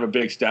 that's kind of a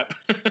big step.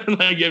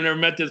 Like, you've never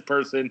met this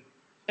person.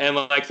 And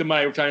like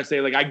somebody was trying to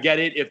say, like, I get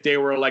it if they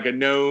were like a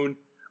known,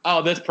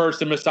 oh, this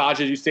person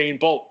massages Usain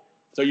Bolt,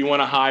 so you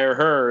want to hire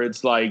her.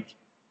 It's like,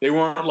 they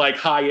weren't like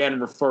high-end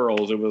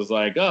referrals. It was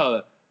like,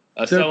 oh,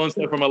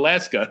 so-and-so from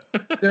Alaska.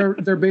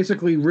 they're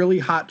basically really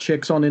hot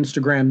chicks on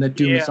Instagram that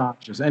do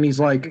massages. And he's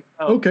like,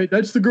 okay,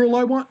 that's the girl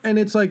I want. And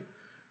it's like,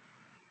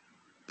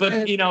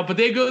 but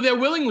they go there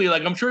willingly.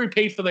 Like, I'm sure he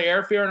paid for the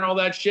airfare and all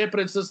that shit,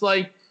 but it's just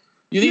like,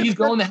 you think he's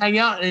going to hang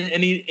out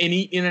and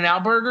eat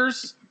In-N-Out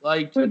burgers?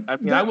 Like, I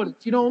mean, I would.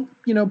 You don't,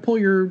 pull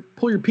your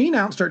peen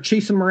out and start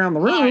chasing them around the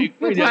room. I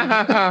agree.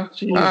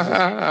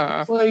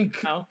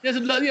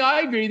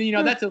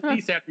 That's at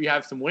least after you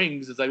have some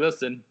wings. It's like,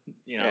 listen,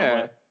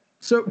 Yeah.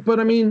 So, but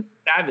I mean,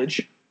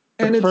 savage.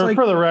 And it's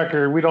for the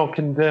record, we don't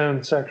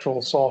condone sexual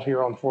assault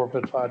here on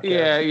Forfeit Podcast.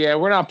 Yeah,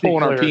 we're not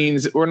pulling our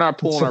peens. We're not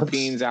pulling our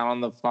peens out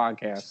on the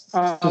podcast.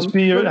 How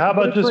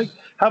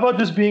about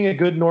just being a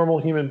good, normal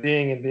human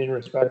being and being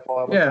respectful?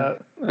 How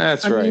about that?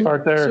 That's right.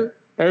 Start there.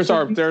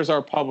 There's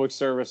our public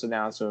service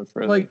announcement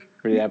for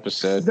the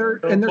episode. They're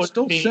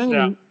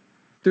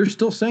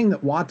still saying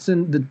that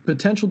Watson, the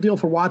potential deal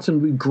for Watson,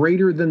 would be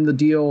greater than the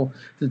deal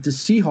that the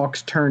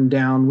Seahawks turned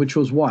down, which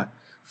was what,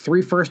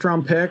 3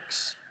 first-round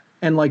picks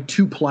and like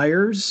 2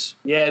 players.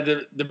 Yeah,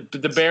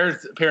 the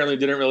Bears apparently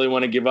didn't really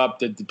want to give up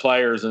the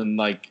players, and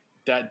like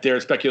that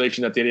there's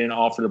speculation that they didn't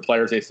offer the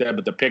players they said,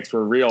 but the picks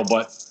were real.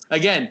 But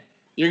again,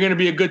 you're going to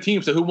be a good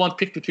team, so who wants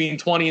pick between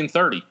 20 and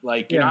 30?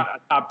 Like, you're not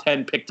a top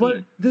 10 pick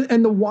team.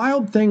 And the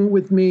wild thing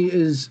with me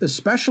is,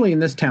 especially in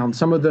this town,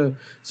 some of the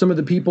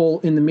people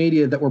in the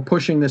media that were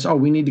pushing this,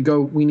 we need to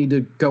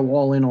go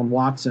all in on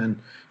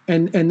Watson,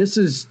 and this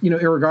is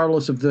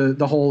irregardless of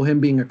the whole him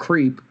being a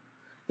creep.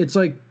 It's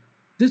like,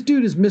 this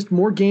dude has missed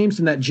more games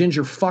than that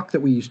ginger fuck that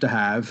we used to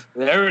have.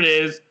 There it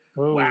is.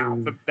 Ooh. Wow,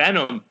 the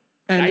venom.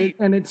 And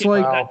it's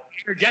like,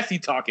 hear Jesse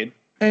talking.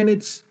 And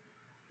it's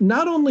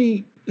not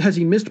only has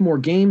he missed more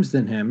games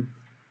than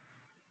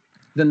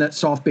that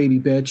soft baby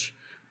bitch,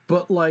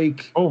 but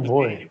like, oh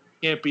boy,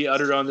 can't be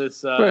uttered on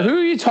this. But who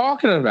are you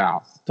talking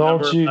about?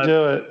 Don't you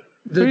do it?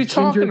 The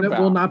ginger that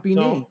will not be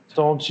named.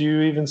 Don't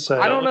you even say?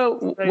 I don't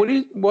know.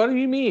 What do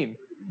you mean?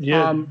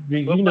 Yeah,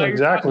 you know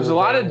exactly. There's a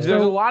lot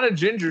of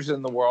gingers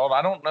in the world.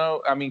 I don't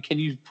know. I mean, can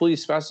you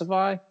please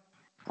specify?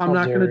 I'm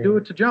not going to do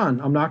it to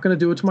John. I'm not going to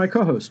do it to my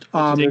co-host.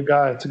 It's a good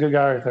guy. It's a good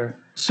guy right there.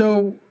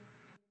 So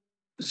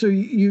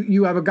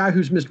you have a guy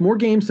who's missed more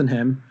games than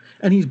him,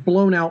 and he's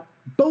blown out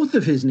both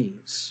of his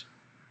knees.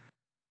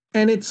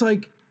 And it's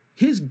like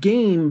his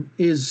game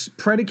is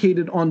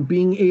predicated on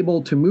being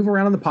able to move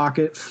around in the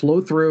pocket,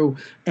 flow through,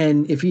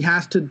 and if he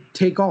has to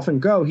take off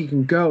and go, he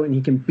can go, and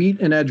he can beat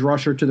an edge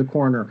rusher to the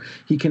corner.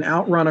 He can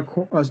outrun a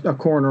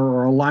corner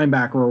or a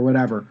linebacker or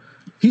whatever.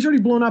 He's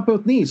already blown out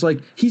both knees.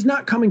 Like, he's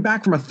not coming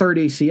back from a third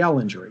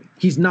ACL injury.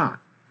 He's not.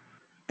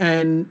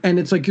 And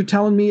it's like, you're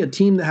telling me a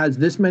team that has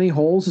this many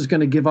holes is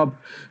going to give up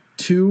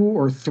 2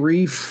 or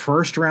 3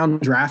 first-round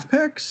draft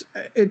picks?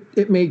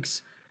 It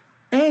makes...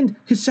 And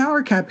his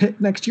salary cap hit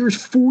next year is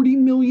 $40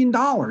 million.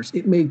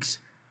 It makes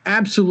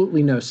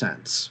absolutely no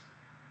sense.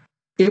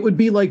 It would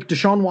be like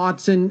Deshaun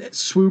Watson,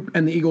 Swoop,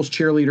 and the Eagles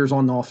cheerleaders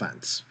on the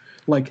offense.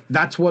 Like,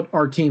 that's what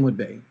our team would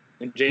be.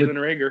 And Jalen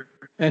Reagor.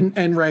 And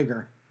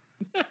Reagor.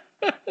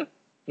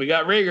 We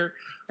got Reagor.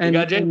 And,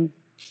 we got Jalen.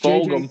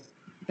 Fulgham.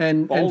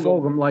 And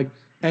Fulgham. Like,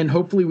 and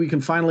hopefully we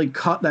can finally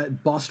cut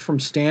that bust from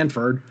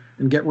Stanford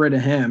and get rid of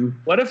him.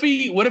 What if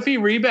he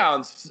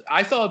rebounds?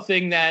 I saw a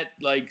thing that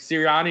like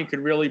Sirianni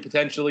could really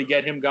potentially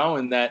get him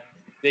going. That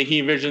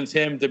he envisions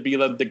him to be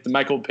like the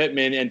Michael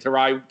Pittman and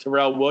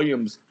Terrell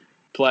Williams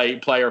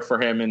player for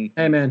him. And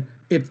hey man,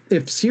 if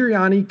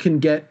Sirianni can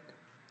get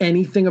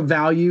anything of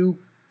value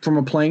from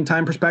a playing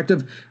time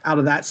perspective out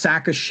of that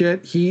sack of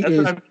shit, that's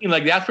what I mean.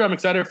 Like, that's what I'm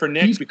excited for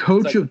Nick. He's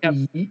coach of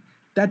the.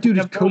 That dude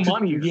is coach of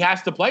money. He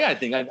has to play. I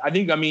think. I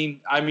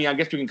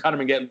guess we can cut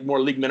him and get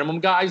more league minimum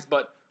guys,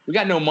 but we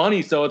got no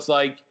money, so it's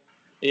like,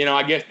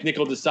 I guess Nick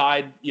will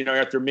decide,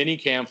 after mini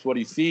camps what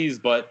he sees,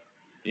 but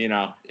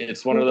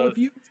it's one of those.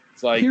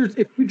 It's like,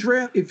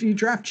 if you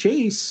draft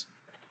Chase,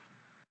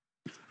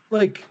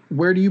 like,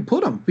 where do you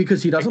put him?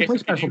 Because he doesn't play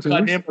special teams.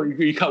 Cut him or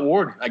you cut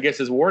Ward. I guess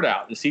is Ward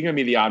out? Is he going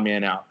to be the odd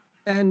man out?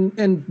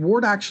 And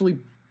Ward actually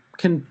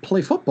can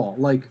play football.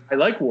 Like, I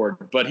like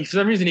Ward, but for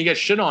some reason he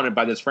gets shit on it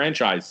by this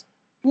franchise.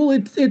 Well,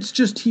 it's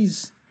just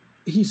he's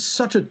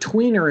such a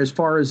tweener as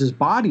far as his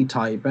body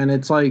type, and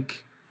it's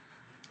like.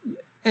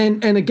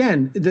 And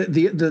again,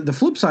 the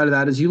flip side of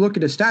that is you look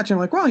at his stats and you're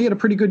like, well, he had a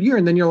pretty good year.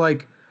 And then you're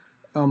like,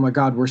 oh, my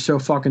God, we're so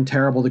fucking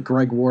terrible that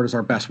Greg Ward is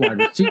our best wide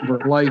receiver.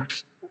 Like,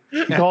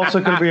 he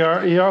also could be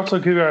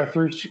our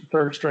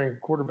third string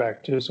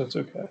quarterback, too, so it's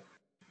okay.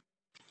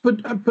 But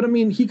I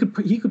mean, he could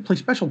play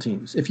special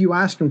teams. If you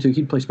asked him to,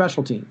 he'd play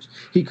special teams.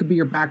 He could be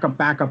your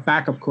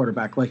backup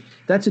quarterback. Like,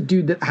 that's a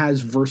dude that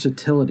has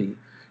versatility.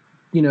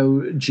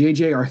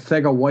 JJ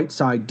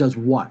Arcega-Whiteside does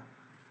what?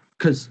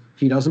 Because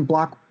he doesn't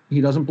block. He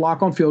doesn't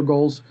block on field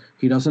goals.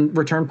 He doesn't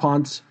return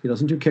punts. He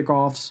doesn't do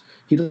kickoffs.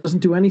 He doesn't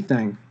do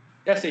anything.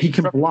 Yes, he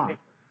can block.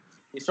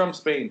 He's from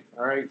Spain.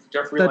 All right,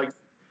 Jeffrey likes.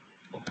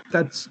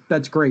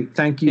 That's great.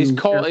 Thank you. He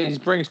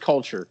brings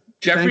culture.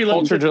 Jeffrey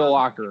culture to the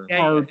locker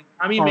room.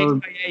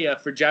 Makes paella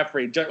for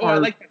Jeffrey. I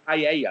like the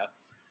paella.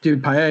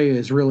 Dude, paella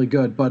is really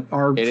good, but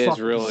our really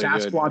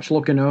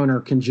Sasquatch-looking owner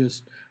can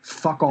just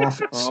fuck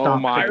off and stop. Oh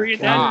my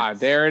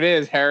God! There it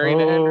is, Harry and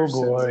the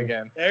Hendersons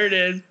again. There it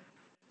is.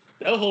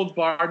 No holds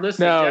barred.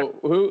 Listen, no,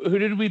 who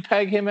did we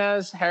peg him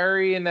as?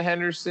 Harry and the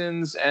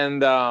Hendersons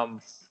and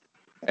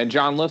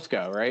John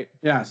Lithgow, right?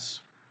 Yes.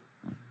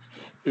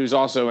 Who's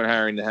also in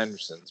Harry and the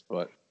Hendersons,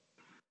 but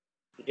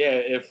yeah.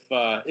 If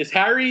is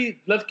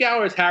Harry Lithgow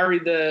or is Harry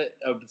the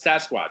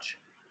Sasquatch?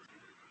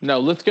 No,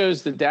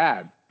 Lithgow's the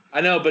dad.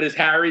 I know, but is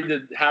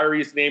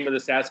Harry's name of the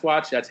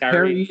Sasquatch? That's Harry.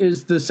 Harry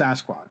is the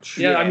Sasquatch.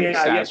 Yeah,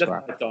 that's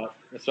what I thought.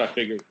 That's what I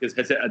figured.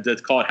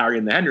 It's called Harry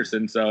and the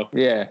Hendersons. So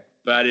yeah.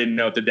 But I didn't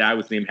know if the dad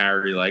was named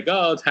Harry. Like,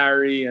 oh, it's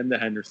Harry and the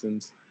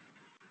Hendersons.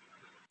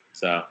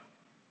 So,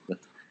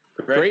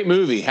 great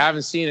movie.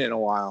 Haven't seen it in a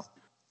while.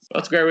 Well,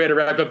 that's a great way to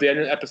wrap up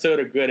the episode.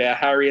 A good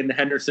Harry and the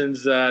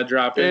Hendersons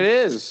drop in. It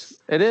is.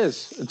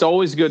 It's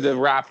always good to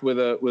wrap with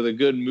a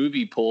good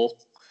movie pull.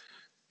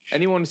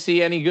 Anyone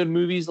see any good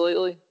movies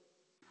lately?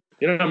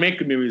 They don't make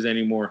good movies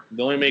anymore.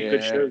 They only make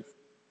good shows.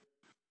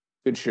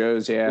 Good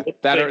shows, yeah.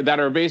 That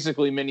are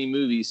basically mini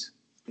movies.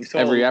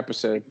 Every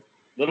episode.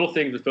 Little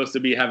Things was supposed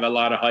to have a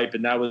lot of hype,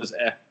 and that was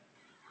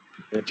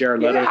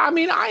Jared Leto. Yeah, I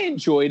mean, I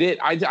enjoyed it.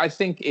 I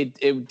think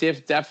it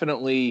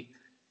definitely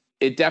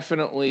the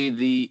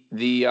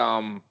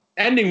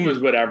ending was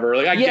whatever.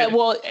 Like,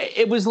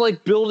 it was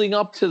like building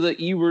up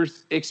to you were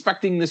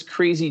expecting this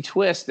crazy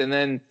twist, and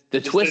then the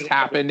twist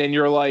happened, and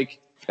you're like,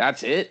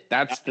 that's it.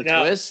 That's the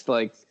twist.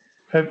 Like,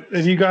 have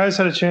you guys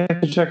had a chance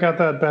to check out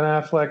that Ben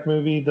Affleck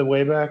movie, The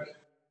Way Back?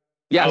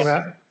 Yes.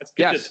 That's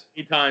good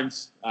 3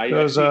 times. It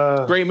was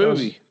great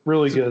movie.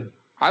 Really good.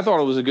 I thought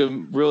it was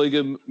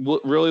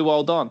really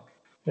well done.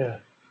 Yeah.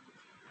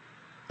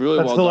 Really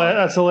well done.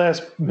 That's the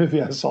last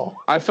movie I saw.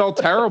 I felt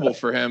terrible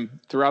for him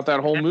throughout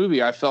that whole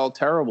movie. I felt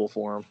terrible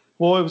for him.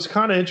 Well, it was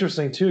kind of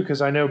interesting too,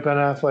 because I know Ben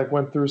Affleck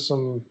went through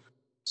some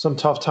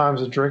tough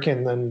times of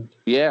drinking, and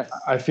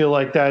I feel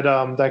like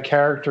that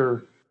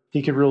character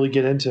he could really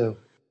get into.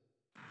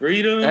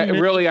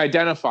 Really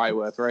identify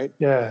with, right?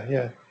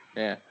 Yeah.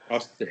 Yeah.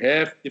 Across the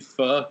hefty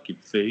fucking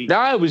face.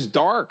 No, it was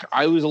dark.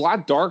 I was a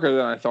lot darker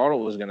than I thought it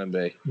was going to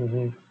be.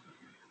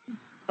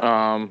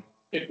 Mm-hmm.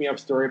 Pick me up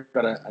story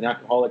about an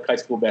alcoholic high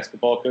school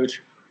basketball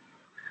coach.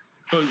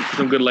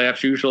 Some good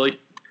laughs usually.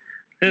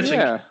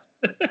 Yeah.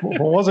 It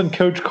wasn't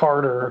Coach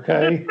Carter,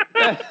 okay?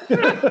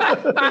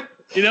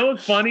 You know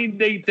what's funny?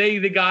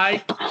 The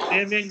guy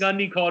Dan Van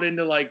Gundy called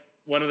into like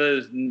one of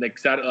those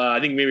like I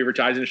think maybe Rich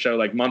Eisen's show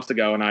like months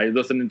ago, and I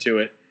listened to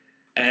it,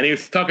 and he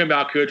was talking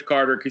about Coach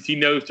Carter because he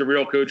knows the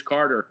real Coach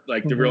Carter,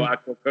 like the real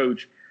actual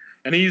coach,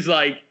 and he's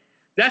like,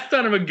 that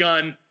son of a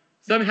gun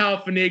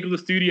somehow finagled the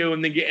studio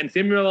and then get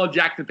Samuel L.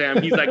 Jackson for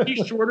him. He's like,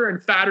 he's shorter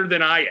and fatter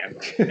than I am,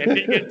 and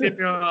they get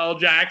Samuel L.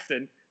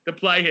 Jackson to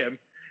play him.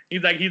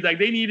 He's like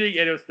they needed,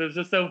 and it was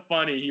just so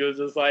funny. He was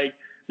just like,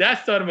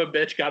 that son of a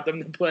bitch got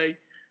them to play.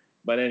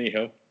 But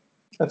anyhow,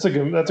 that's a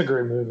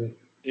great movie.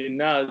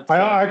 No,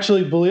 I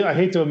actually believe, I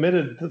hate to admit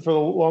it, for the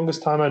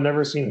longest time I'd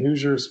never seen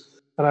Hoosiers,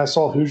 and I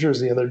saw Hoosiers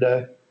the other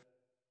day.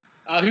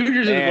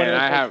 Hoosiers is one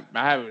of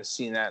I haven't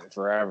seen that in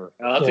forever.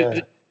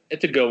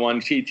 It's a good one.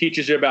 She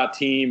teaches you about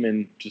team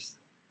and just,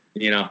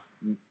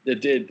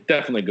 it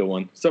definitely a good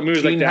one. Some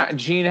movies like that.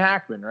 Gene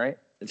Hackman, right?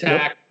 It's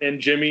Hack and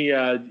Jimmy.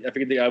 I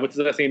forget what's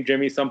his last name.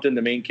 Jimmy something,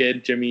 the main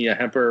kid. Jimmy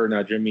Hemper, or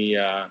not Jimmy.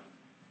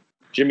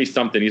 Jimmy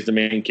something. He's the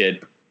main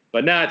kid.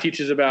 But it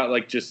teaches about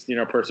like just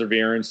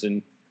perseverance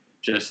and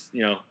just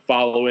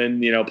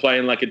following,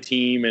 playing like a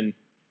team, and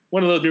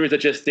one of those movies that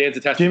just stands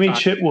the test. Jimmy of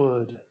time.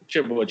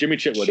 Jimmy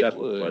Chitwood. That's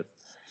what it was.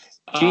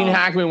 Gene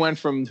Hackman went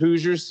from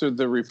Hoosiers to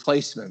The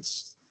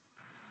Replacements.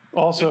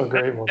 Also a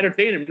great one.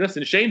 Entertaining.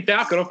 Listen, Shane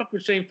Falco. Don't fuck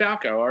with Shane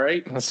Falco. All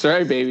right. That's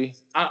right, baby.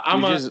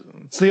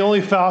 It's the only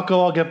Falco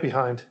I'll get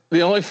behind.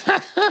 The only.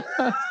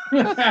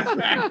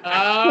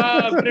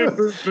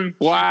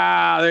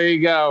 Wow! There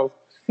you go.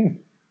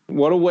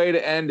 What a way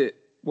to end it.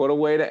 What a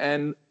way to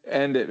end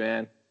it,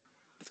 man.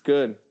 It's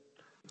good.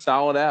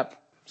 Solid ep.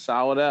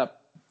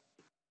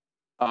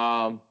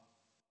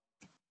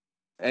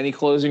 Any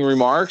closing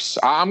remarks?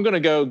 I'm gonna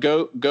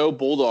go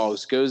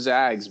Bulldogs. Go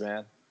Zags,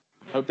 man.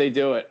 Hope they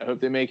do it. I hope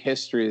they make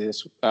history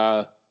this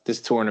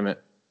tournament.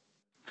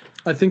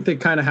 I think they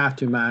kind of have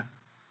to, Matt.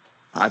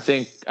 I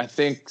think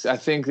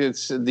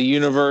it's the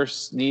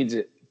universe needs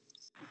it.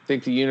 I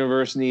think the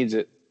universe needs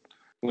it.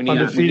 We need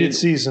undefeated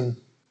season.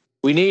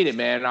 We need it,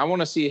 man. I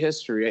want to see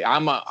history.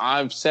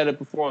 I've said it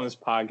before on this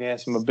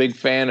podcast. I'm a big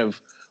fan of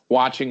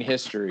watching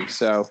history.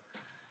 So,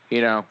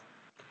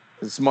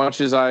 as much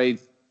as I,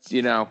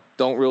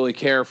 don't really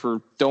care I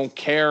don't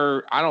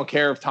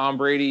care if Tom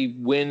Brady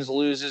wins,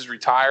 loses,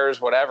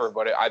 retires, whatever,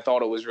 but I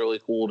thought it was really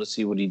cool to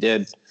see what he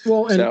did.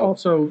 Well, and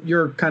also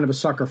you're kind of a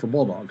sucker for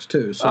Bulldogs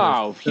too.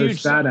 So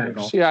huge that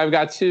angle. Yeah, I've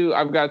got two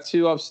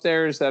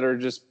upstairs that are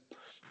just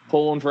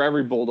pulling for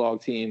every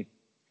Bulldog team.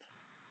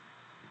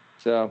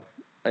 So,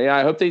 yeah,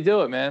 I hope they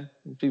do it, man.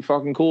 It'd be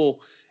fucking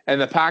cool.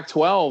 And the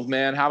Pac-12,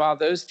 man, how about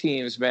those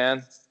teams,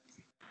 man?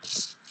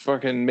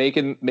 Fucking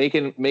making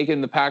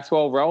the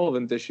Pac-12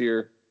 relevant this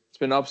year. It's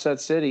been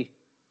upset city,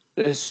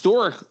 a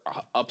historic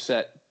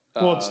upset.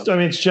 Well,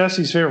 it's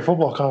Jesse's favorite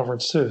football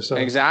conference too. So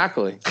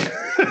exactly.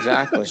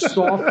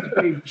 Soft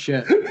baby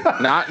shit.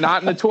 Not in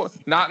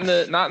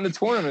the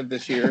tournament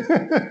this year.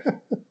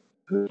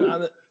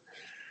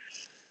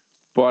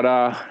 But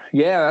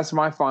yeah, that's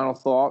my final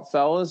thought,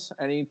 fellas.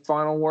 Any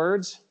final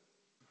words?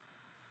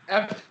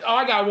 I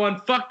got one.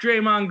 Fuck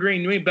Draymond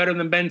Green. You ain't better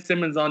than Ben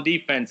Simmons on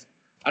defense.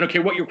 I don't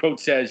care what your quote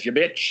says, you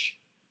bitch.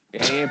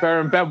 Yeah, he ain't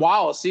better than Ben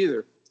Wallace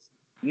either.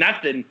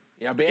 Nothing.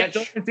 Yeah, bitch.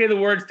 Don't even say the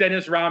words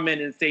Dennis Rodman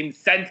in the same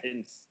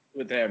sentence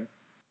with him.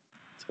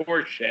 It's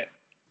horseshit.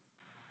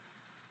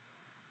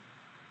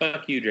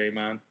 Fuck you,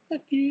 Draymond.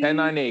 Fuck you.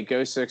 10-9-8.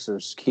 Go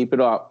Sixers. Keep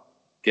it up.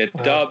 Get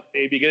dub,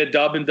 baby. Get a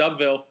dub in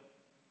Dubville.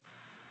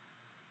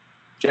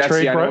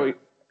 Jesse,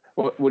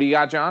 what do you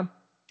got, John?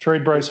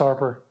 Trade Bryce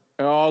Harper.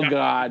 Oh,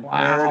 God.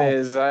 Wow. There it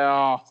is.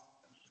 Oh,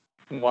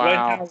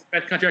 wow.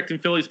 Best contract in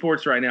Philly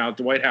sports right now,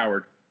 Dwight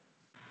Howard.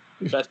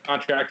 Best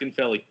contract in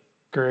Philly.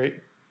 Great.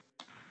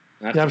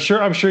 I'm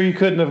sure you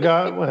couldn't have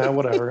got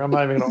whatever. I'm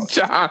not even going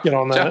to get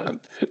on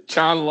that.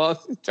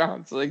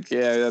 John's like,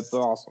 yeah, that's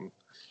awesome.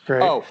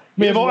 Great. Oh,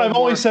 I've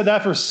only said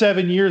that for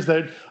 7 years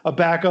that a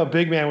backup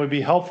big man would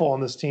be helpful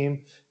on this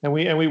team, and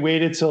we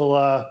waited till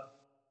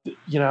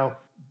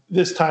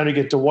this time to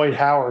get Dwight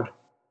Howard.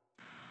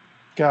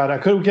 God, I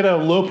couldn't get a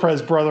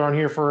Lopez brother on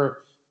here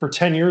for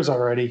 10 years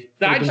already.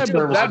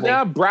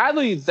 That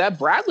Bradley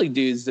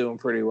dude's doing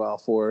pretty well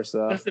for us,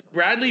 though.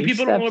 Bradley,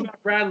 people don't know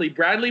about Bradley.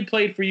 Bradley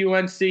played for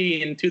UNC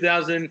in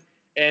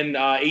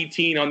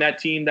 2018 on that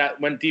team that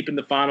went deep in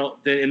the final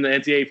in the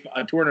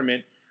NCAA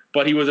tournament.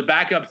 But he was a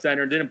backup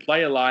center, didn't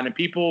play a lot, and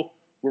people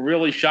were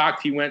really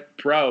shocked he went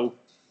pro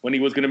when he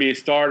was going to be a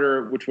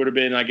starter, which would have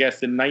been, I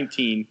guess, in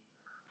 19.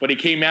 But he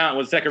came out and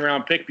was a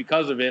second-round pick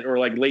because of it, or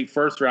like late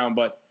first round.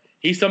 But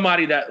he's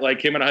somebody that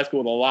came out of high school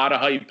with a lot of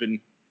hype, and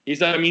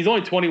he's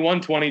only 21,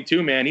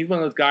 22, man. He's one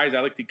of those guys I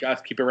like to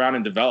keep around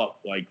and develop.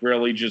 Like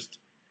really, just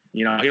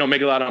he don't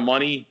make a lot of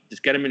money.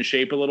 Just get him in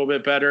shape a little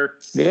bit better.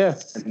 Yeah,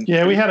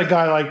 we had a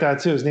guy like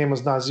that too. His name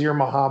was Nazir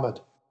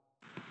Muhammad.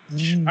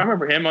 I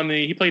remember him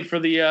he played for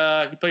the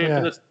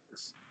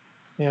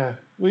Yeah,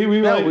 we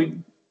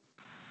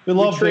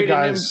love big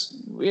guys.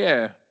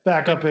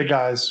 Backup big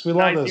guys. We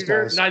love those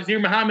guys. Nazir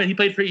Muhammad,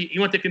 he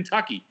went to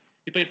Kentucky.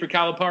 He played for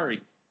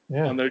Calipari.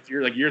 Yeah. On those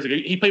years ago.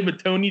 He played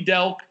with Tony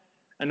Delk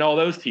and all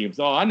those teams.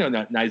 Oh, I know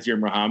that Nazir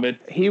Muhammad.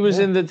 He was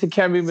in the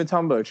Dikembe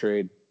Mutombo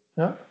trade.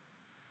 Yeah.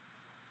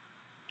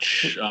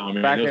 Oh,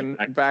 man,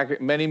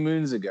 back many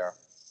moons ago.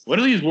 What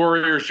are these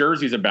Warriors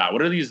jerseys about?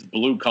 What are these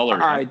blue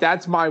colors? All right,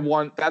 that's my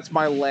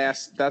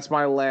last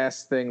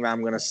thing that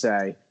I'm gonna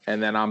say,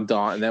 and then I'm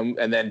done.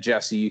 And then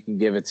Jesse, you can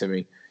give it to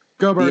me.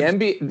 Go Birds.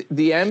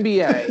 The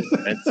NBA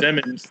and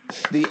Simmons.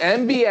 The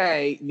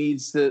NBA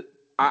needs to.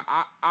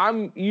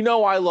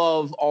 I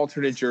love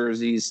alternate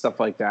jerseys, stuff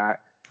like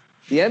that.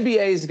 The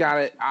NBA's got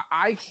it.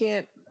 I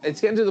can't.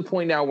 It's getting to the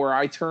point now where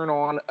I turn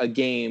on a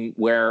game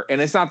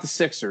and it's not the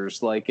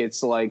Sixers.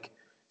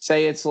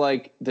 Say it's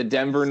like the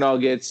Denver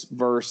Nuggets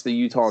versus the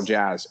Utah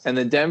Jazz, and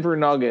the Denver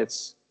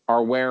Nuggets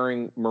are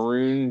wearing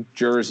maroon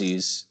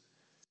jerseys,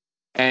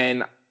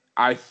 and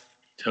I'm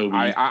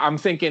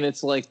thinking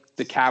it's like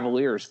the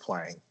Cavaliers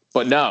playing,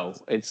 but no,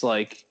 it's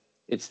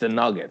the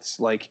Nuggets.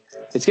 Like,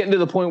 it's getting to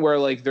the point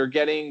where they're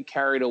getting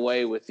carried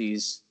away with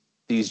these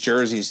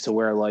jerseys to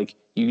where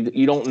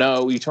you don't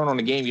know. You turn on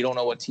a game, you don't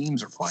know what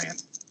teams are playing.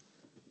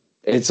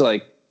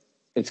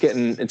 It's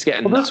getting.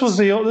 Well, this was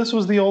the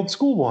old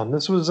school one.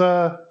 This was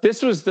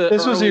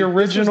the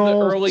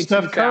original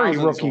Steph Curry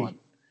rookie. One.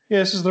 Yeah,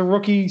 this is the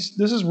rookie.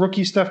 This is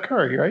rookie Steph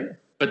Curry, right?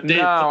 But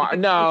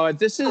no.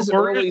 This is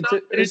early mid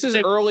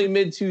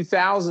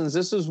 2000s.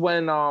 This is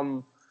when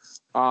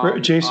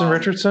Jason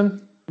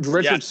Richardson.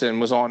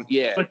 Richardson was on,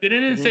 yeah. But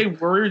didn't it say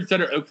Warriors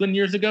instead of Oakland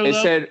years ago? It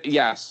said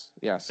yes.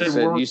 It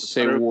used to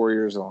say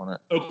Warriors on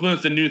it.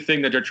 Oakland's the new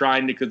thing that they're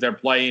trying because they're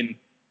playing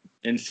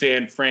in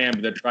San Fran,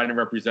 but they're trying to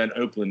represent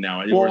Oakland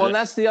now. Well, and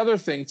that's the other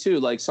thing too.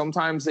 Like,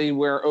 sometimes they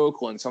wear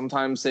Oakland,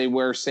 sometimes they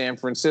wear San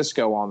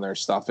Francisco on their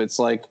stuff. It's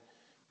like,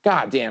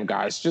 God damn,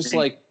 guys, just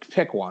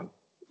pick one.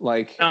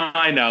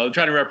 I know, they're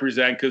trying to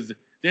represent, because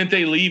didn't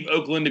they leave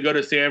Oakland to go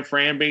to San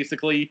Fran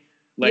basically?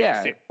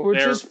 Or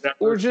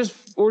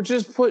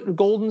just put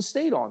Golden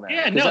State on there.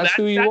 Yeah, no, that's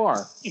who you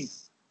are.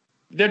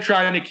 They're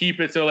trying to keep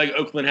it so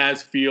Oakland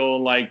has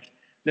feel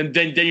then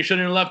you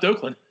shouldn't have left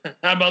Oakland.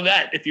 How about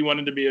that? If you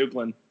wanted to be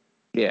Oakland,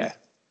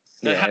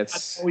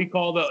 that's what we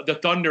call the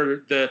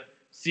Thunder, the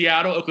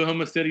Seattle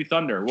Oklahoma City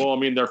Thunder. Well, I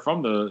mean, they're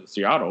from the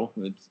Seattle.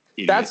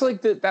 That's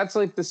like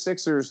the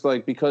Sixers,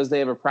 because they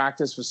have a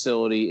practice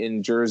facility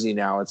in Jersey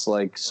now. It's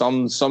like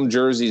some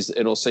jerseys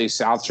it'll say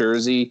South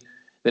Jersey.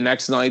 The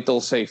next night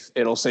it'll say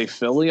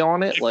Philly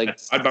on it.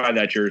 I'd buy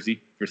that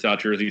jersey for South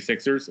Jersey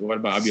Sixers. What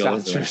about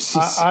South Jersey?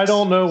 I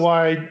don't know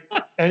why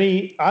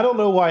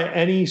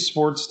any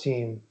sports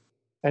team,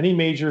 any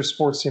major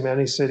sports team,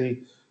 any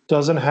city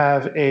doesn't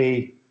have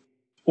a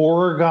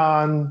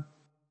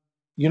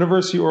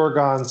University of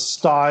Oregon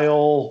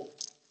style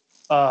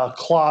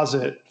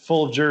closet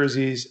full of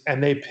jerseys,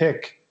 and they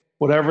pick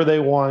whatever they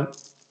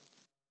want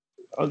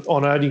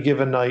on any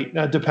given night,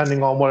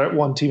 depending on what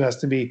one team has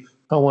to be.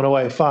 I went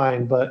away,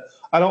 fine, but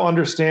I don't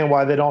understand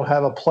why they don't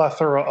have a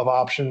plethora of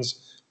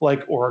options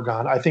like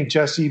Oregon. I think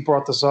Jesse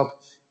brought this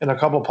up in a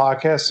couple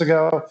podcasts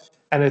ago,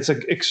 and it's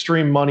an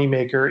extreme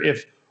moneymaker.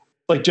 If,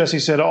 like Jesse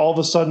said, all of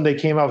a sudden they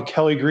came out with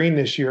Kelly Green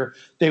this year,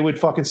 they would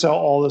fucking sell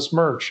all this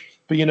merch.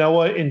 But you know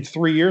what? In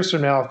 3 years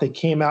from now, if they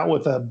came out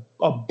with a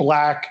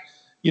black,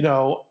 I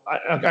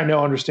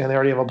understand they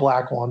already have a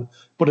black one,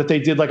 but if they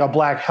did a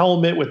black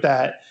helmet with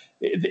that,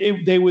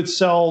 they would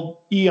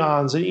sell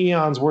eons and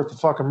eons worth of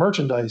fucking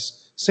merchandise.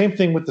 Same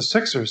thing with the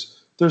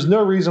Sixers. There's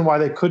no reason why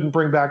they couldn't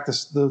bring back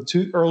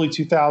the early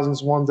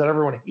 2000s ones that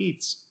everyone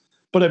hates.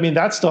 But I mean,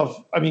 that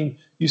stuff,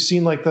 you've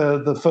seen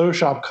the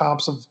Photoshop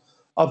comps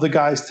of the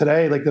guys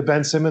today, like the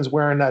Ben Simmons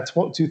wearing that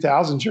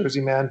 2000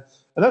 jersey, man.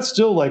 And that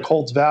still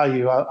holds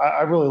value.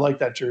 I really like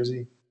that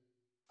jersey.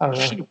 I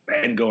don't know.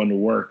 Ben going to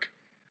work.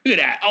 Look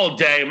at that all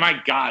day.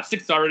 My God,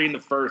 6 already in the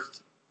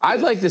first.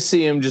 I'd like to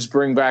see him just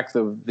bring back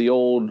the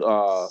old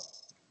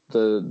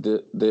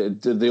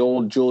the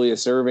old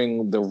Julius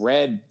Erving, the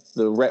red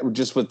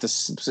just with the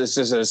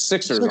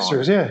Sixers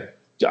on.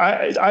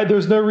 Yeah.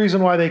 There's no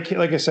reason why they can't.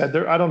 Like I said,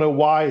 I don't know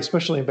why,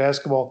 especially in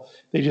basketball,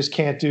 they just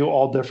can't do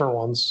all different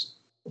ones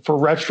for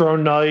retro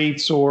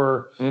nights.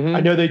 Or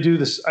I know they do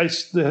this.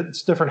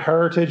 It's different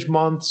heritage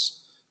months.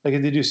 Like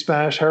they do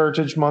Spanish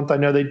Heritage Month. I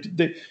know they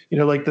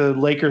like the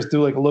Lakers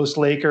do Los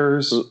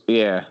Lakers.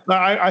 Yeah.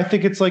 I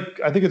think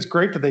it's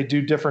great that they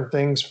do different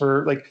things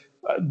for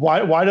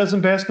why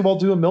doesn't basketball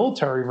do a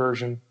military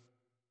version?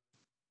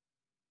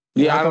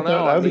 Yeah, I don't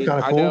know. That would be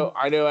kind of cool.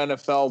 I know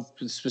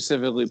NFL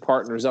specifically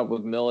partners up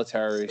with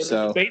military.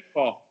 So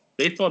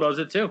baseball does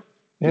it too.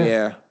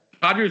 Yeah.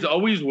 Padres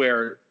always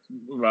wear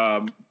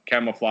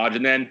camouflage,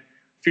 and then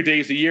a few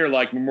days a year,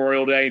 like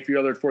Memorial Day, a few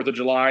other 4th of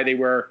July, they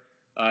wear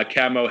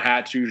camo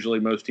hats. Usually,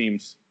 most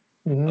teams.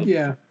 Mm-hmm.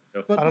 Yeah,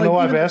 but I don't know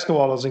why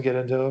basketball doesn't get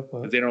into it.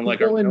 But they don't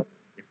like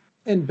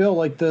And Bill,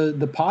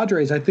 the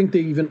Padres, I think they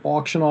even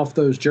auction off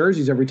those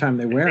jerseys every time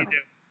they wear them.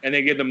 And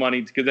they get the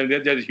money because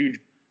there's a huge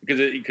because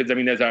I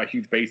mean, there's a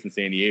huge base in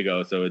San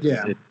Diego, so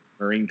it's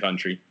Marine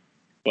country.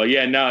 But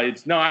yeah,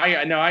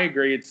 I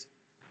agree. It's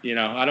you're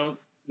right.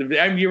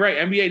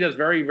 NBA does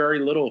very, very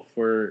little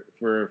for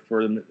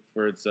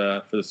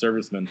the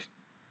servicemen,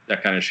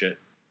 that kind of shit.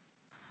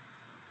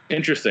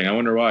 Interesting. I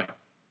wonder why.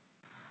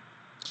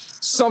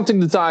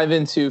 Something to dive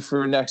into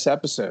for next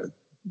episode.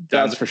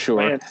 That's for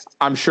sure.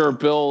 I'm sure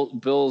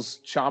Bill's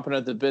chomping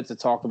at the bit to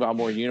talk about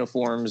more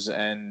uniforms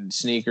and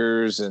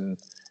sneakers and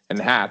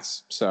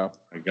hats. So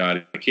I got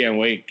it. I can't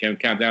wait. Can't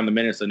count down the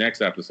minutes of the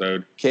next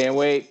episode. Can't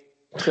wait.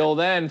 Till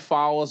then,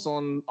 follow us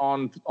on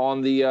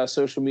the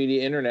social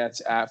media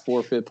internets at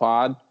Forfeit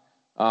Pod.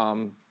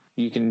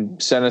 You can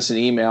send us an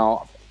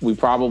email. We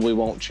probably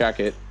won't check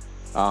it.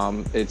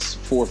 It's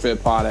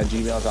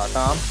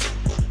forfeitpod@gmail.com.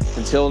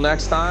 Until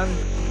next time,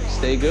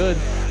 stay good.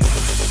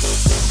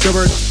 Go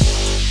Birds.